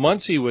again, if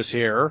Muncie was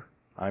here,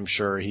 I'm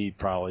sure he'd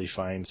probably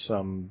find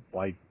some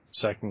like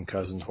second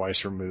cousin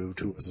twice removed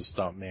who was a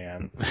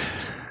stuntman.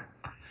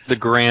 The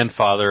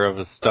grandfather of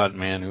a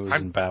stuntman who was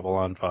in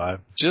Babylon 5.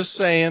 Just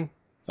saying.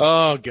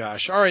 Oh,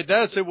 gosh. All right,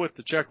 that's it with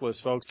the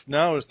checklist, folks.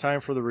 Now it's time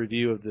for the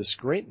review of this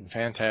great and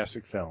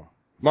fantastic film.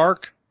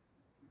 Mark,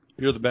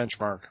 you're the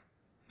benchmark.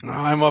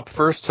 I'm up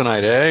first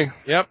tonight, eh?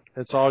 Yep,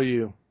 it's all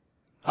you.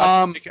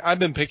 I've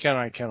been picking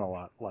on Ken a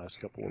lot the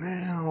last couple of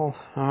weeks. Well,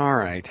 all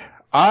right.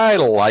 I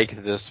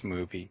like this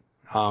movie.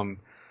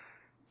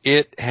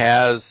 It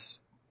has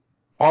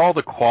all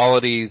the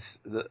qualities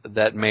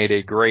that made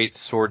a great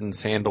sword and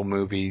sandal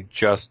movie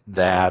just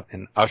that,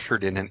 and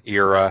ushered in an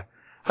era.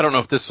 I don't know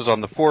if this was on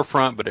the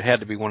forefront, but it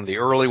had to be one of the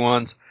early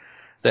ones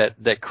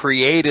that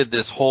created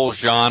this whole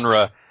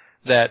genre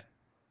that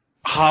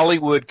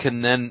Hollywood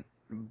can then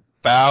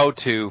bow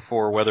to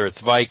for whether it's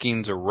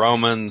Vikings or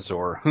Romans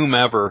or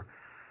whomever,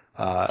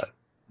 and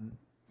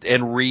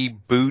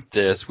reboot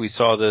this. We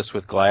saw this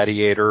with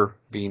Gladiator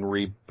being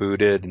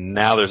rebooted, and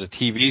now there's a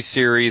TV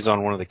series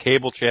on one of the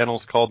cable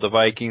channels called The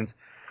Vikings.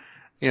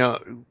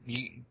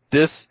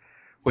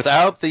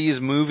 Without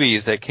these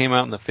movies that came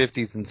out in the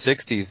 50s and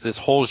 60s, this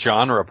whole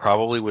genre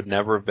probably would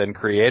never have been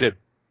created.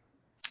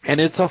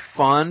 And it's a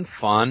fun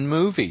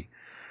movie.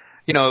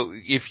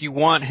 If you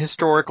want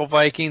historical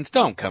Vikings,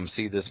 don't come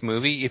see this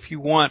movie. If you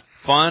want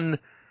fun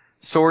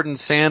sword and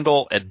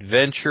sandal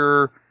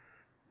adventure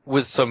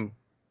with some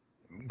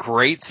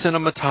great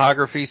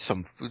cinematography,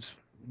 some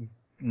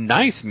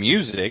nice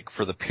music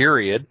for the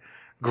period,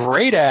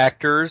 great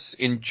actors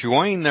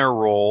enjoying their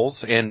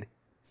roles and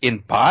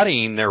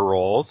embodying their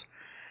roles,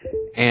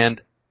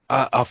 and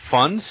a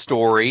fun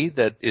story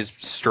that is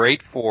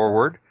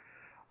straightforward,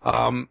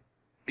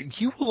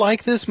 you will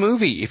like this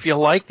movie. If you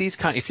like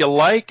if you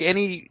like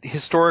any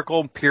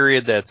historical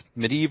period that's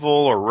medieval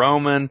or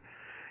Roman,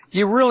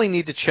 you really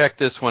need to check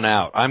this one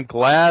out. I'm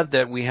glad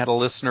that we had a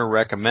listener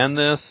recommend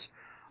this.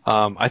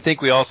 I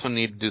think we also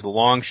need to do the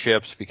long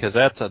ships because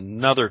that's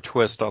another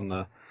twist on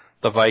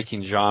the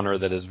Viking genre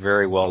that is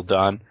very well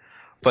done.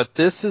 But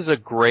this is a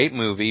great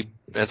movie.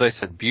 As I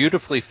said,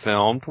 beautifully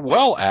filmed,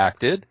 well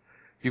acted.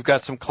 You've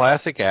got some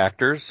classic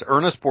actors.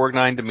 Ernest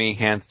Borgnine, to me,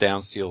 hands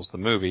down steals the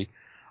movie.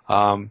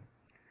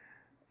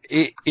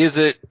 Is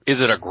it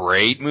a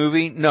great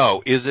movie?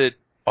 No. Is it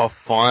a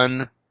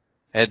fun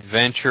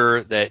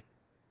adventure that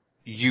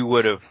you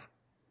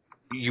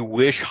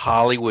wish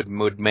Hollywood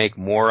would make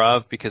more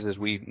of? Because as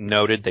we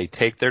noted, they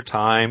take their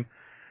time.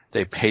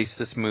 They pace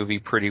this movie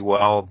pretty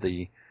well.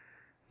 The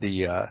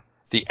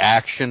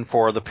action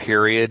for the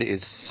period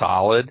is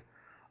solid.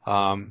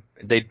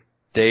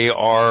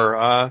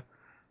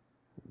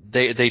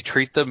 they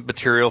treat the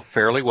material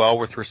fairly well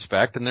with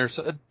respect, and there's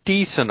a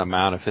decent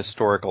amount of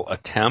historical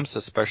attempts,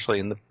 especially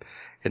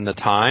in the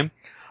time.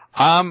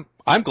 I'm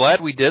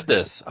glad we did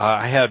this.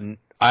 I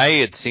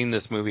had seen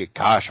this movie,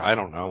 gosh, I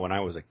don't know, when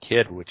I was a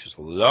kid, which is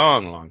a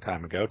long, long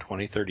time ago,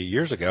 20, 30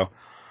 years ago.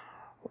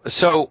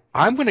 So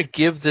I'm going to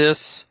give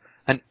this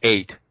an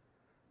 8.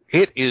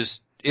 It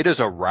is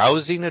a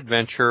rousing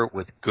adventure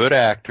with good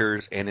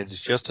actors, and it is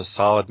just a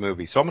solid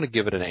movie. So I'm going to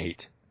give it an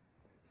 8.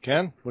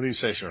 Ken, what do you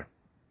say, sir?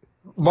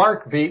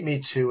 Mark beat me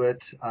to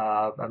it.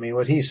 I mean,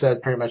 what he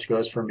said pretty much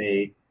goes for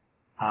me.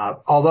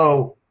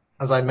 Although,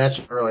 as I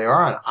mentioned earlier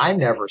on, I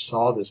never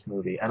saw this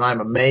movie, and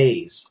I'm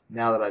amazed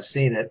now that I've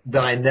seen it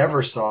that I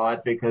never saw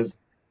it, because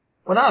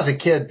when I was a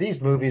kid,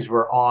 these movies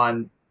were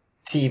on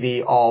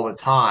TV all the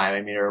time.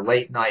 I mean, they're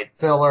late night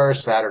filler,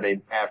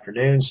 Saturday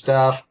afternoon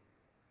stuff.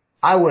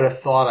 I would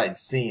have thought I'd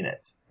seen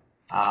it.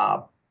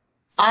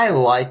 I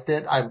liked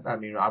it. I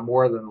mean, I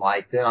more than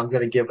liked it. I'm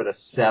going to give it a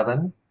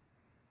 7.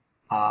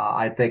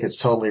 I think it's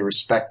totally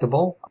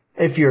respectable.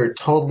 If you're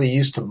totally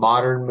used to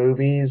modern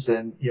movies,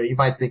 and you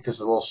might think this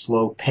is a little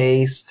slow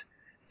paced,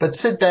 but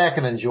sit back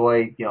and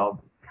enjoy. Again,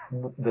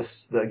 the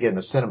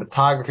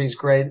cinematography is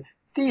great,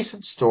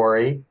 decent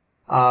story,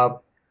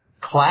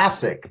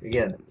 classic.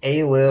 Again,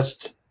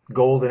 A-list,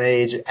 golden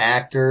age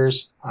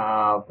actors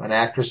and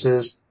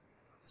actresses,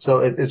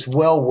 so it's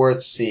well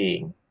worth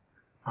seeing.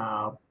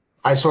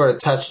 I sort of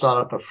touched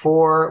on it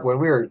before when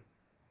we were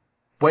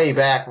way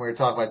back when we were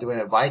talking about doing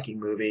a Viking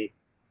movie.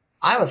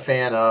 I'm a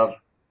fan of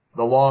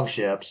the long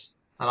ships,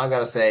 and I've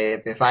got to say,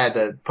 if I had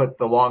to put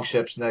the long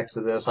ships next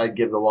to this, I'd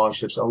give the long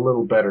ships a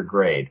little better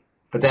grade.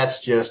 But that's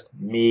just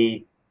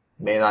me.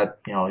 May not,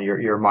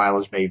 your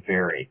mileage may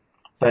vary.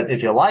 But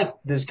if you like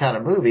this kind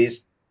of movies,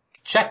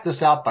 check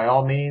this out by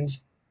all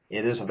means.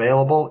 It is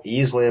available,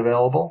 easily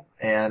available,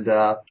 and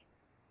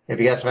if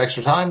you got some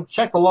extra time,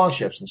 check the long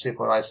ships and see if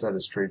what I said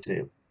is true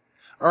too.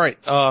 All right,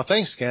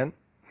 thanks, Ken.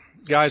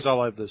 Guys, I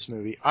love this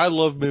movie. I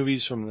love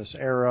movies from this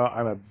era.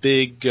 I'm a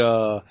big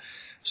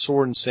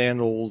Sword and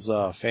Sandals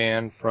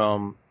fan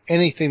from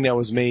anything that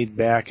was made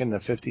back in the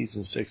 50s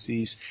and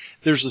 60s.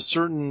 There's a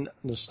certain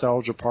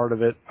nostalgia part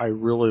of it I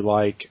really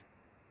like.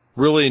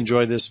 Really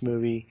enjoy this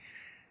movie.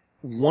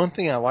 One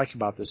thing I like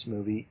about this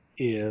movie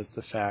is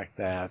the fact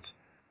that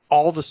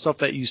all the stuff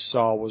that you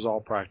saw was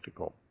all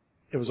practical.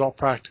 It was all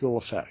practical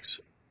effects.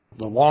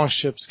 The long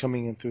ships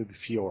coming in through the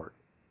fjord.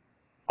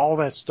 All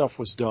that stuff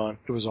was done.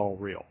 It was all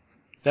real.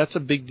 That's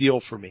a big deal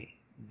for me.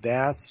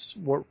 That's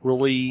what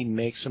really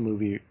makes a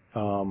movie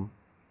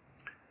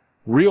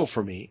real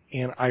for me,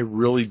 and I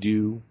really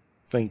do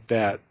think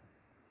that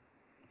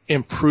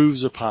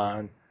improves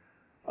upon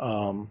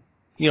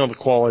the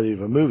quality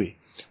of a movie.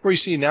 Where you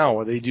see now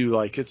where they do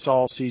like it's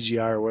all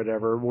CGI or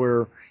whatever,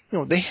 where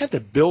they had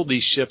to build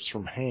these ships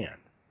from hand.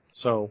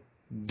 So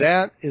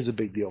that is a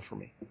big deal for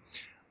me.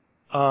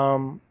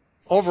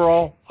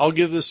 Overall, I'll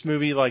give this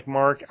movie, like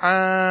Mark,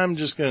 I'm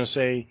just going to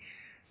say,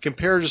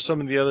 compared to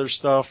some of the other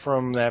stuff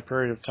from that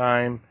period of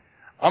time,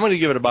 I'm going to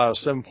give it about a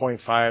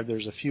 7.5.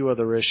 There's a few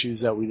other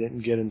issues that we didn't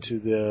get into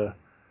the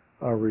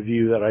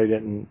review that I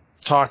didn't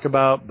talk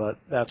about, but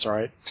that's all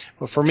right.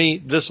 But for me,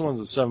 this one's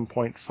a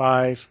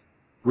 7.5.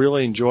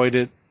 Really enjoyed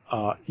it.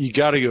 You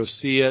got to go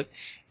see it.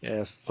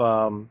 If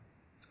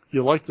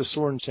you like the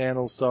Sword and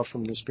Sandals stuff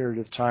from this period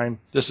of time,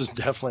 this is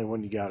definitely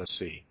one you got to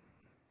see.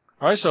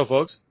 All right, so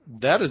folks,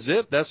 that is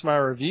it. That's my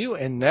review,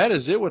 and that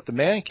is it with the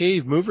Man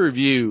Cave Movie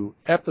Review,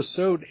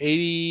 episode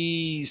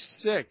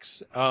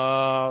 86.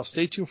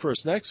 Stay tuned for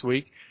us next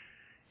week,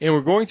 and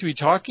we're going to be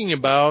talking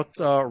about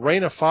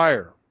Reign of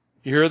Fire.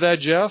 You hear that,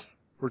 Jeff?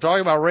 We're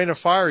talking about Reign of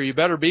Fire. You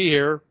better be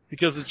here,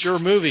 because it's your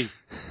movie.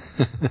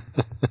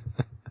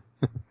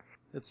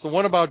 It's the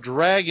one about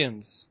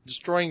dragons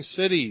destroying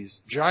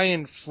cities,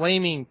 giant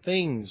flaming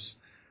things,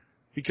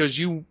 because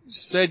you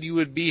said you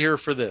would be here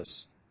for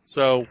this.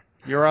 So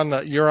you're on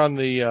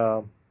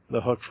the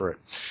hook for it.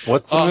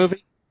 What's the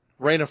movie?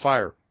 Reign of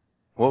Fire.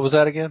 What was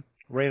that again?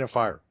 Reign of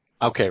Fire.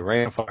 Okay,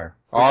 Reign of Fire.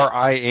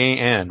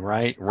 R-I-A-N,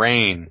 right?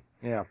 Rain.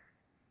 Yeah.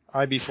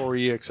 I before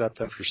E, except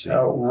after C.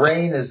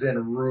 Reign is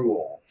in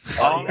rule.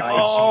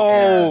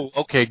 Oh,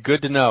 okay,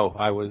 good to know.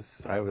 I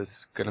was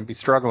going to be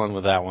struggling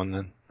with that one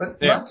then.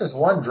 But not just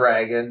one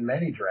dragon,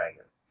 many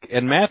dragons.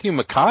 And Matthew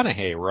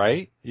McConaughey,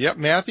 right? Yep,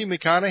 Matthew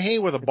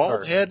McConaughey with a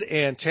bald head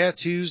and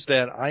tattoos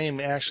that I am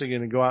actually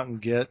going to go out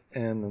and get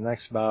in the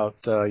next about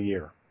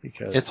year.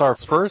 Because it's our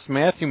first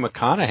Matthew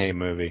McConaughey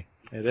movie.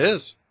 It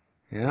is.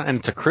 Yeah, and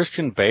it's a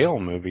Christian Bale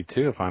movie,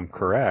 too, if I'm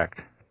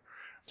correct.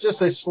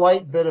 Just a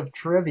slight bit of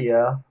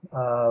trivia,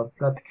 not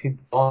to keep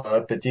on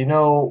it, but do you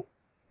know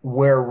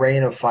where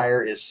Reign of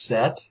Fire is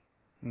set?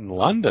 In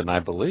London, I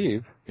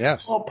believe.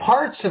 Yes. Well,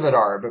 parts of it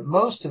are, but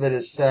most of it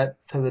is set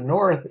to the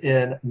north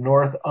in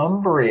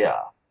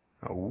Northumbria.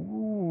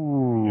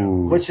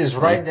 Ooh. Which is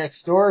right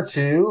next door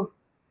to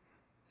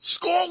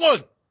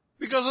Scotland!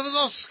 Because if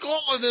it's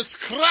Scotland, it's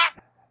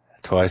crap!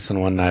 Twice in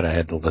one night I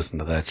had to listen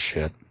to that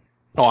shit.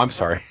 Oh, I'm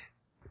sorry.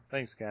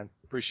 Thanks, Ken.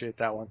 Appreciate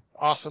that one.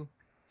 Awesome.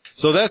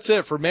 So that's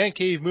it for Man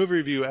Cave Movie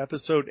Review,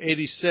 episode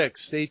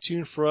 86. Stay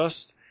tuned for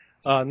us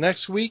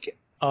next week,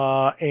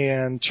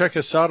 and check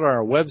us out on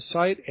our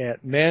website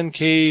at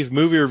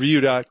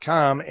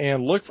mancavemoviereview.com,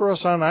 and look for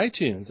us on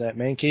iTunes at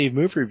Man Cave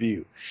Movie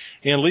Review.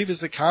 And leave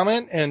us a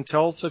comment and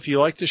tell us if you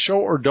like the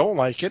show or don't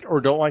like it,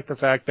 or don't like the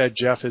fact that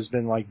Jeff has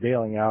been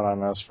bailing out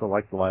on us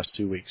for the last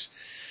 2 weeks.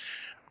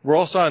 We're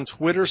also on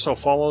Twitter, so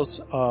follow us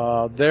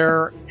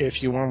there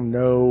if you want to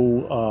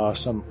know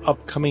some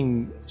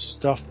upcoming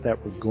stuff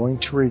that we're going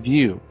to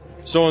review.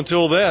 So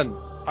until then,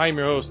 I'm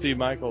your host, Steve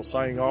Michael,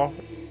 signing off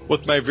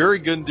with my very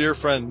good and dear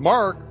friend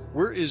Mark.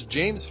 Where is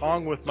James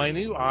Hong with my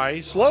new eye,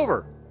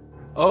 Slover?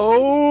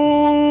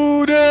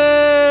 Odin!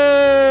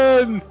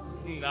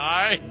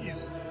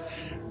 Nice.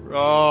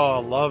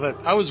 Oh, love it.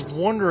 I was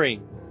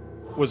wondering,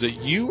 was it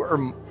you or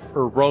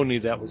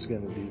Roni that was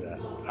going to do that?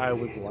 I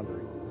was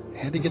wondering.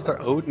 Had to get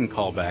their Odin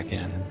call back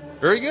in.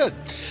 Very good.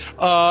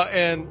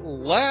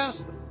 And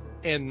last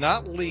and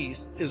not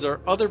least is our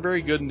other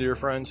very good and dear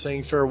friend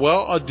saying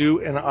farewell, adieu,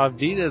 and auf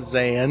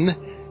Wiedersehen.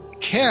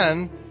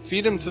 Ken,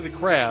 feed him to the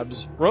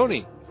crabs.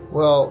 Roni.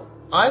 Well,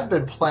 I've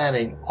been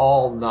planning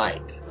all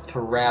night to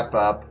wrap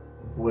up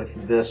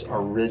with this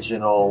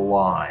original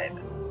line.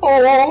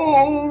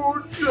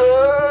 Oh,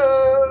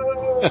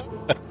 no!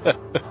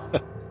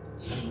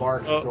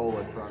 Mark stole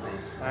it from me.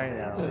 I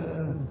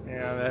know.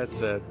 Yeah,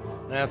 that's it.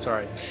 That's all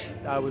right.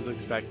 I was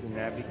expecting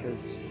that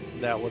because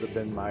that would have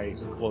been my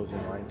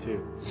closing line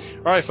too.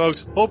 All right,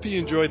 folks. Hope you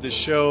enjoyed the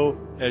show.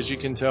 As you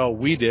can tell,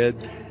 we did.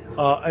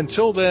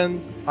 Until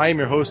then, I am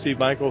your host, Steve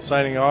Michael,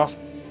 signing off.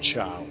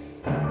 Ciao.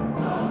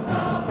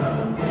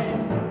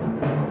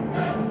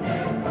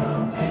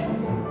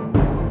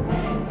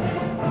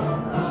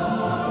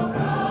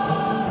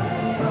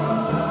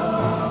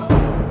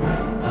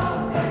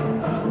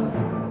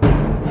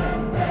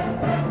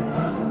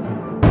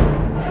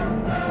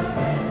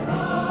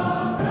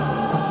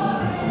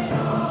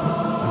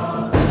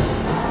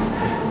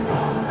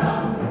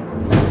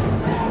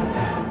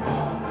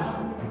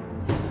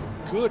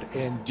 Good.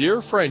 And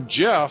dear friend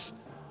Jeff,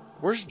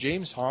 where's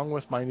James Hong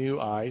with my new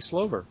eye,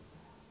 Slover?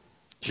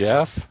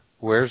 Jeff,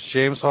 where's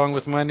James Hong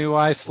with my new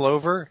eye,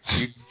 Slover?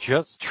 You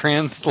just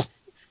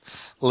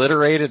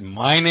transliterated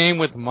my name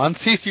with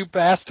Muncie's, you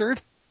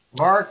bastard.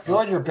 Mark, go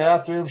in your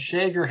bathroom,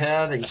 shave your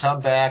head, and come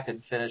back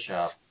and finish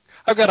up.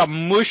 I've got to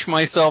mush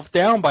myself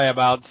down by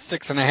about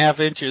 6.5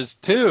 inches,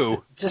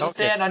 too. Just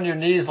stand on your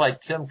knees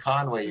like Tim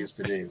Conway used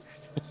to do.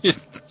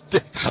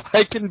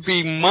 I can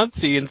be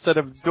Muncie instead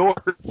of Dorf.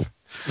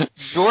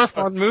 Dorf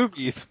on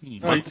movies.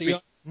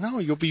 Muncie. No,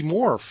 you'll be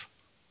Morph.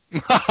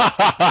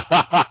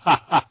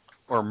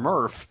 Or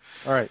Murph.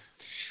 All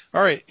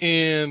right.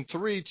 In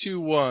 3,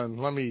 2, 1.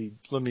 Let me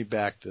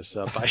back this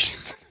up.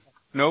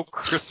 No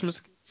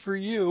Christmas for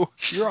you.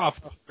 You're off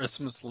the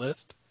Christmas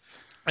list.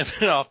 I've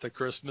been off the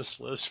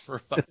Christmas list for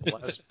about the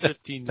last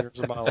 15 years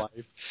of my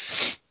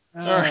life.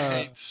 All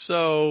right.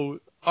 So